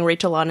bopping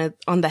Rachel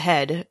on the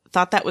head.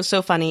 Thought that was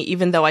so funny,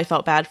 even though I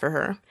felt bad for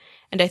her.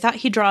 And I thought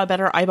he'd draw a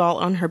better eyeball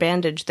on her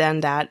bandage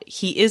than that.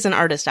 He is an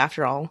artist,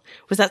 after all.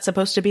 Was that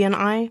supposed to be an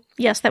eye?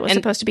 Yes, that was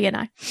supposed to be an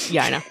eye.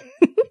 Yeah, I know.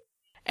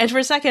 And for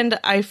a second,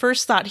 I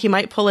first thought he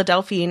might pull a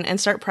Delphine and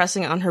start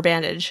pressing on her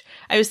bandage.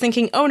 I was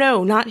thinking, oh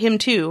no, not him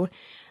too.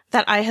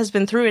 That eye has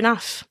been through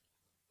enough.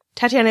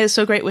 Tatiana is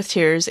so great with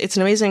tears. It's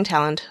an amazing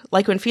talent.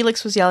 Like when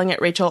Felix was yelling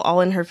at Rachel all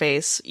in her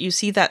face, you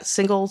see that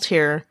single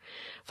tear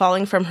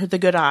falling from the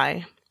good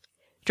eye.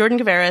 Jordan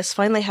Gavaris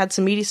finally had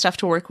some meaty stuff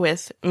to work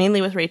with,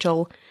 mainly with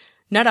Rachel.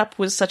 Nut up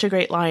was such a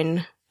great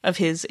line of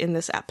his in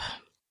this ep.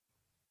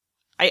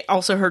 I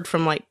also heard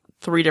from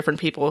 3 different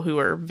people who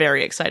were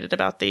very excited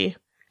about the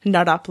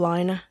nut up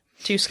line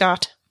to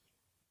Scott.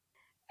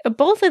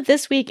 Both of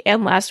this week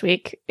and last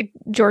week,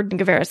 Jordan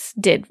Gavaris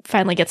did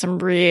finally get some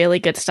really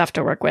good stuff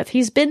to work with.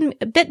 He's been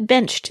a bit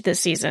benched this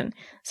season,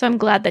 so I'm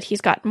glad that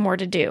he's got more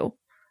to do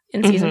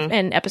in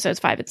in episodes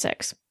 5 and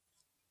 6.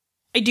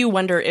 I do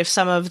wonder if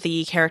some of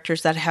the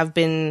characters that have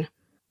been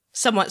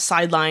somewhat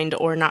sidelined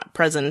or not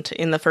present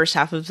in the first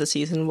half of the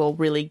season will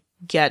really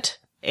get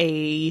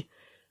a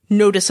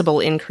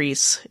noticeable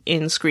increase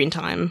in screen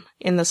time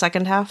in the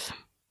second half.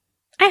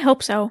 I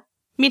hope so.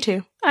 Me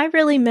too. I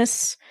really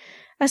miss...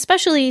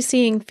 especially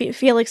seeing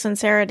Felix and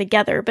Sarah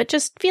together, but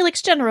just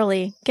Felix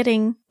generally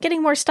getting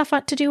more stuff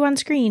to do on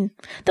screen.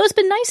 Though it's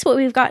been nice what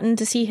we've gotten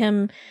to see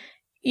him,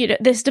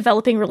 this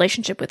developing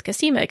relationship with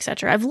Cosima,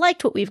 etc. I've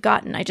liked what we've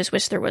gotten. I just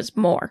wish there was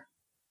more.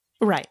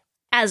 Right.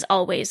 As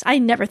always, I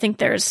never think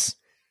there's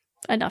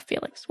enough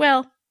Felix.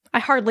 Well, I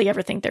hardly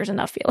ever think there's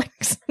enough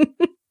Felix.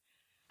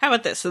 How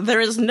about this?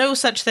 There is no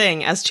such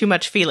thing as too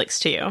much Felix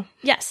to you.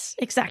 Yes,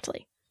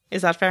 exactly.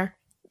 Is that fair?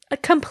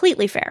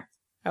 Completely fair.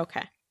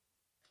 Okay.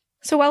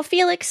 So while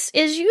Felix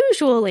is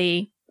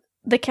usually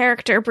the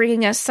character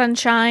bringing us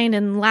sunshine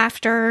and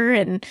laughter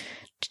and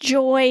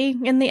joy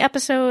in the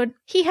episode,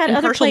 he had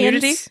other plans.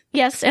 Nudity?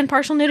 Yes, and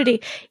partial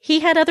nudity.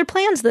 He had other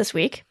plans this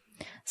week.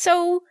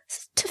 So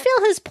to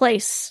fill his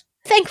place,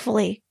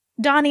 thankfully,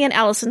 Donnie and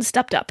Allison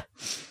stepped up.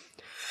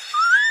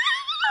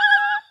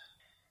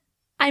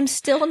 I'm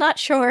still not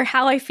sure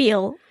how I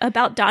feel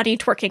about Donnie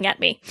twerking at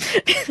me.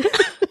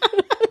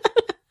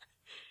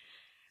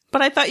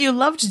 But I thought you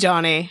loved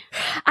Donnie.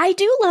 I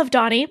do love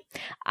Donnie.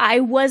 I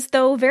was,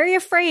 though, very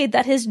afraid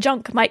that his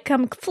junk might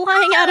come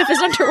flying out of his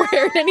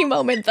underwear at any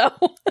moment,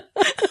 though.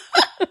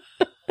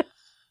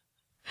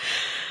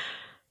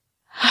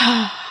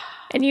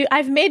 And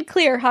I've made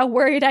clear how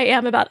worried I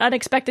am about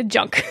unexpected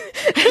junk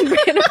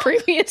in a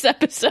previous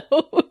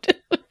episode.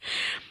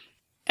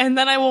 And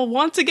then I will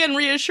once again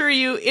reassure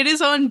you, it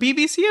is on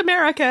BBC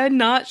America,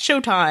 not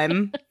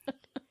Showtime.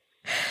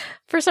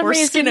 For some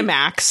reason,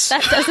 Skinamax.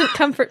 That doesn't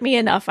comfort me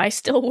enough. I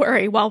still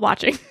worry while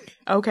watching.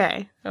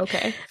 Okay.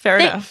 Fair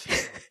enough.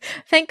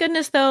 Thank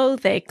goodness, though,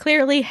 they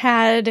clearly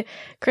had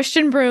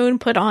Christian Brune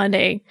put on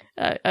an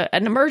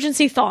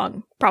emergency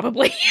thong,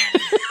 probably.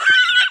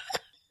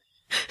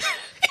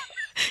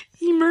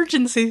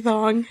 Emergency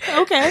thong.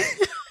 Okay.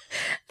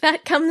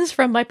 That comes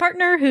from my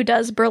partner who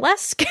does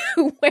burlesque,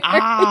 who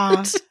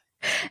wears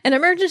an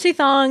emergency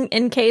thong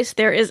in case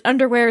there is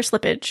underwear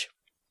slippage.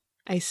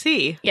 I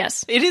see.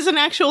 Yes. It is an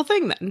actual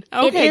thing, then.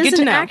 Okay, it is good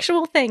to know. An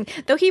actual thing.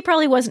 Though he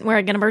probably wasn't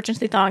wearing an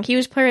emergency thong. He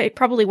was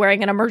probably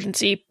wearing an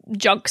emergency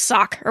junk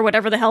sock, or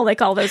whatever the hell they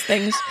call those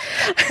things.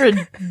 Or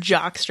a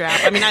jock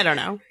strap. I mean, I don't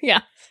know.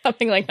 Yeah,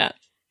 something like that.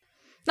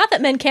 Not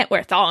that men can't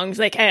wear thongs.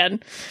 They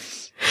can.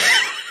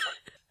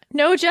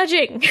 No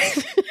judging.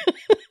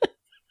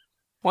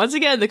 Once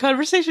again, the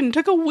conversation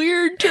took a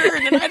weird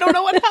turn, and I don't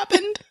know what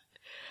happened.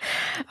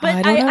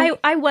 But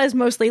I was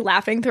mostly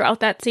laughing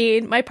throughout that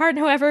scene. My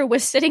partner, however,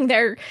 was sitting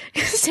there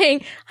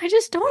saying, I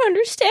just don't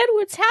understand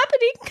what's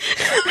happening.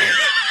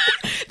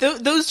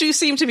 Those do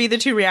seem to be the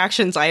two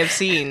reactions I have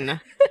seen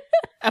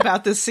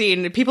about this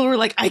scene. People were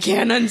like, I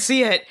can't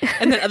unsee it.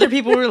 And then other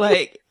people were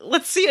like,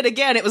 let's see it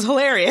again. It was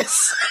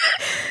hilarious.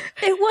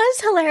 It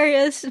was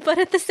hilarious, but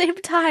at the same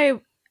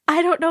time,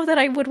 I don't know that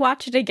I would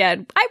watch it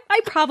again.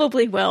 I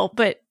probably will,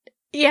 but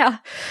yeah,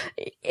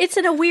 it's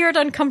in a weird,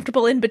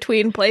 uncomfortable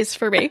in-between place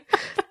for me.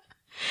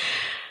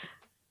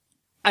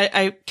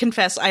 I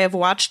confess, I have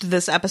watched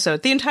this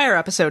episode, the entire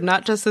episode,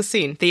 not just the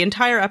scene. The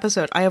entire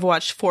episode I have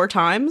watched 4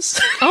 times.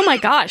 Oh my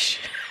gosh.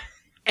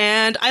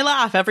 And I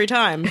laugh every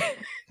time.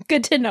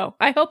 Good to know.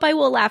 I hope I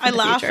will laugh in the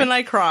laugh future. And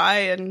I cry,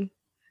 and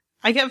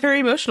I get very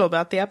emotional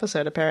about the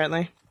episode,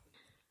 apparently.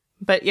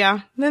 But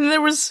yeah, then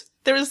there was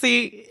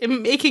the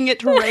making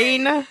it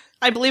rain,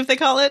 I believe they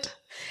call it.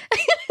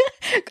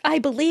 I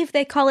believe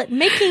they call it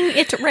making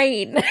it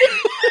rain.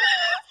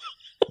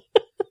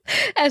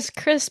 As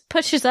Chris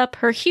pushes up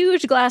her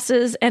huge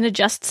glasses and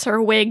adjusts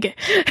her wig.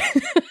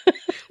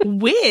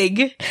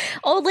 Wig?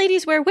 Old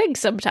ladies wear wigs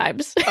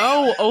sometimes.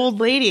 Oh,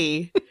 old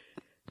lady.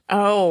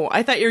 Oh,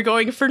 I thought you were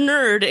going for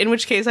nerd, in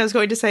which case I was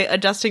going to say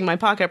adjusting my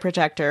pocket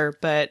protector,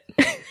 but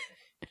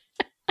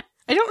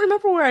I don't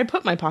remember where I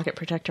put my pocket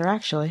protector,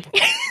 actually.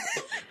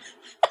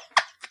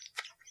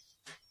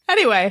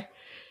 Anyway.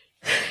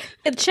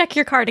 Check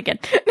your cardigan.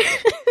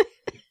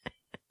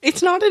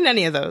 It's not in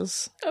any of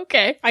those.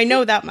 Okay. I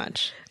know that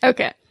much.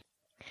 Okay.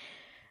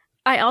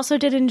 I also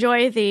did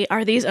enjoy the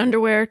 "Are these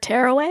underwear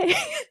tearaway?"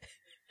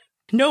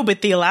 No,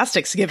 but the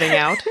elastic's giving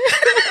out.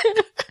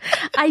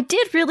 I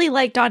did really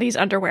like Donnie's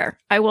underwear.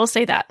 I will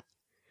say that.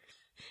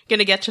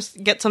 Gonna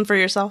get some for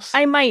yourself?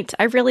 I might.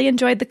 I really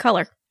enjoyed the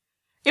color.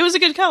 It was a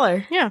good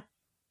color. Yeah.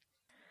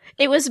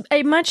 It was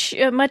a much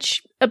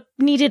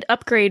needed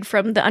upgrade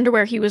from the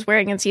underwear he was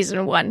wearing in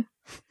season 1.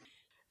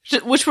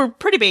 Which were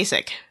pretty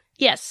basic.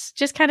 Yes,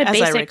 just kind of As I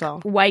basic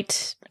recall.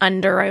 white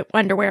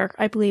underwear,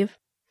 I believe.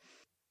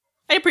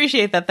 I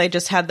appreciate that they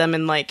just had them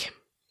in, like,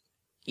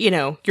 you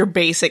know, your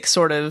basic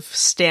sort of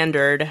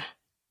standard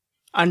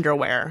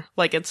underwear.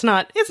 Like, it's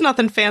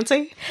nothing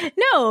fancy.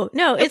 No.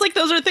 It's like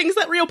those are things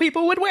that real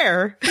people would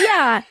wear.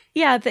 Yeah.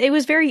 It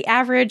was very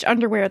average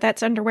underwear.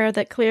 That's underwear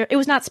that it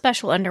was not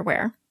special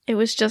underwear. It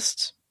was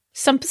just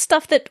some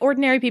stuff that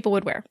ordinary people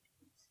would wear.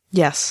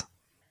 Yes.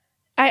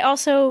 I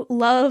also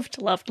loved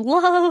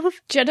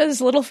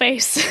Jenna's little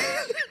face.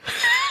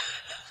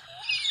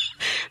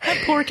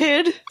 That poor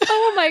kid.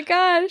 Oh my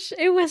gosh.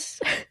 It was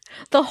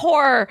the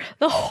horror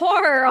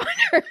on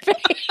her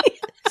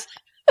face.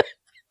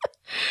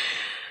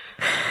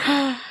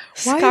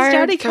 Why is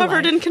Daddy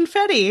covered in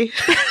confetti?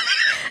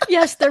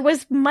 Yes, there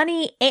was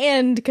money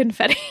and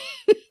confetti.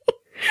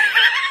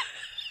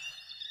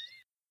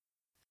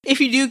 If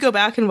you do go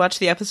back and watch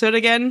the episode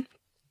again,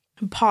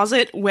 pause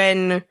it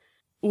when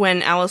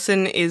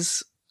Allison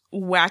is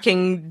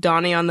whacking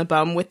Donnie on the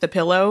bum with the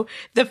pillow.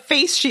 The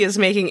face she is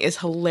making is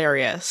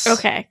hilarious.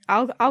 Okay,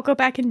 I'll go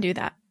back and do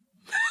that.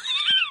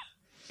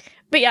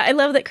 But yeah, I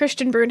love that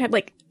Christian Brune had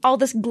like all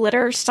this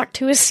glitter stuck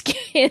to his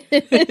skin.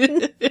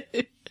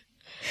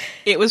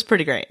 It was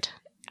pretty great.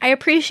 I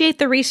appreciate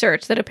the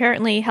research that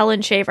apparently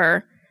Helen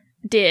Shaver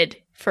did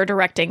for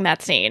directing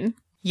that scene.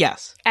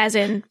 Yes. As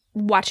in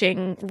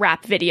watching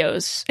rap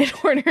videos in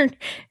order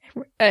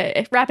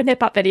rap and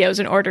hip hop videos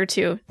in order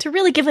to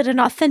really give it an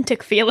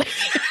authentic feeling.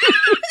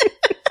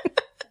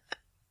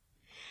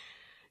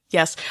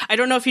 Yes. I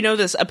don't know if you know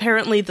this.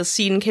 Apparently the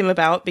scene came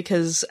about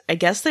because I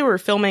guess they were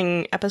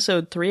filming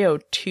episode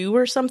 302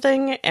 or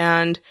something,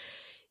 and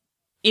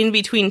in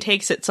between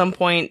takes at some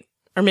point,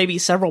 or maybe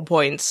several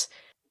points,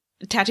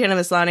 Tatiana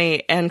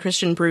Maslany and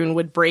Christian Brune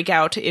would break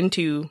out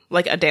into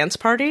like a dance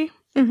party.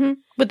 Mm-hmm.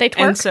 Would they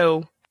twerk? And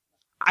so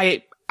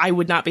I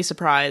would not be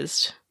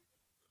surprised.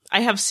 I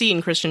have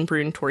seen Christian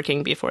Brune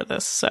twerking before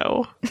this,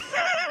 so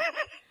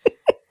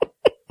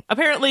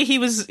apparently he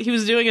was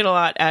doing it a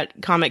lot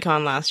at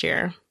Comic-Con last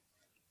year.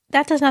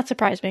 That does not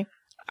surprise me.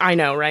 I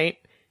know, right?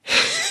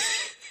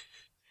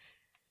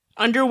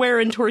 Underwear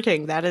and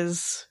twerking, that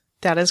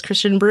is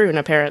Christian Brune,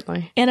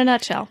 apparently. In a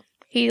nutshell.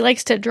 He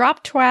likes to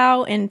drop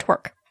trow and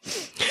twerk.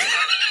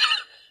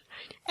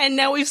 And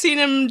now we've seen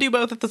him do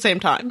both at the same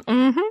time.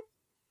 Mm-hmm.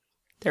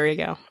 There you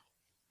go.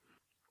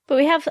 But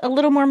we have a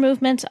little more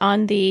movement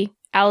on the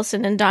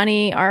Allison and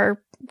Donnie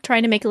are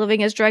trying to make a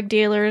living as drug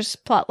dealers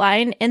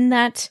plotline, in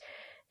that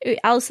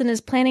Allison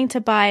is planning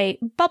to buy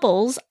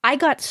Bubbles. I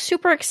got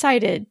super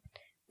excited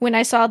when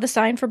I saw the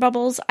sign for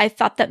Bubbles. I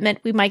thought that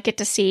meant we might get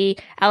to see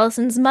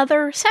Allison's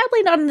mother.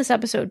 Sadly, not in this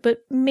episode,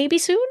 but maybe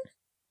soon?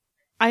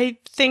 I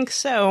think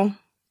so.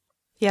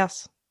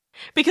 Yes.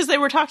 Because they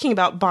were talking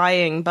about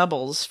buying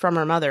Bubbles from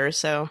her mother,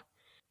 so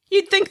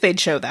you'd think they'd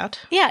show that.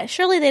 Yeah,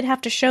 surely they'd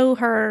have to show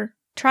her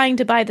trying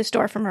to buy the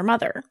store from her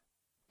mother.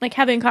 Like,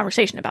 having a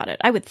conversation about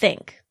it, I would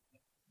think.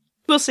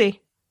 We'll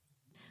see.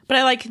 But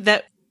I like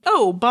that,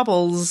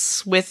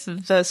 Bubbles with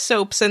the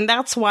soaps, and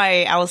that's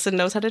why Allison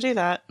knows how to do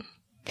that.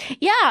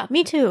 Yeah,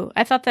 me too.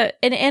 I thought that,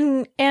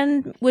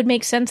 and would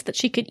make sense that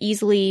she could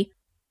easily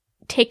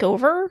take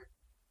over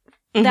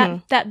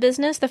that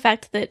business, the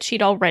fact that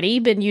she'd already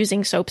been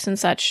using soaps and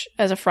such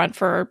as a front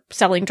for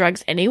selling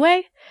drugs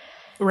anyway.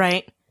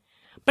 Right.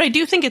 But I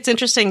do think it's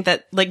interesting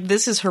that, like,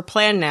 this is her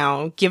plan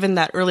now, given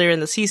that earlier in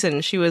the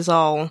season she was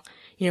all,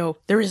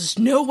 there is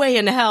no way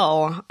in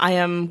hell I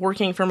am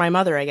working for my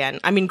mother again.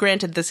 I mean,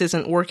 granted, this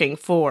isn't working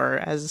for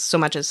as so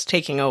much as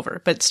taking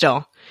over, but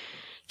still.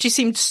 She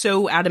seemed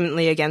so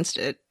adamantly against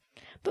it.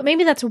 But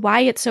maybe that's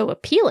why it's so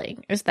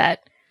appealing, is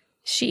that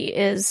she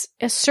is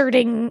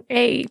asserting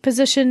a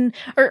position,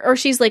 or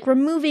she's like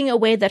removing a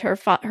way that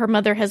her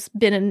mother has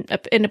been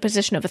in a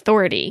position of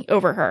authority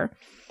over her.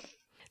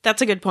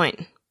 That's a good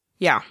point.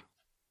 Yeah.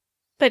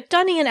 But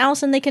Donnie and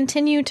Allison, they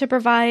continue to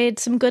provide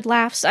some good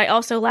laughs. I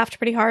also laughed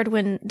pretty hard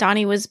when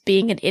Donnie was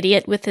being an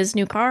idiot with his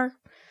new car.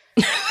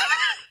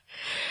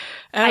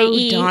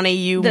 Oh, Donnie,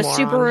 you the moron.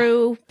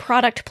 Subaru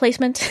product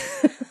placement.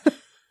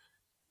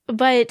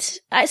 But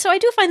so I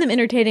do find them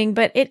entertaining,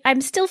 but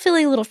I'm still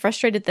feeling a little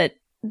frustrated that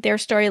their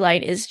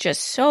storyline is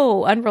just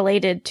so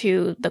unrelated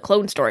to the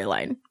clone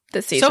storyline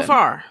this season. So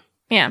far.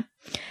 Yeah.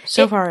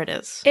 So far it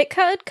is. It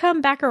could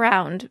come back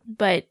around,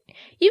 but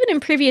even in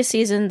previous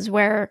seasons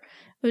where,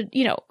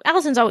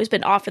 Allison's always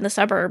been off in the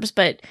suburbs,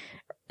 but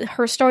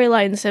her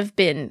storylines have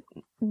been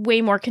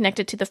way more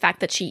connected to the fact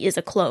that she is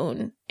a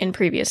clone in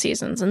previous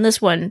seasons. And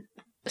this one,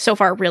 so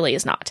far, really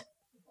is not.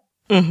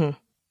 Mm-hmm.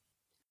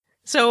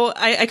 So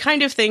I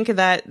kind of think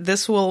that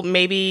this will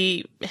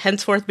maybe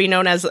henceforth be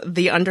known as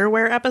the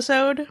underwear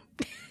episode.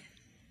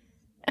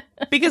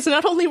 Because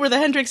not only were the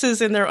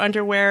Hendrixes in their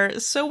underwear,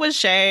 so was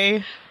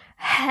Shay.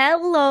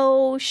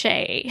 Hello,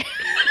 Shay.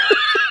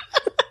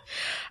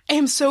 I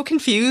am so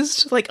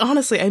confused. Like,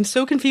 honestly, I'm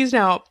so confused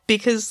now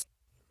because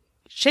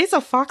Shay's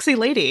a foxy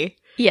lady.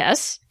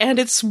 Yes. And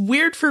it's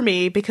weird for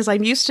me because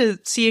I'm used to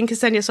seeing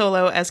Ksenia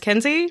Solo as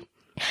Kenzie.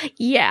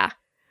 Yeah.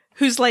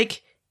 Who's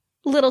like...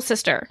 little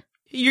sister.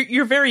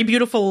 Your very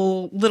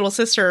beautiful little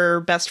sister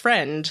best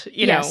friend,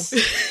 yes.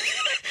 know.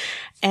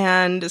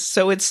 And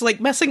so it's like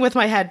messing with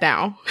my head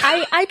now.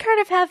 I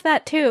kind of have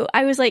that too.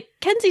 I was like,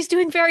 Kenzie's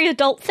doing very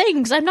adult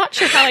things. I'm not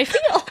sure how I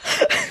feel.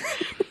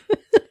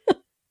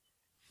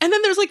 And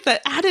then there's like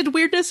the added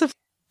weirdness of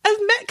I've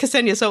met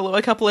Ksenia Solo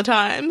a couple of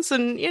times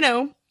and,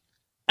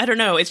 I don't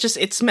know.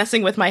 It's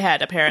messing with my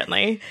head,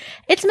 apparently.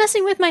 It's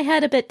messing with my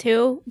head a bit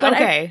too. But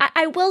okay.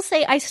 I will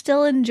say I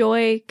still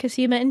enjoy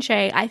Cosima and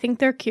Shay. I think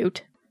they're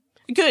cute.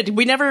 Good.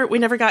 We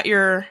never got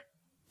your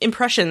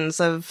impressions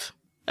of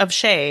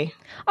Shay.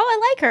 Oh,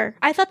 I like her.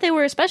 I thought they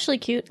were especially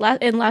cute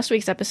in last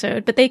week's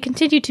episode, but they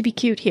continue to be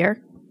cute here.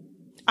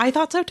 I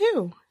thought so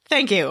too.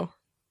 Thank you.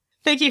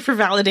 Thank you for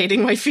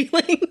validating my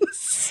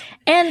feelings.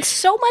 And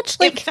so much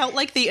like... It felt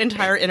like the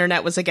entire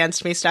internet was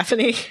against me,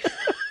 Stephanie.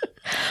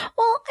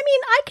 Well, I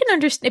mean, I can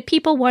understand.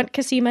 People want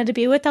Cosima to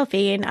be with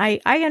Delphine. I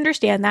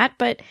understand that,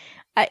 but...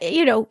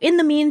 in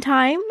the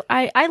meantime,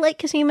 I like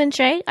Cosima and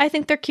Shay. I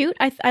think they're cute.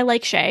 I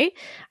like Shay.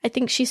 I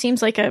think she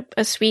seems like a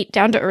sweet,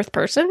 down-to-earth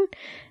person.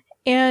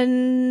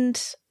 And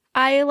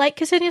I like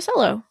Ksenia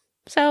Solo.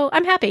 So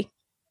I'm happy.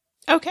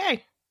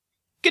 Okay.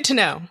 Good to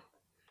know.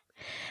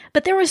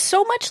 But there was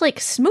so much like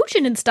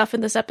smooching and stuff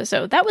in this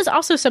episode. That was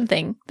also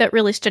something that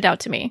really stood out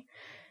to me.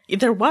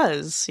 There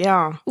was,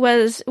 yeah.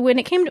 Was when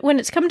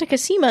it's come to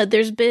Cosima,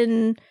 there's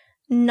been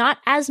not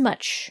as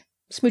much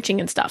smooching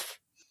and stuff.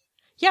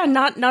 Yeah,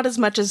 not as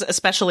much as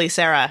especially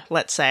Sarah,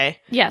 let's say.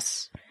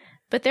 Yes.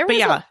 But there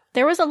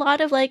was a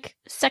lot of like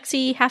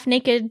sexy, half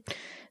naked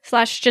 /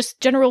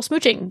 just general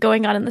smooching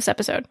going on in this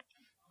episode.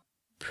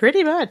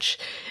 Pretty much.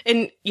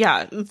 And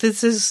yeah,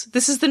 this is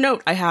the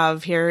note I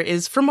have here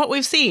is from what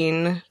we've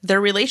seen, their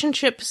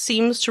relationship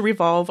seems to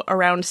revolve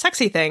around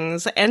sexy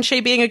things and Shay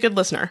being a good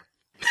listener.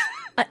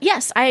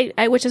 Yes,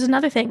 I which is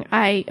another thing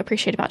I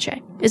appreciate about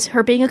Shay, is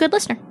her being a good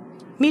listener.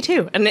 Me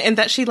too. And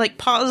that she like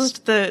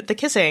paused the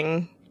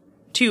kissing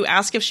to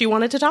ask if she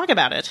wanted to talk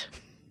about it.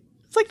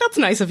 It's like, that's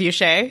nice of you,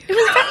 Shay. It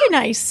was very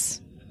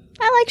nice.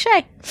 I like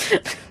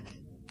Shay.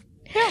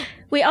 Yeah.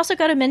 We also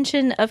got a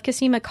mention of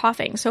Cosima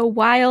coughing. So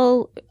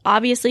while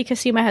obviously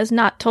Cosima has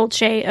not told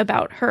Shay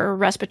about her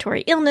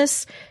respiratory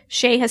illness,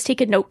 Shay has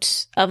taken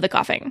notes of the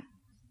coughing.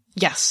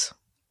 Yes.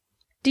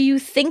 Do you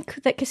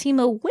think that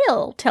Cosima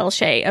will tell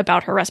Shay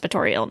about her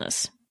respiratory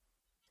illness?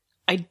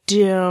 I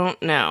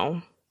don't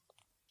know.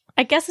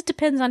 I guess it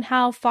depends on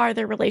how far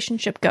their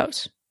relationship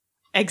goes.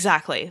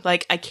 Exactly.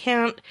 Like, I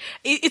can't...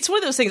 It's one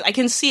of those things, I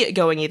can see it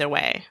going either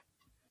way.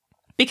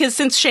 Because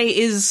since Shay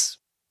is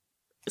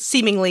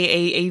seemingly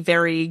a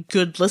very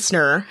good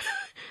listener,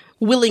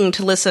 willing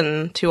to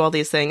listen to all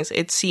these things,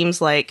 it seems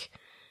like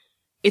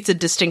it's a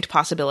distinct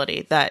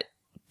possibility that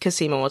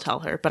Cosima will tell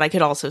her. But I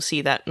could also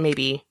see that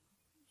maybe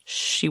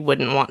she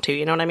wouldn't want to,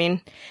 you know what I mean?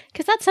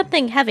 Because that's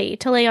something heavy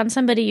to lay on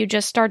somebody you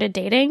just started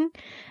dating.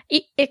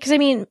 Because, I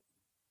mean,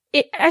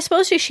 I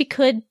suppose she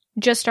could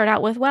just start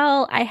out with,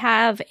 well, I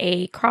have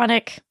a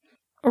chronic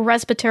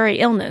respiratory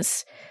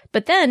illness.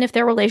 But then if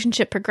their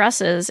relationship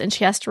progresses and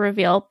she has to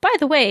reveal, by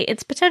the way,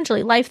 it's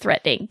potentially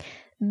life-threatening,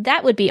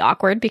 that would be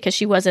awkward because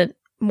she wasn't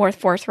more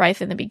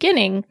forthright in the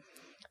beginning.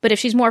 But if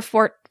she's more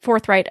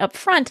forthright up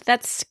front,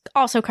 that's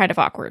also kind of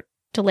awkward.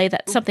 to lay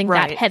that something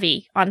that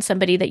heavy on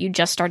somebody that you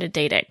just started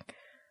dating.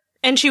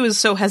 And she was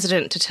so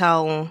hesitant to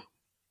tell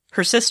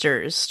her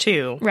sisters,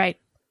 too. Right.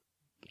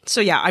 So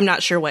yeah, I'm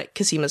not sure what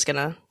Casima's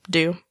gonna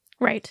do.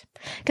 Right.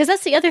 Because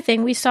that's the other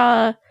thing we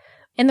saw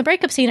in the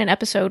breakup scene in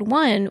episode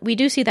 1. We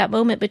do see that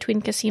moment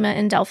between Casima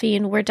and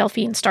Delphine where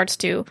Delphine starts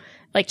to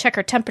like check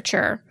her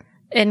temperature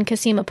and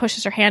Casima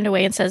pushes her hand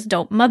away and says,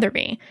 "Don't mother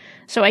me."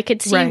 So I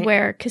could see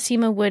where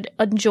Casima would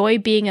enjoy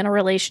being in a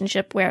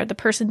relationship where the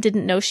person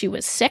didn't know she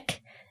was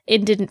sick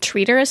and didn't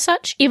treat her as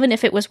such, even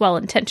if it was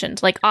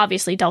well-intentioned. Like,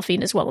 obviously,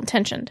 Delphine is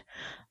well-intentioned.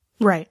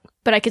 Right.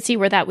 But I could see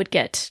where that would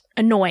get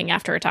annoying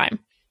after a time.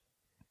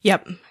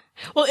 Yep.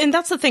 Well, and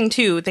that's the thing,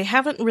 too. They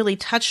haven't really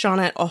touched on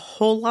it a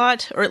whole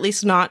lot, or at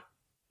least not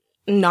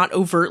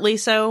overtly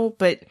so.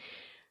 But,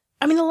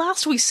 I mean, the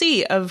last we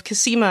see of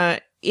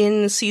Casima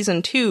in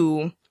season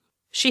 2,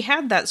 she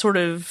had that sort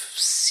of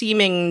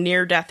seeming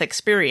near-death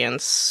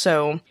experience.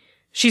 So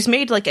she's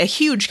made, like, a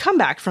huge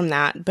comeback from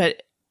that.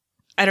 But,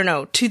 I don't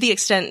know, to the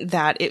extent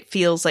that it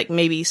feels like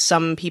maybe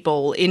some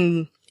people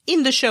in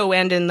the show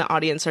and in the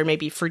audience are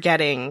maybe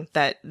forgetting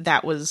that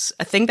that was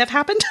a thing that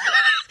happened.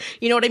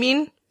 You know what I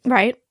mean?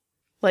 Right.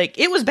 Like,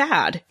 it was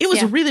bad. It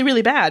was really,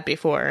 really bad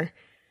before.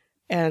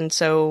 And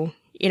so,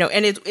 you know,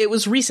 and it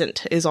was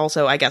recent is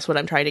also, I guess, what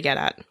I'm trying to get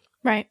at.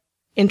 Right.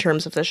 In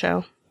terms of the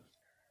show.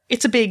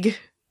 It's a big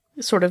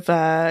sort of,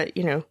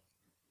 you know,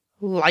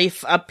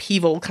 life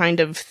upheaval kind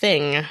of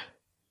thing,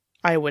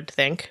 I would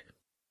think.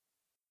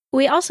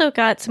 We also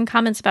got some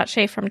comments about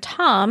Shay from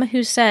Tom,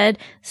 who said,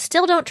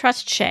 "Still don't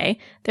trust Shay.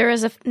 There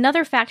is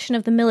another faction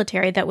of the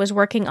military that was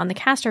working on the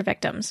Castor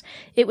victims.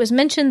 It was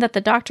mentioned that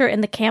the doctor in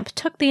the camp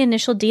took the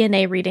initial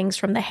DNA readings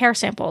from the hair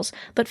samples,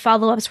 but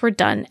follow-ups were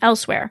done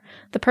elsewhere.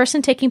 The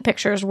person taking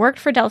pictures worked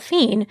for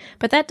Delphine,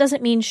 but that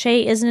doesn't mean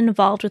Shay isn't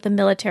involved with the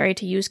military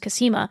to use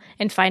Casima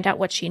and find out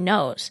what she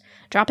knows.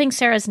 Dropping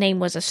Sarah's name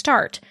was a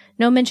start.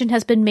 No mention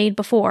has been made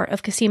before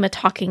of Casima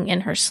talking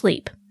in her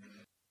sleep."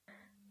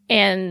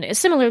 And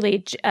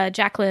similarly,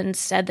 Jacqueline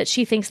said that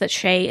she thinks that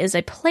Shay is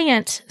a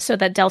plant so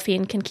that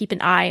Delphine can keep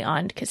an eye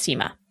on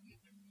Casima.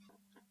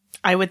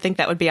 I would think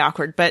that would be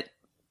awkward, but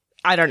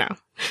I don't know.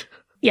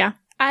 Yeah.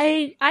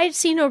 I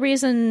see no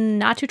reason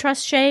not to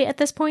trust Shay at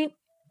this point,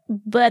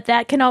 but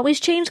that can always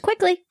change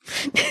quickly.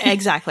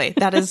 Exactly.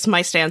 That is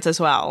my stance as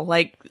well.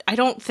 Like, I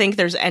don't think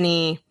there's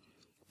any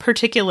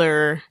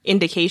particular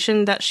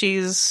indication that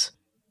she's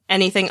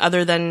anything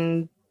other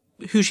than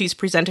who she's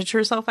presented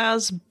herself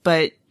as,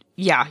 but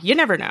yeah, you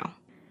never know.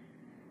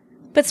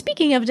 But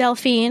speaking of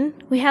Delphine,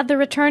 we had the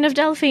return of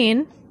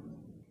Delphine.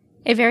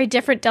 A very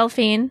different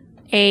Delphine.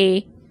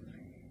 I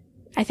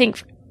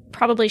think,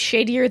 probably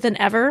shadier than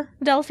ever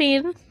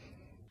Delphine.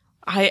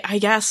 I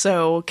guess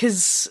so,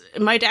 because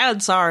my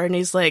dad saw her and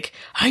he's like,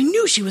 "I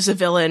knew she was a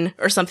villain,"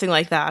 or something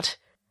like that.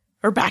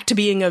 Or back to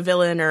being a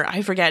villain, or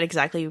I forget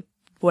exactly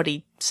what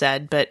he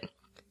said, but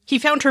he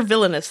found her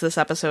villainous this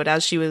episode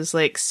as she was,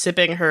 like,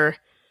 sipping her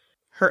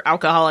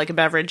alcoholic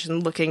beverage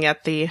and looking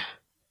at the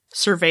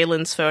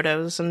surveillance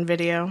photos and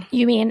video.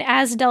 You mean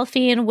as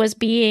Delphine was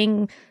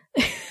being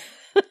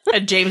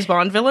a James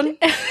Bond villain?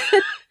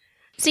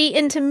 See,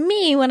 and to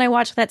me, when I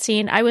watched that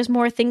scene, I was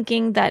more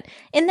thinking that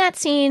in that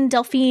scene,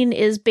 Delphine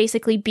is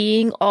basically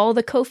being all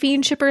the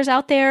Kofian shippers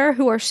out there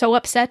who are so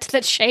upset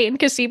that Shay and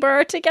Casima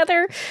are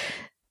together.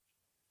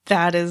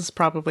 That is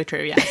probably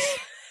true, yes.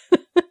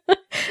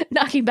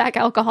 Knocking back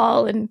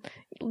alcohol and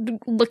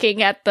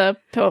looking at the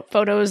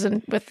photos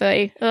and with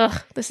a,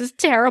 "Ugh, this is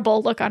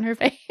terrible" look on her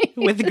face.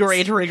 With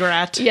great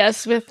regret.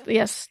 Yes,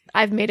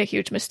 I've made a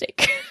huge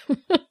mistake.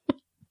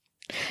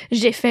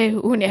 J'ai fait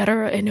une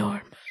erreur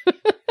énorme.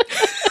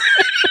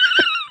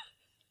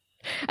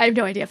 I have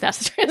no idea if that's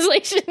the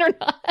translation or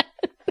not.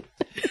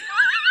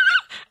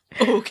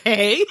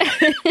 Okay.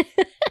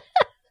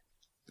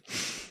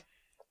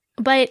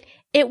 But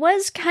it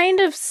was kind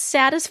of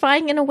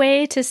satisfying in a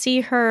way to see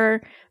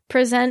her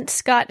present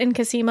Scott and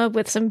Casima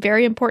with some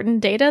very important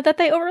data that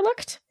they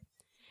overlooked.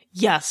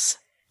 Yes.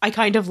 I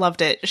kind of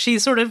loved it. She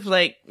sort of,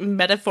 like,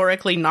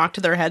 metaphorically knocked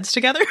their heads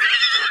together.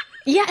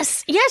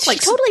 Yes,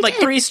 like, she totally like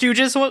did. Three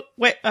Stooges,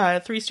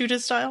 Three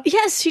Stooges style?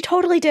 Yes, she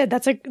totally did.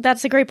 That's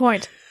a great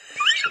point.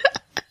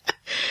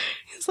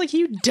 It's like,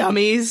 you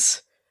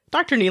dummies.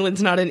 Dr.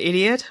 Nealon's not an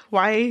idiot.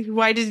 Why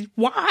would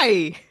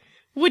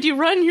you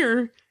run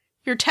your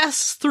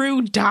tests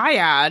through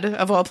Dyad,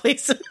 of all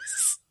places?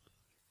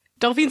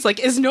 Delphine's like,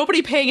 is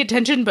nobody paying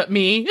attention but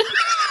me?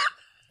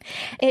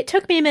 It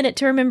took me a minute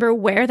to remember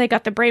where they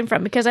got the brain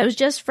from, because I was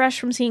just fresh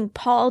from seeing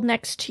Paul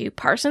next to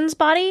Parsons'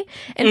 body,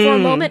 and for a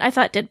moment I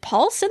thought, did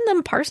Paul send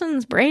them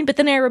Parsons' brain? But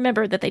then I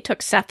remembered that they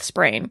took Seth's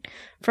brain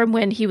from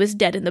when he was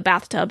dead in the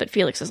bathtub at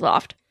Felix's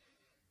loft.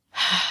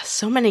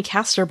 So many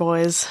Castor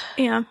boys.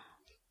 Yeah.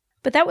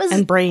 But that was...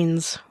 And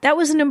brains. That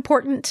was an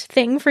important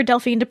thing for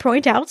Delphine to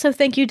point out, so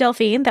thank you,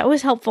 Delphine. That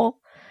was helpful.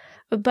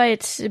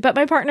 But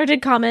my partner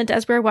did comment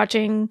as we were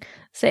watching,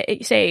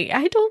 say,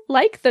 "I don't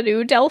like the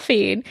new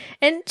Delphine,"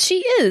 and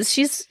she is.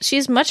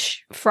 She's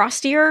much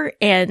frostier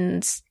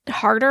and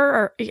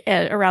harder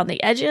around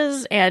the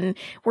edges, and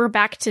we're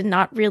back to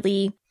not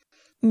really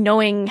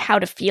knowing how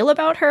to feel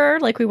about her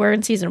like we were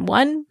in season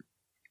 1.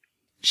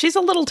 She's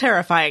a little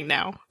terrifying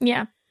now.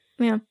 Yeah.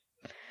 Yeah.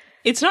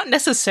 It's not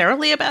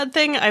necessarily a bad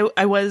thing.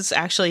 I was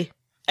actually,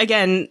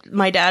 again,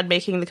 my dad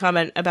making the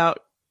comment about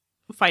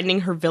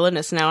finding her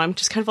villainous now. I'm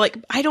just kind of like,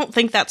 I don't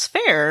think that's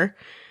fair.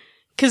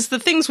 Because the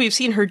things we've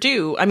seen her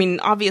do, I mean,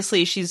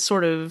 obviously she's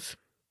sort of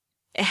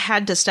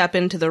had to step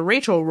into the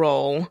Rachel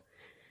role.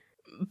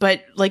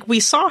 But, like, we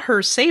saw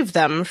her save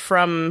them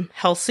from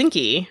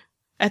Helsinki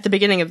at the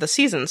beginning of the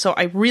season. So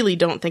I really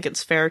don't think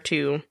it's fair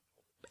to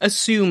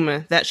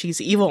assume that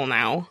she's evil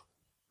now.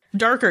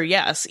 Darker,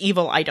 yes.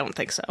 Evil, I don't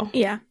think so.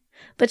 Yeah.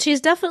 But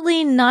she's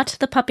definitely not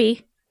the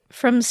puppy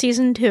from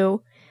season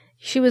 2.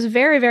 She was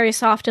very, very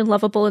soft and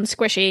lovable and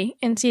squishy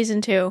in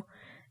season 2.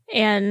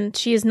 And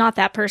she is not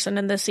that person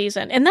in this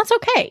season. And that's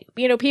okay.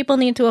 You know, people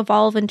need to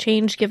evolve and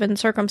change given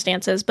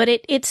circumstances. But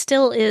it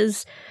still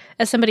is,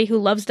 as somebody who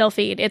loves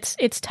Delphine,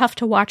 it's tough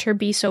to watch her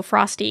be so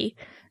frosty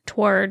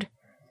toward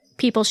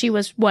people she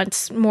was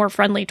once more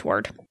friendly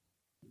toward.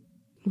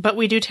 But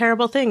we do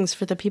terrible things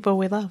for the people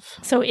we love.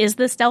 So is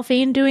this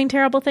Delphine doing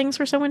terrible things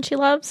for someone she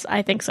loves?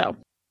 I think so.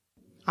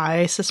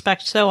 I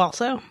suspect so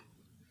also.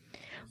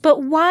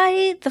 But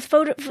why the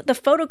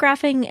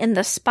photographing and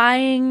the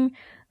spying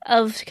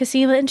of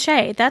Cosima and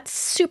Shay? That's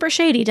super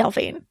shady,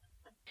 Delphine.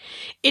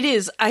 It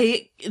is.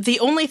 The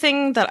only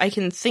thing that I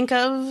can think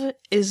of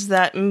is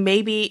that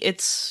maybe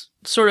it's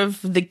sort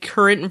of the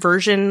current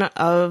version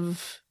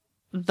of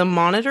the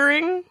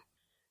monitoring.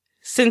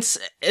 Since,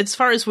 as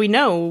far as we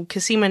know,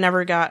 Cosima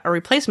never got a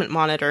replacement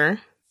monitor.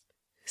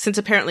 Since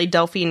apparently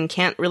Delphine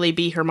can't really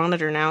be her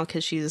monitor now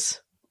because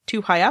she's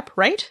too high up,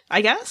 right?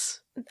 I guess?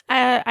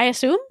 I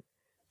assume?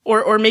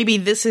 Or maybe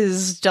this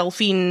is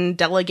Delphine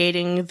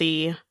delegating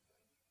the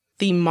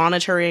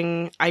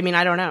monitoring. I mean,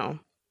 I don't know.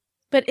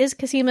 But is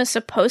Cosima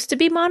supposed to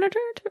be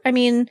monitored? I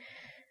mean,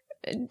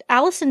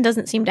 Allison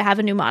doesn't seem to have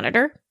a new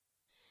monitor.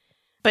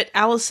 But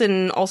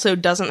Allison also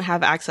doesn't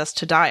have access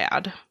to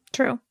Dyad.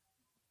 True.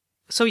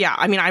 So yeah,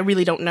 I mean, I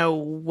really don't know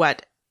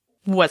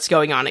what's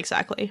going on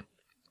exactly.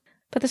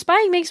 But the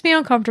spying makes me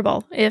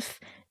uncomfortable. If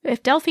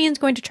Delphine's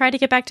going to try to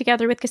get back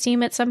together with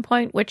Cosima at some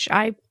point, which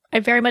I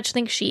very much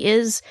think she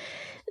is,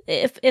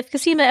 if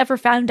Cosima ever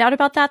found out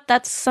about that,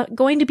 that's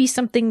going to be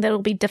something that'll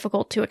be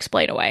difficult to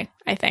explain away,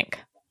 I think.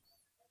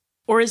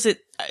 Or is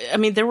it, I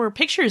mean, there were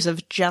pictures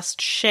of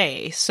just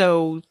Shay,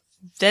 so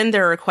then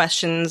there are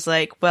questions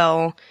like,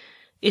 well,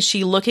 is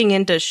she looking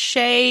into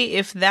Shay?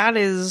 If that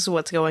is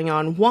what's going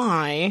on,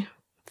 why?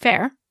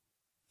 Fair.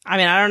 I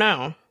mean, I don't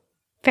know.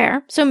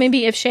 Fair. So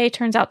maybe if Shay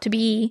turns out to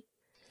be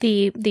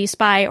the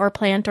spy or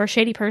plant or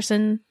shady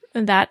person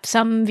that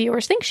some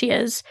viewers think she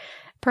is,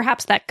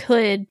 perhaps that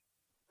could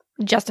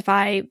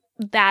justify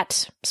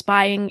that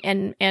spying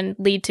and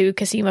lead to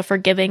Cosima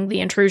forgiving the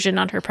intrusion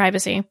on her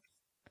privacy.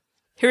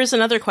 Here's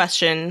another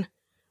question,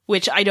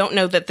 which I don't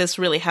know that this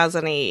really has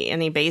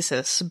any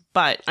basis,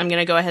 but I'm going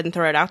to go ahead and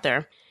throw it out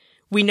there.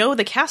 We know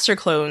the caster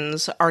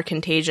clones are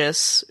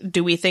contagious.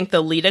 Do we think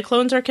the Lita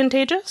clones are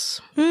contagious?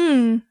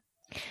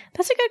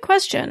 That's a good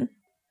question.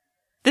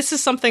 This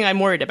is something I'm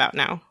worried about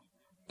now.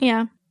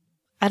 Yeah.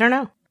 I don't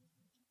know.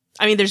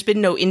 I mean, there's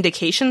been no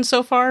indication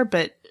so far,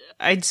 but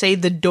I'd say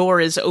the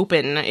door is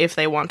open if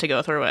they want to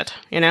go through it,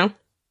 you know?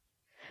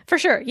 For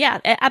sure. Yeah,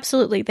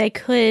 absolutely. They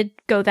could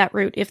go that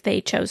route if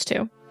they chose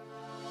to.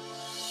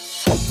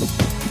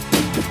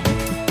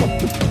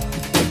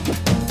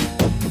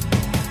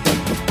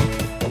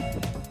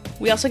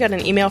 We also got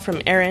an email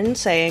from Erin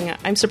saying,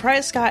 I'm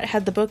surprised Scott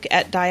had the book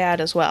at Dyad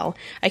as well.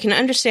 I can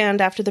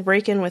understand after the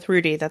break-in with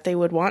Rudy that they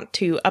would want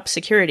to up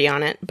security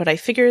on it, but I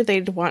figure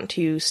they'd want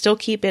to still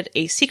keep it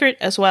a secret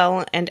as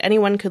well, and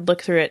anyone could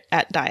look through it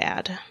at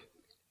Dyad.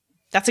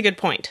 That's a good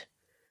point.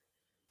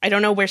 I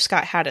don't know where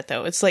Scott had it,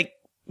 though. It's like,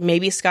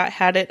 maybe Scott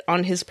had it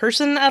on his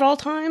person at all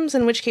times,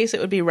 in which case it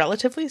would be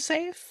relatively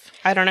safe.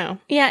 I don't know.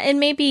 Yeah, and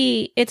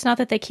maybe it's not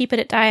that they keep it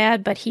at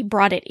Dyad, but he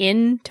brought it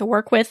in to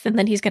work with, and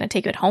then he's going to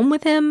take it home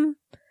with him.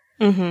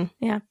 Mm-hmm.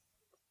 Yeah.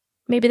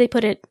 Maybe they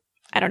put it,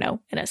 I don't know,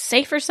 in a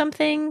safe or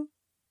something.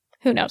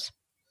 Who knows?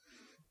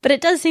 But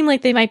it does seem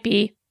like they might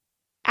be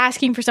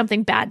asking for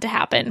something bad to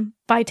happen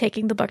by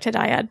taking the book to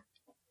Dyad.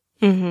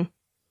 Mm-hmm.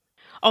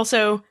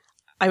 Also,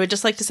 I would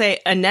just like to say,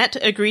 Annette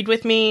agreed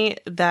with me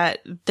that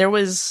there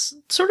was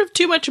sort of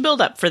too much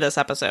buildup for this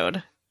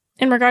episode.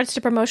 In regards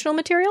to promotional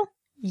material?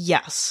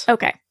 Yes.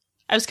 Okay.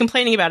 I was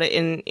complaining about it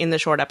in the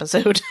short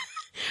episode.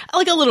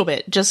 Like a little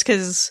bit, just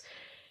because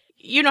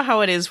you know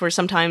how it is where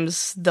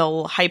sometimes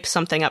they'll hype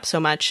something up so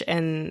much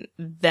and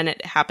then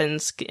it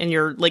happens and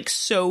you're like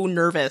so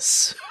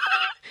nervous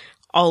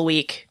all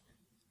week.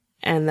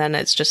 And then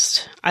it's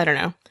just, I don't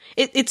know.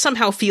 It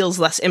somehow feels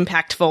less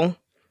impactful.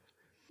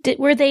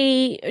 Were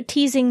they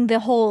teasing the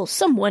whole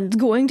someone's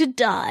going to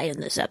die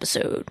in this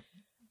episode?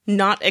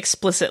 Not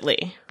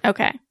explicitly.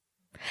 Okay.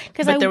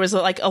 But there was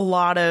like a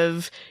lot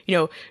of, you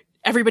know,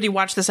 everybody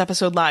watch this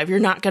episode live. You're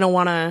not going to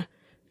want to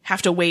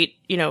have to wait,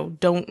 you know,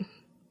 don't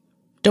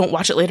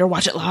watch it later,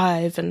 watch it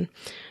live. And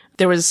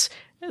there was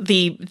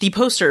the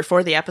poster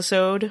for the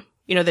episode,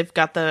 they've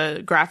got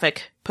the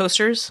graphic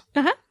posters.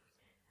 Uh-huh.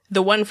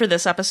 The one for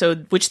this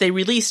episode, which they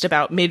released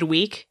about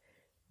midweek,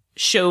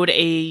 showed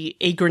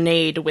a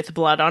grenade with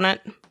blood on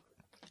it.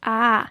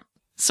 Ah.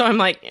 So I'm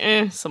like,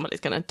 somebody's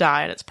going to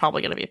die, and it's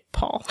probably going to be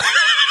Paul.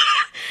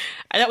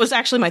 That was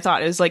actually my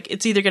thought. It was like,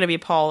 it's either going to be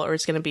Paul or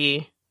it's going to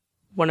be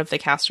one of the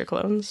caster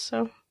clones,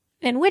 so.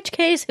 In which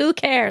case, who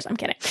cares? I'm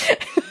kidding.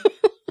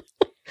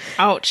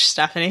 Ouch,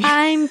 Stephanie.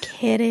 I'm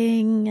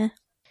kidding.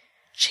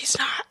 She's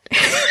not.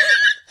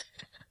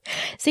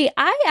 See,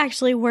 I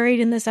actually worried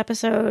in this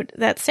episode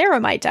that Sarah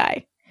might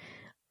die.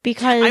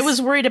 Because I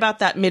was worried about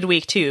that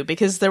midweek too,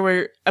 because there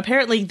were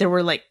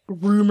like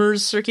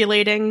rumors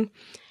circulating,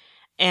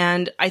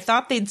 and I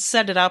thought they'd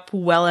set it up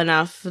well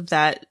enough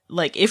that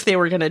like if they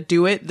were going to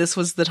do it, this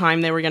was the time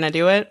they were going to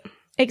do it.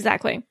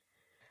 Exactly.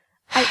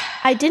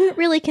 I didn't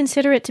really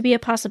consider it to be a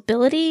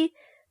possibility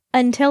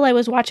until I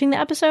was watching the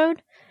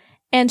episode,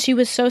 and she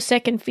was so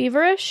sick and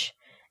feverish,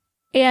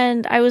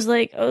 and I was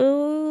like,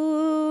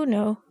 oh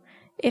no.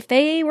 If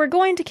they were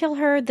going to kill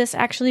her, this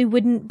actually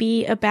wouldn't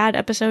be a bad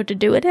episode to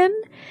do it in.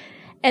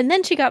 And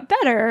then she got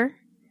better,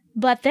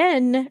 but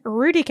then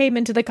Rudy came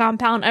into the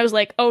compound. I was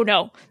like, oh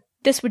no,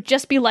 this would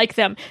just be like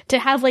them. To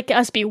have like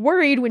us be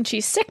worried when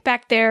she's sick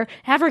back there,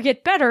 have her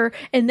get better,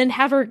 and then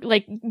have her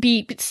like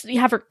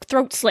have her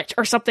throat slit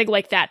or something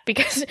like that,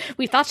 because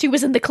we thought she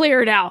was in the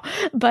clear now.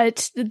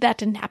 But that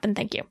didn't happen,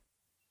 thank you.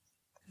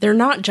 They're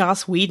not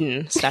Joss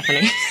Whedon,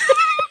 Stephanie.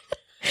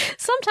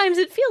 Sometimes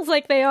it feels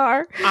like they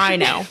are. I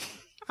know.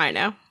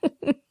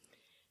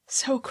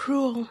 So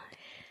cruel.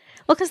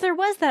 Well, because there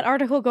was that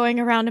article going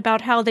around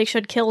about how they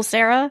should kill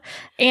Sarah.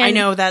 And I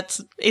know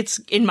it's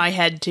in my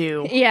head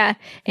too. Yeah.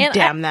 And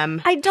damn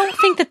them. I don't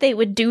think that they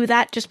would do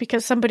that just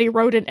because somebody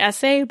wrote an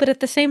essay, but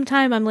at the same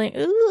time, I'm like,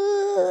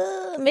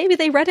 maybe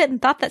they read it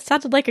and thought that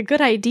sounded like a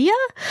good idea?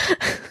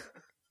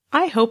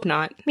 I hope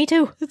not. Me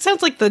too. It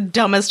sounds like the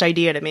dumbest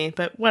idea to me,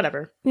 but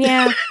whatever.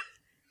 Yeah.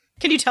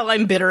 Can you tell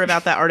I'm bitter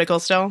about that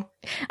article still?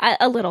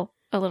 A little.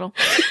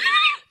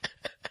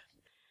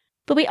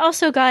 But we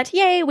also got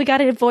a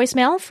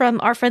voicemail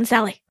from our friend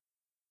Sally.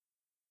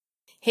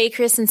 Hey,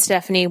 Chris and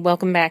Stephanie.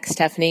 Welcome back,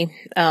 Stephanie.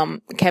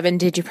 Kevin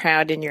did you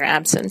proud in your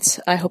absence.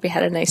 I hope you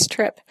had a nice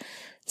trip.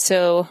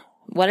 So,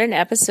 what an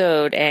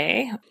episode,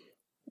 eh?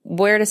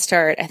 Where to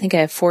start? I think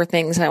I have 4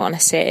 things I want to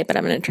say, but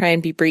I'm going to try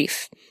and be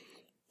brief.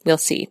 We'll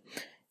see.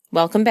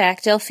 Welcome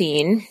back,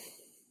 Delphine.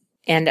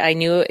 And I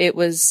knew it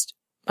was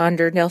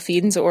under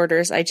Delphine's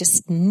orders. I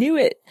just knew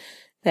it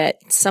that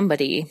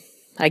somebody,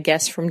 I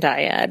guess from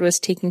Dyad, was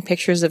taking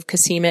pictures of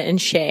Cosima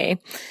and Shay.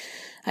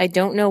 I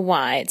don't know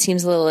why. It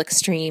seems a little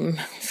extreme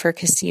for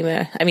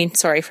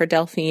for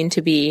Delphine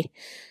to be,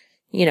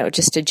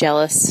 just a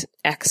jealous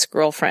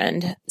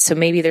ex-girlfriend. So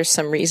maybe there's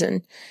some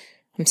reason.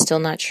 I'm still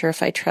not sure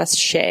if I trust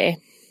Shay.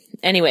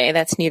 Anyway,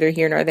 that's neither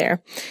here nor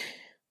there.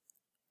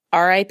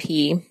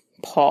 R.I.P.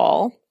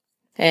 Paul.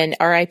 And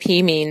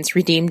R.I.P. means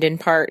redeemed in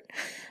part.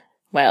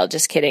 Well,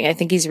 just kidding. I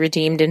think he's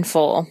redeemed in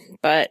full.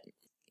 But,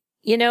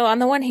 on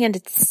the one hand,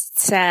 it's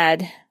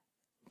sad,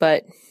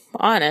 but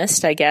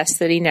honest, I guess,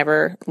 that he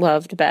never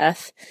loved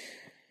Beth.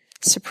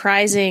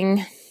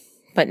 Surprising,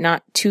 but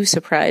not too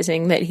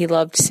surprising, that he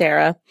loved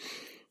Sarah.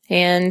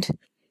 And,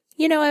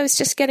 I was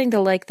just getting to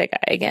like the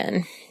guy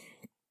again.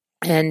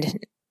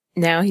 And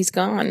now he's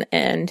gone,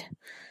 and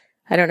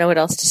I don't know what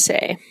else to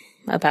say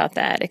about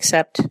that,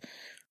 except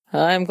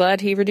I'm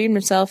glad he redeemed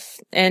himself.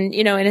 And,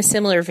 in a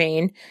similar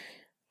vein,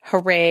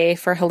 hooray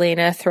for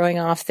Helena throwing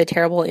off the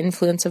terrible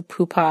influence of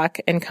Pupak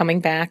and coming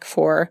back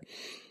for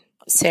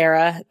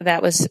Sarah.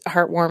 That was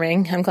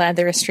heartwarming. I'm glad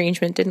their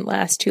estrangement didn't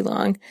last too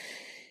long.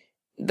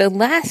 The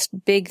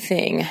last big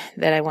thing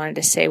that I wanted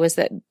to say was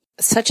that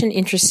such an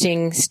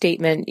interesting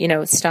statement,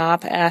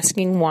 stop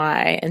asking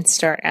why and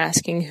start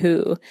asking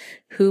who.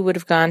 Who would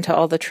have gone to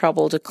all the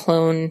trouble to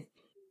clone,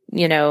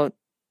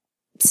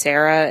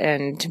 Sarah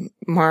and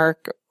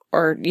Mark,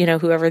 or,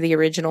 whoever the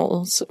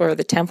originals or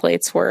the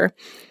templates were.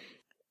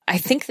 I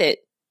think that,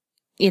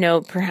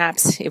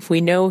 perhaps if we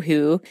know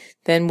who,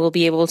 then we'll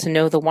be able to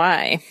know the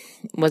why.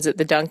 Was it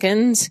the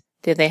Duncans?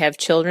 Did they have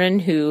children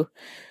who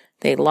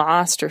they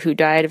lost or who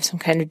died of some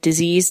kind of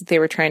disease that they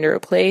were trying to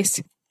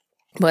replace?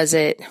 Was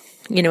it,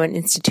 an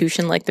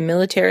institution like the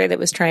military that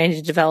was trying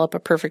to develop a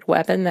perfect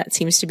weapon? That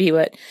seems to be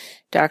what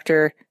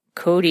Dr.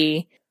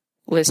 Cody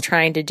was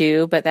trying to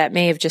do, but that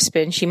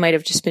she might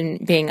have just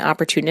been being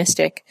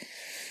opportunistic.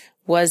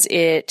 Was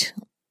it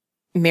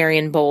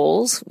Marion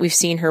Bowles? We've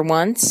seen her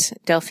once.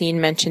 Delphine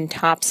mentioned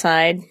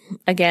Topside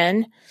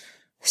again.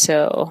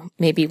 So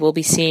maybe we'll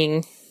be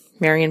seeing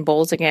Marion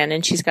Bowles again,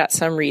 and she's got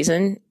some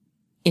reason.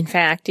 In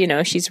fact,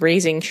 she's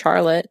raising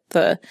Charlotte,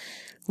 the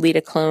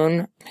Lita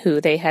clone, who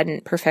they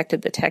hadn't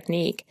perfected the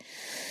technique.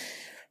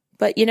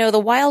 But, the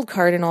wild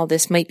card in all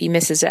this might be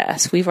Mrs.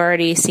 S. We've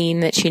already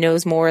seen that she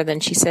knows more than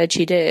she said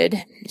she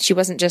did. She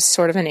wasn't just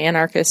sort of an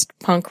anarchist,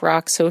 punk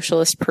rock,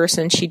 socialist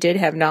person. She did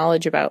have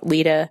knowledge about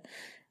Lita,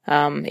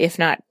 if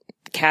not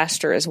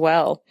Castor as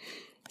well.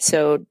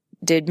 So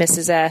did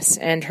Mrs. S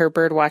and her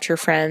birdwatcher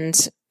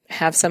friends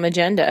have some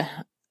agenda?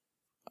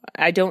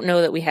 I don't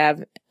know that we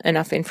have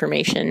enough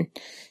information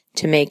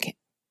to make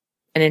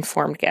an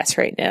informed guess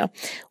right now.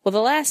 Well,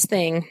 the last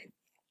thing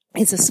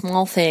is a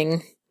small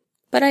thing,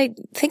 but I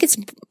think it's,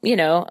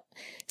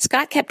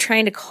 Scott kept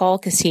trying to call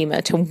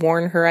Cosima to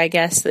warn her, I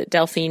guess, that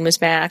Delphine was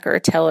back or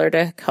tell her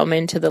to come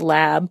into the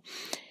lab.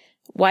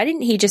 Why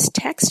didn't he just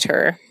text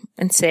her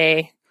and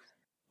say,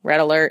 red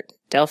alert,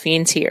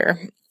 Delphine's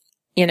here?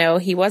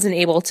 He wasn't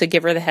able to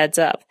give her the heads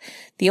up.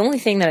 The only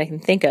thing that I can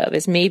think of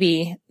is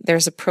maybe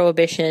there's a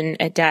prohibition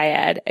at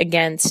Dyad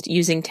against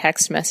using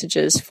text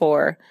messages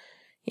for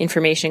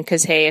information.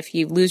 Because, hey, if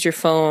you lose your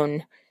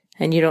phone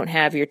and you don't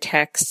have your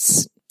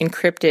texts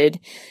encrypted,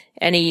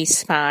 any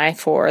spy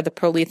for the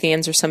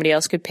Proletheans or somebody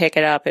else could pick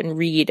it up and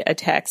read a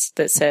text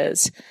that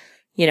says,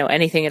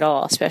 anything at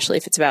all, especially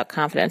if it's about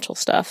confidential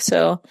stuff.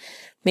 So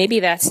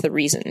maybe that's the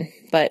reason,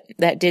 but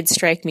that did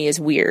strike me as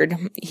weird.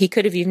 He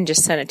could have even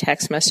just sent a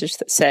text message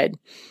that said,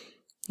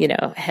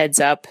 heads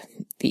up,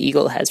 the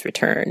eagle has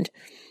returned.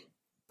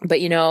 But,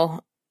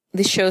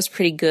 this show's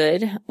pretty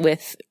good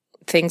with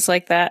things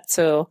like that,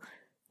 so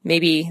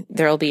maybe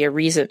there'll be a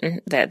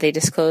reason that they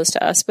disclose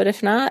to us. But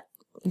if not,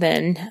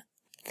 then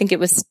I think it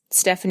was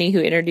Stephanie who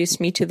introduced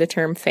me to the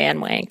term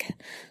fan wank.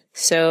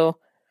 So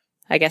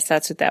I guess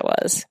that's what that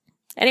was.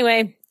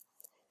 Anyway,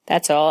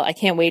 that's all. I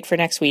can't wait for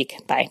next week.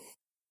 Bye.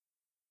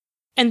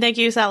 And thank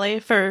you, Sally,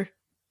 for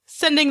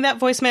sending that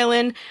voicemail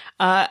in.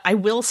 I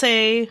will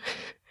say,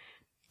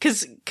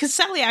 because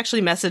Sally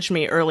actually messaged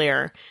me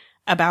earlier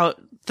about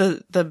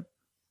the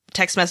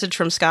text message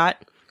from Scott,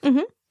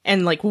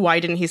 and why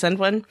didn't he send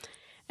one?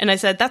 And I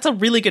said, that's a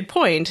really good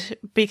point,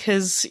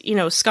 because,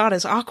 Scott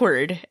is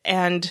awkward,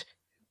 and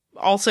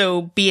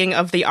also being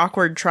of the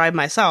awkward tribe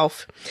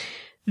myself.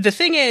 The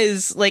thing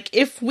is,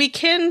 if we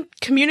can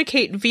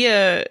communicate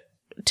via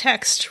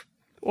text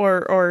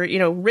or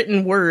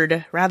written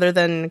word rather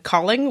than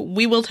calling,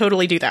 we will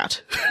totally do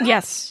that.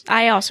 Yes,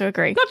 I also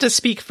agree. Not to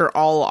speak for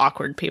all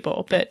awkward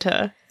people, but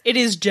it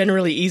is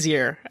generally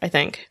easier, I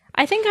think.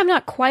 I think I'm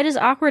not quite as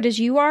awkward as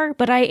you are,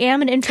 but I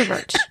am an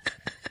introvert.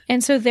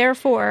 And so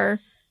therefore,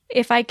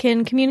 if I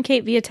can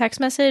communicate via text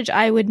message,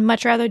 I would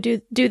much rather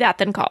do that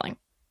than calling.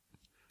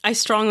 I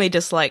strongly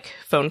dislike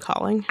phone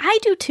calling. I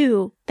do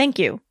too. Thank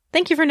you.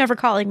 Thank you for never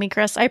calling me,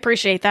 Chris. I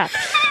appreciate that.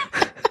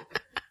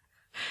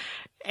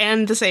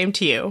 And the same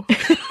to you.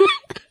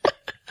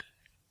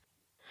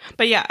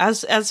 But yeah,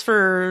 as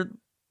for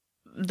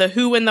the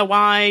who and the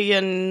why,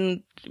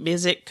 and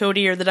is it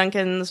Cody or the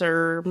Duncans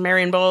or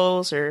Marion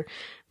Bowles or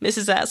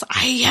Mrs. S?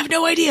 I have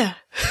no idea.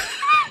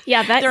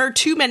 Yeah, there are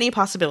too many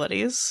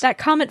possibilities. That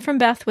comment from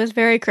Beth was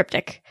very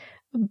cryptic,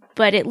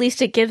 but at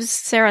least it gives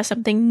Sarah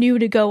something new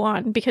to go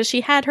on, because she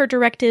had her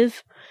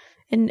directive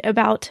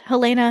about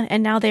Helena,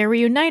 and now they are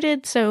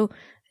reunited, so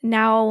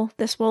now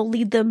this will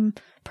lead them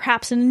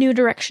perhaps in a new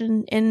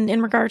direction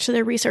in regards to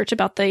their research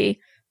about the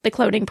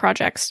cloning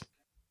projects.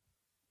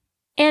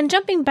 And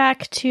jumping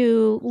back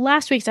to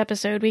last week's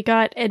episode, we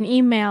got an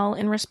email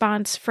in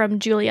response from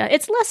Julia.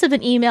 It's less of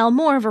an email,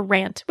 more of a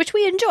rant, which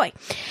we enjoy.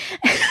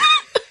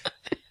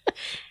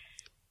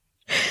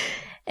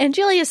 And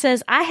Julia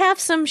says, I have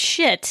some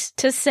shit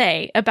to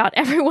say about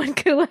everyone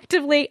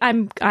collectively.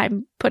 I'm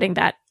putting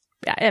that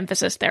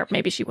emphasis there.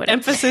 Maybe she wouldn't.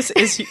 Emphasis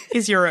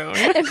is your own.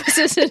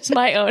 Emphasis is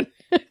my own.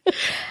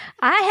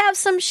 I have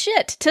some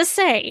shit to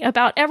say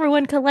about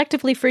everyone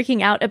collectively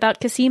freaking out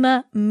about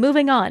Cosima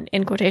moving on,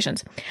 in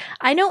quotations.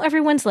 I know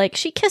everyone's like,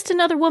 she kissed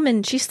another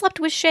woman, she slept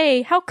with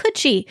Shay, how could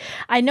she?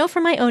 I know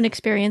from my own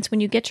experience, when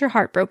you get your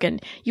heart broken,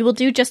 you will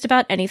do just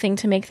about anything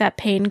to make that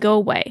pain go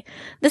away.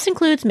 This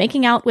includes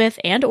making out with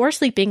and or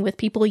sleeping with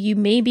people you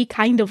may be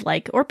kind of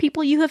like, or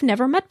people you have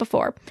never met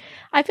before.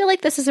 I feel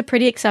like this is a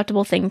pretty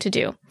acceptable thing to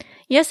do.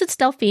 Yes, it's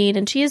Delphine,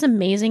 and she is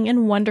amazing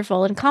and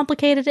wonderful and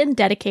complicated and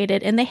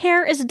dedicated, and the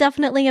hair is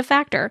definitely a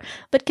factor,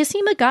 but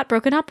Cosima got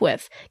broken up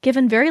with,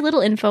 given very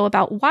little info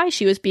about why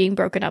she was being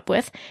broken up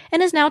with,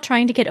 and is now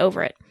trying to get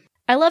over it.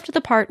 I loved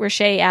the part where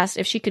Shay asked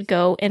if she could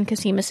go, and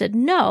Cosima said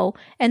no,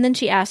 and then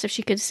she asked if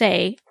she could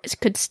stay,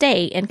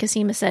 and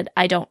Cosima said,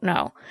 I don't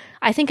know.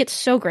 I think it's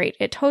so great.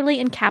 It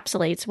totally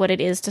encapsulates what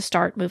it is to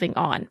start moving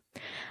on.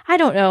 I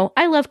don't know.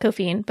 I love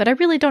Cophine, but I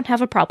really don't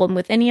have a problem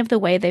with any of the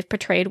way they've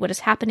portrayed what is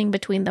happening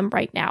between them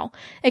right now.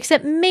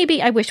 Except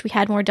maybe I wish we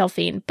had more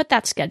Delphine, but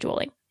that's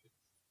scheduling.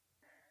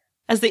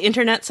 As the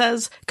internet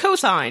says,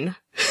 cosign.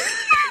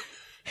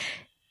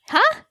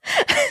 Huh?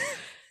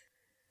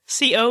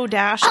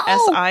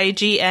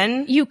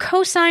 CO-SIGN. You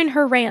co-sign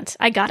her rant.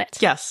 I got it.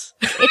 Yes.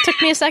 It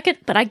took me a second,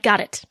 but I got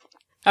it.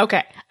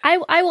 Okay.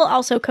 I will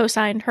also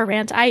co-sign her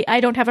rant. I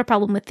don't have a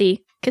problem with the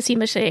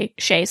Cosima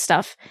Shay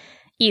stuff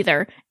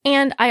either.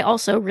 And I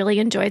also really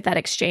enjoyed that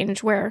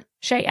exchange where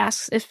Shay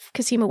asks if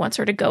Cosima wants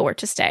her to go or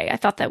to stay. I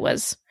thought that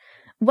was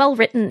well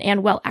written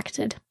and well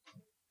acted.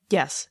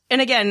 Yes. And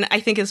again,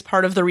 I think is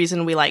part of the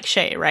reason we like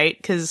Shay, right?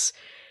 Because,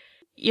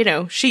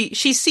 she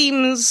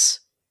seems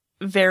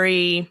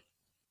very,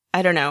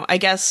 I don't know, I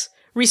guess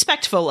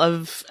respectful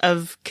of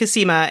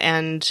Cosima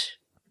and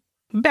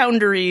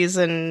boundaries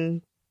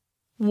and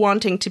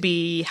wanting to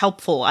be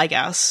helpful, I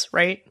guess,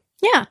 right?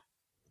 Yeah.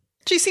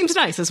 She seems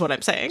nice, is what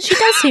I'm saying. She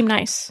does seem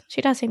nice.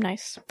 She does seem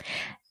nice.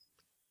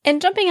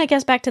 And jumping, I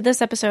guess, back to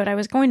this episode I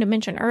was going to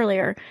mention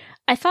earlier,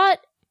 I thought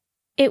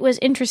it was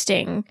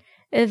interesting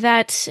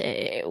that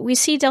we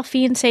see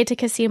Delphine say to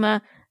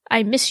Cosima,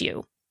 I miss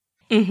you.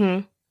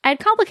 Mm-hmm. I had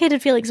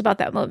complicated feelings about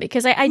that moment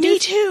because I Me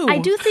too. I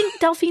do think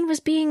Delphine was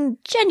being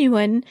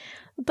genuine,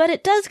 but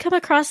it does come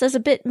across as a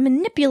bit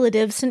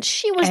manipulative since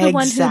she was the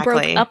one who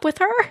broke up with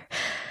her.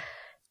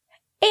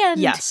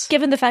 And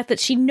given the fact that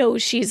she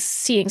knows she's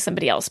seeing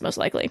somebody else, most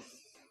likely.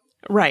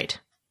 Right.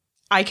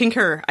 I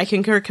concur. I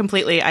concur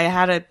completely. I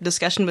had a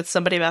discussion with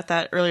somebody about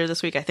that earlier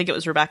this week. I think it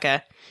was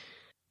Rebecca.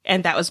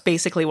 And that was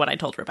basically what I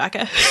told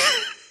Rebecca.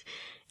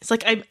 It's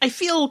like, I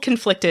feel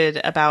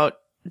conflicted about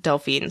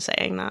Delphine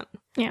saying that.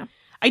 Yeah.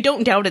 I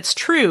don't doubt it's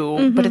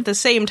true, but at the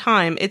same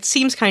time, it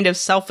seems kind of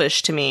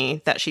selfish to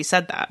me that she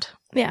said that.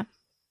 Yeah.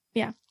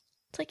 Yeah.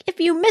 It's like, if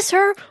you miss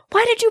her,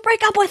 why did you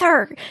break up with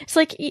her? It's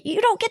like,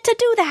 you don't get to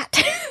do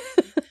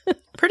that.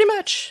 Pretty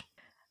much.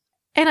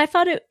 And I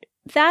thought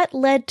that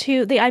led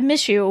to, the I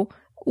miss you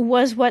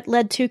was what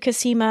led to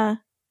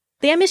Cosima,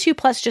 the I miss you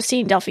plus just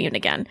seeing Delphine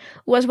again,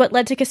 was what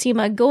led to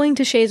Cosima going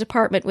to Shay's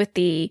apartment with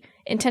the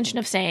intention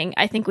of saying,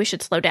 I think we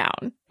should slow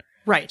down.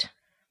 Right.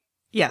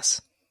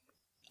 Yes.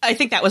 I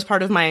think that was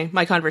part of my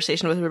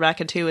conversation with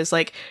Rebecca too, is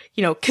like,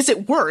 because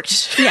it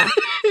worked. Yeah.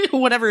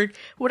 whatever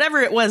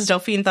it was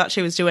Delphine thought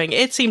she was doing,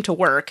 it seemed to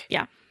work.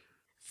 Yeah.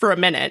 For a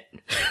minute.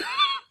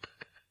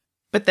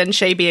 But then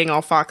Shay being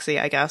all foxy,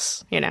 I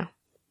guess,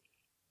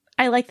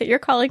 I like that you're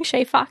calling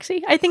Shay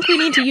foxy. I think we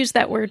need to use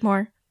that word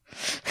more.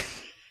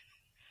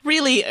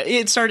 Really,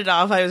 it started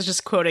off, I was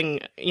just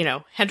quoting,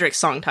 Hendrix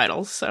song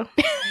titles, so.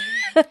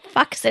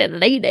 Foxy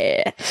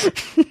lady.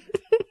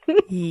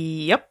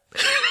 Yep.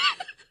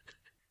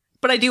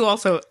 But I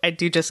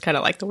do just kind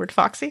of like the word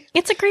foxy.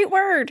 It's a great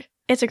word.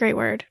 It's a great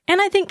word.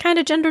 And I think kind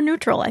of gender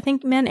neutral. I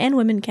think men and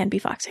women can be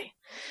foxy.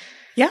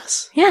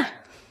 Yes. Yeah.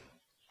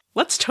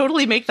 Let's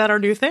totally make that our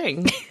new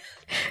thing.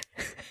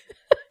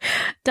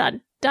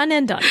 Done. Done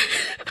and done.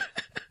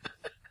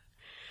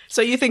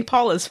 So you think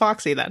Paul is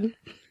foxy then?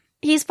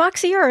 He's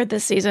foxier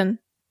this season,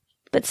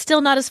 but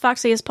still not as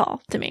foxy as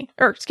Paul to me.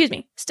 Or, excuse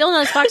me, still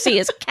not as foxy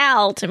as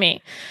Cal to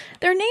me.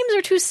 Their names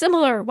are too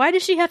similar. Why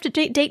does she have to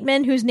date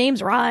men whose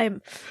names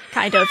rhyme?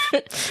 Kind of.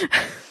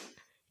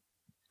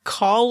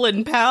 Call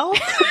and Pal?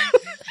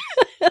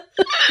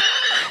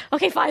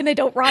 Okay, fine, they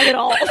don't rhyme at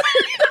all.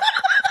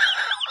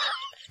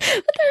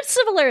 But they're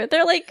similar.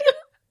 They're like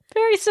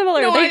very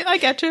similar. No, I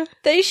get you.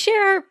 They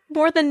share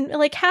more than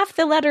like half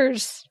the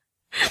letters.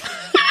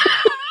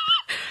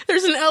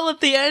 There's an L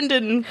at the end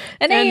and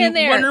an A in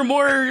there. One or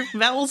more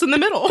vowels in the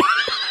middle.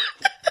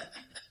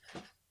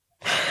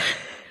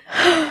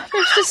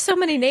 There's just so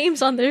many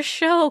names on this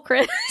show,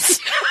 Chris.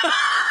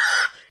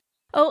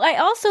 Oh, I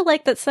also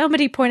like that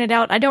somebody pointed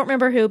out, I don't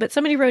remember who, but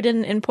somebody wrote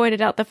in and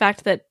pointed out the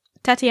fact that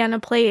Tatiana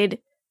played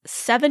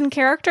 7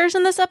 characters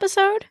in this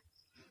episode.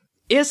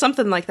 Yeah,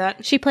 something like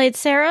that. She played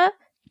Sarah,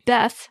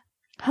 Beth,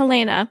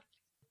 Helena,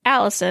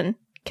 Allison,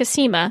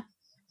 Cosima,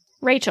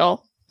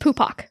 Rachel,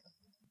 Pupak.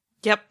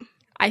 Yep.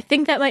 I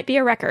think that might be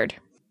a record.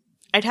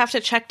 I'd have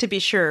to check to be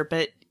sure,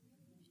 but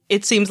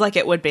it seems like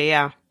it would be,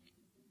 yeah.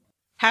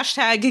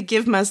 Hashtag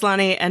give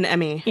Maslany an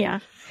Emmy. Yeah.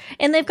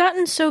 And they've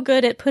gotten so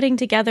good at putting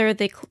together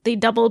the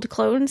doubled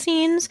clone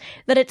scenes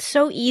that it's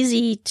so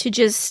easy to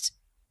just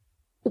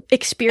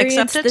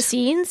experience the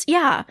scenes.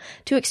 Yeah.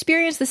 To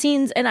experience the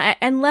scenes.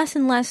 And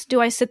less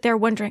do I sit there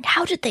wondering,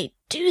 how did they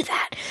do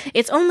that?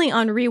 It's only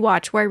on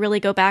rewatch where I really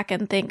go back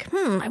and think,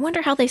 I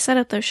wonder how they set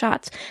up those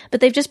shots. But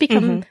they've just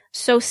become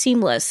so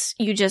seamless.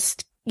 You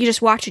just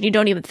watch and you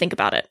don't even think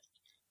about it.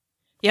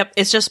 Yep.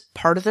 It's just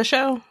part of the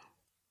show.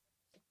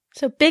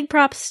 So big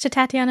props to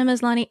Tatiana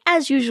Maslany,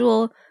 as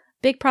usual.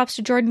 Big props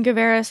to Jordan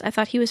Gavaris. I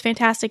thought he was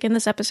fantastic in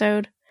this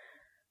episode.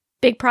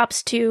 Big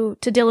props to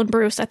Dylan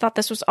Bruce. I thought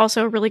this was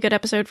also a really good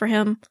episode for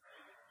him.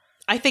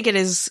 I think it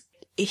is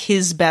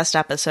his best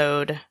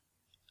episode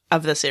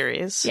of the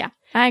series. Yeah,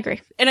 I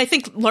agree. And I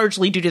think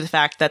largely due to the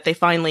fact that they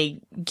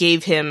finally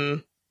gave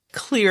him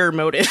clear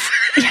motive.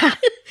 Yeah.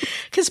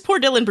 Because poor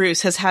Dylan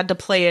Bruce has had to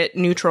play it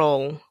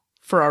neutral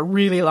for a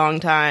really long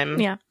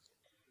time. Yeah.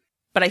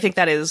 But I think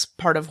that is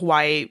part of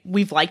why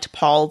we've liked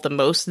Paul the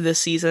most this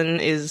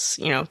season is,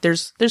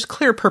 there's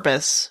clear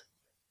purpose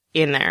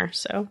in there,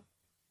 so.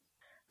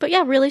 But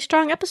yeah, really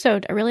strong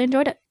episode. I really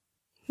enjoyed it.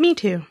 Me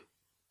too.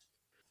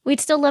 We'd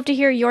still love to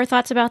hear your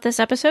thoughts about this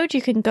episode.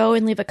 You can go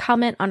and leave a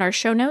comment on our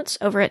show notes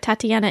over at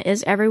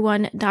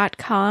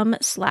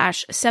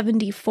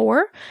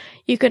TatianaIsEveryone.com/74.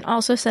 You can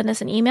also send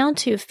us an email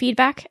to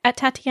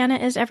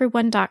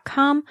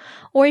feedback@TatianaIsEveryone.com,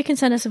 or you can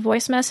send us a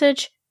voice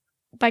message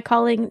by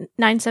calling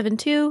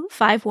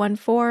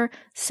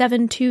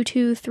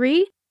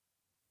 972-514-7223.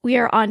 We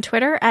are on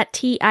Twitter at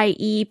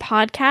TIE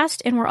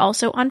Podcast, and we're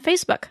also on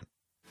Facebook.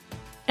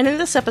 And in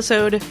this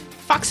episode,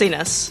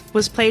 Foxiness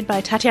was played by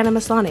Tatiana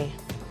Maslany.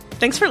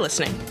 Thanks for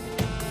listening.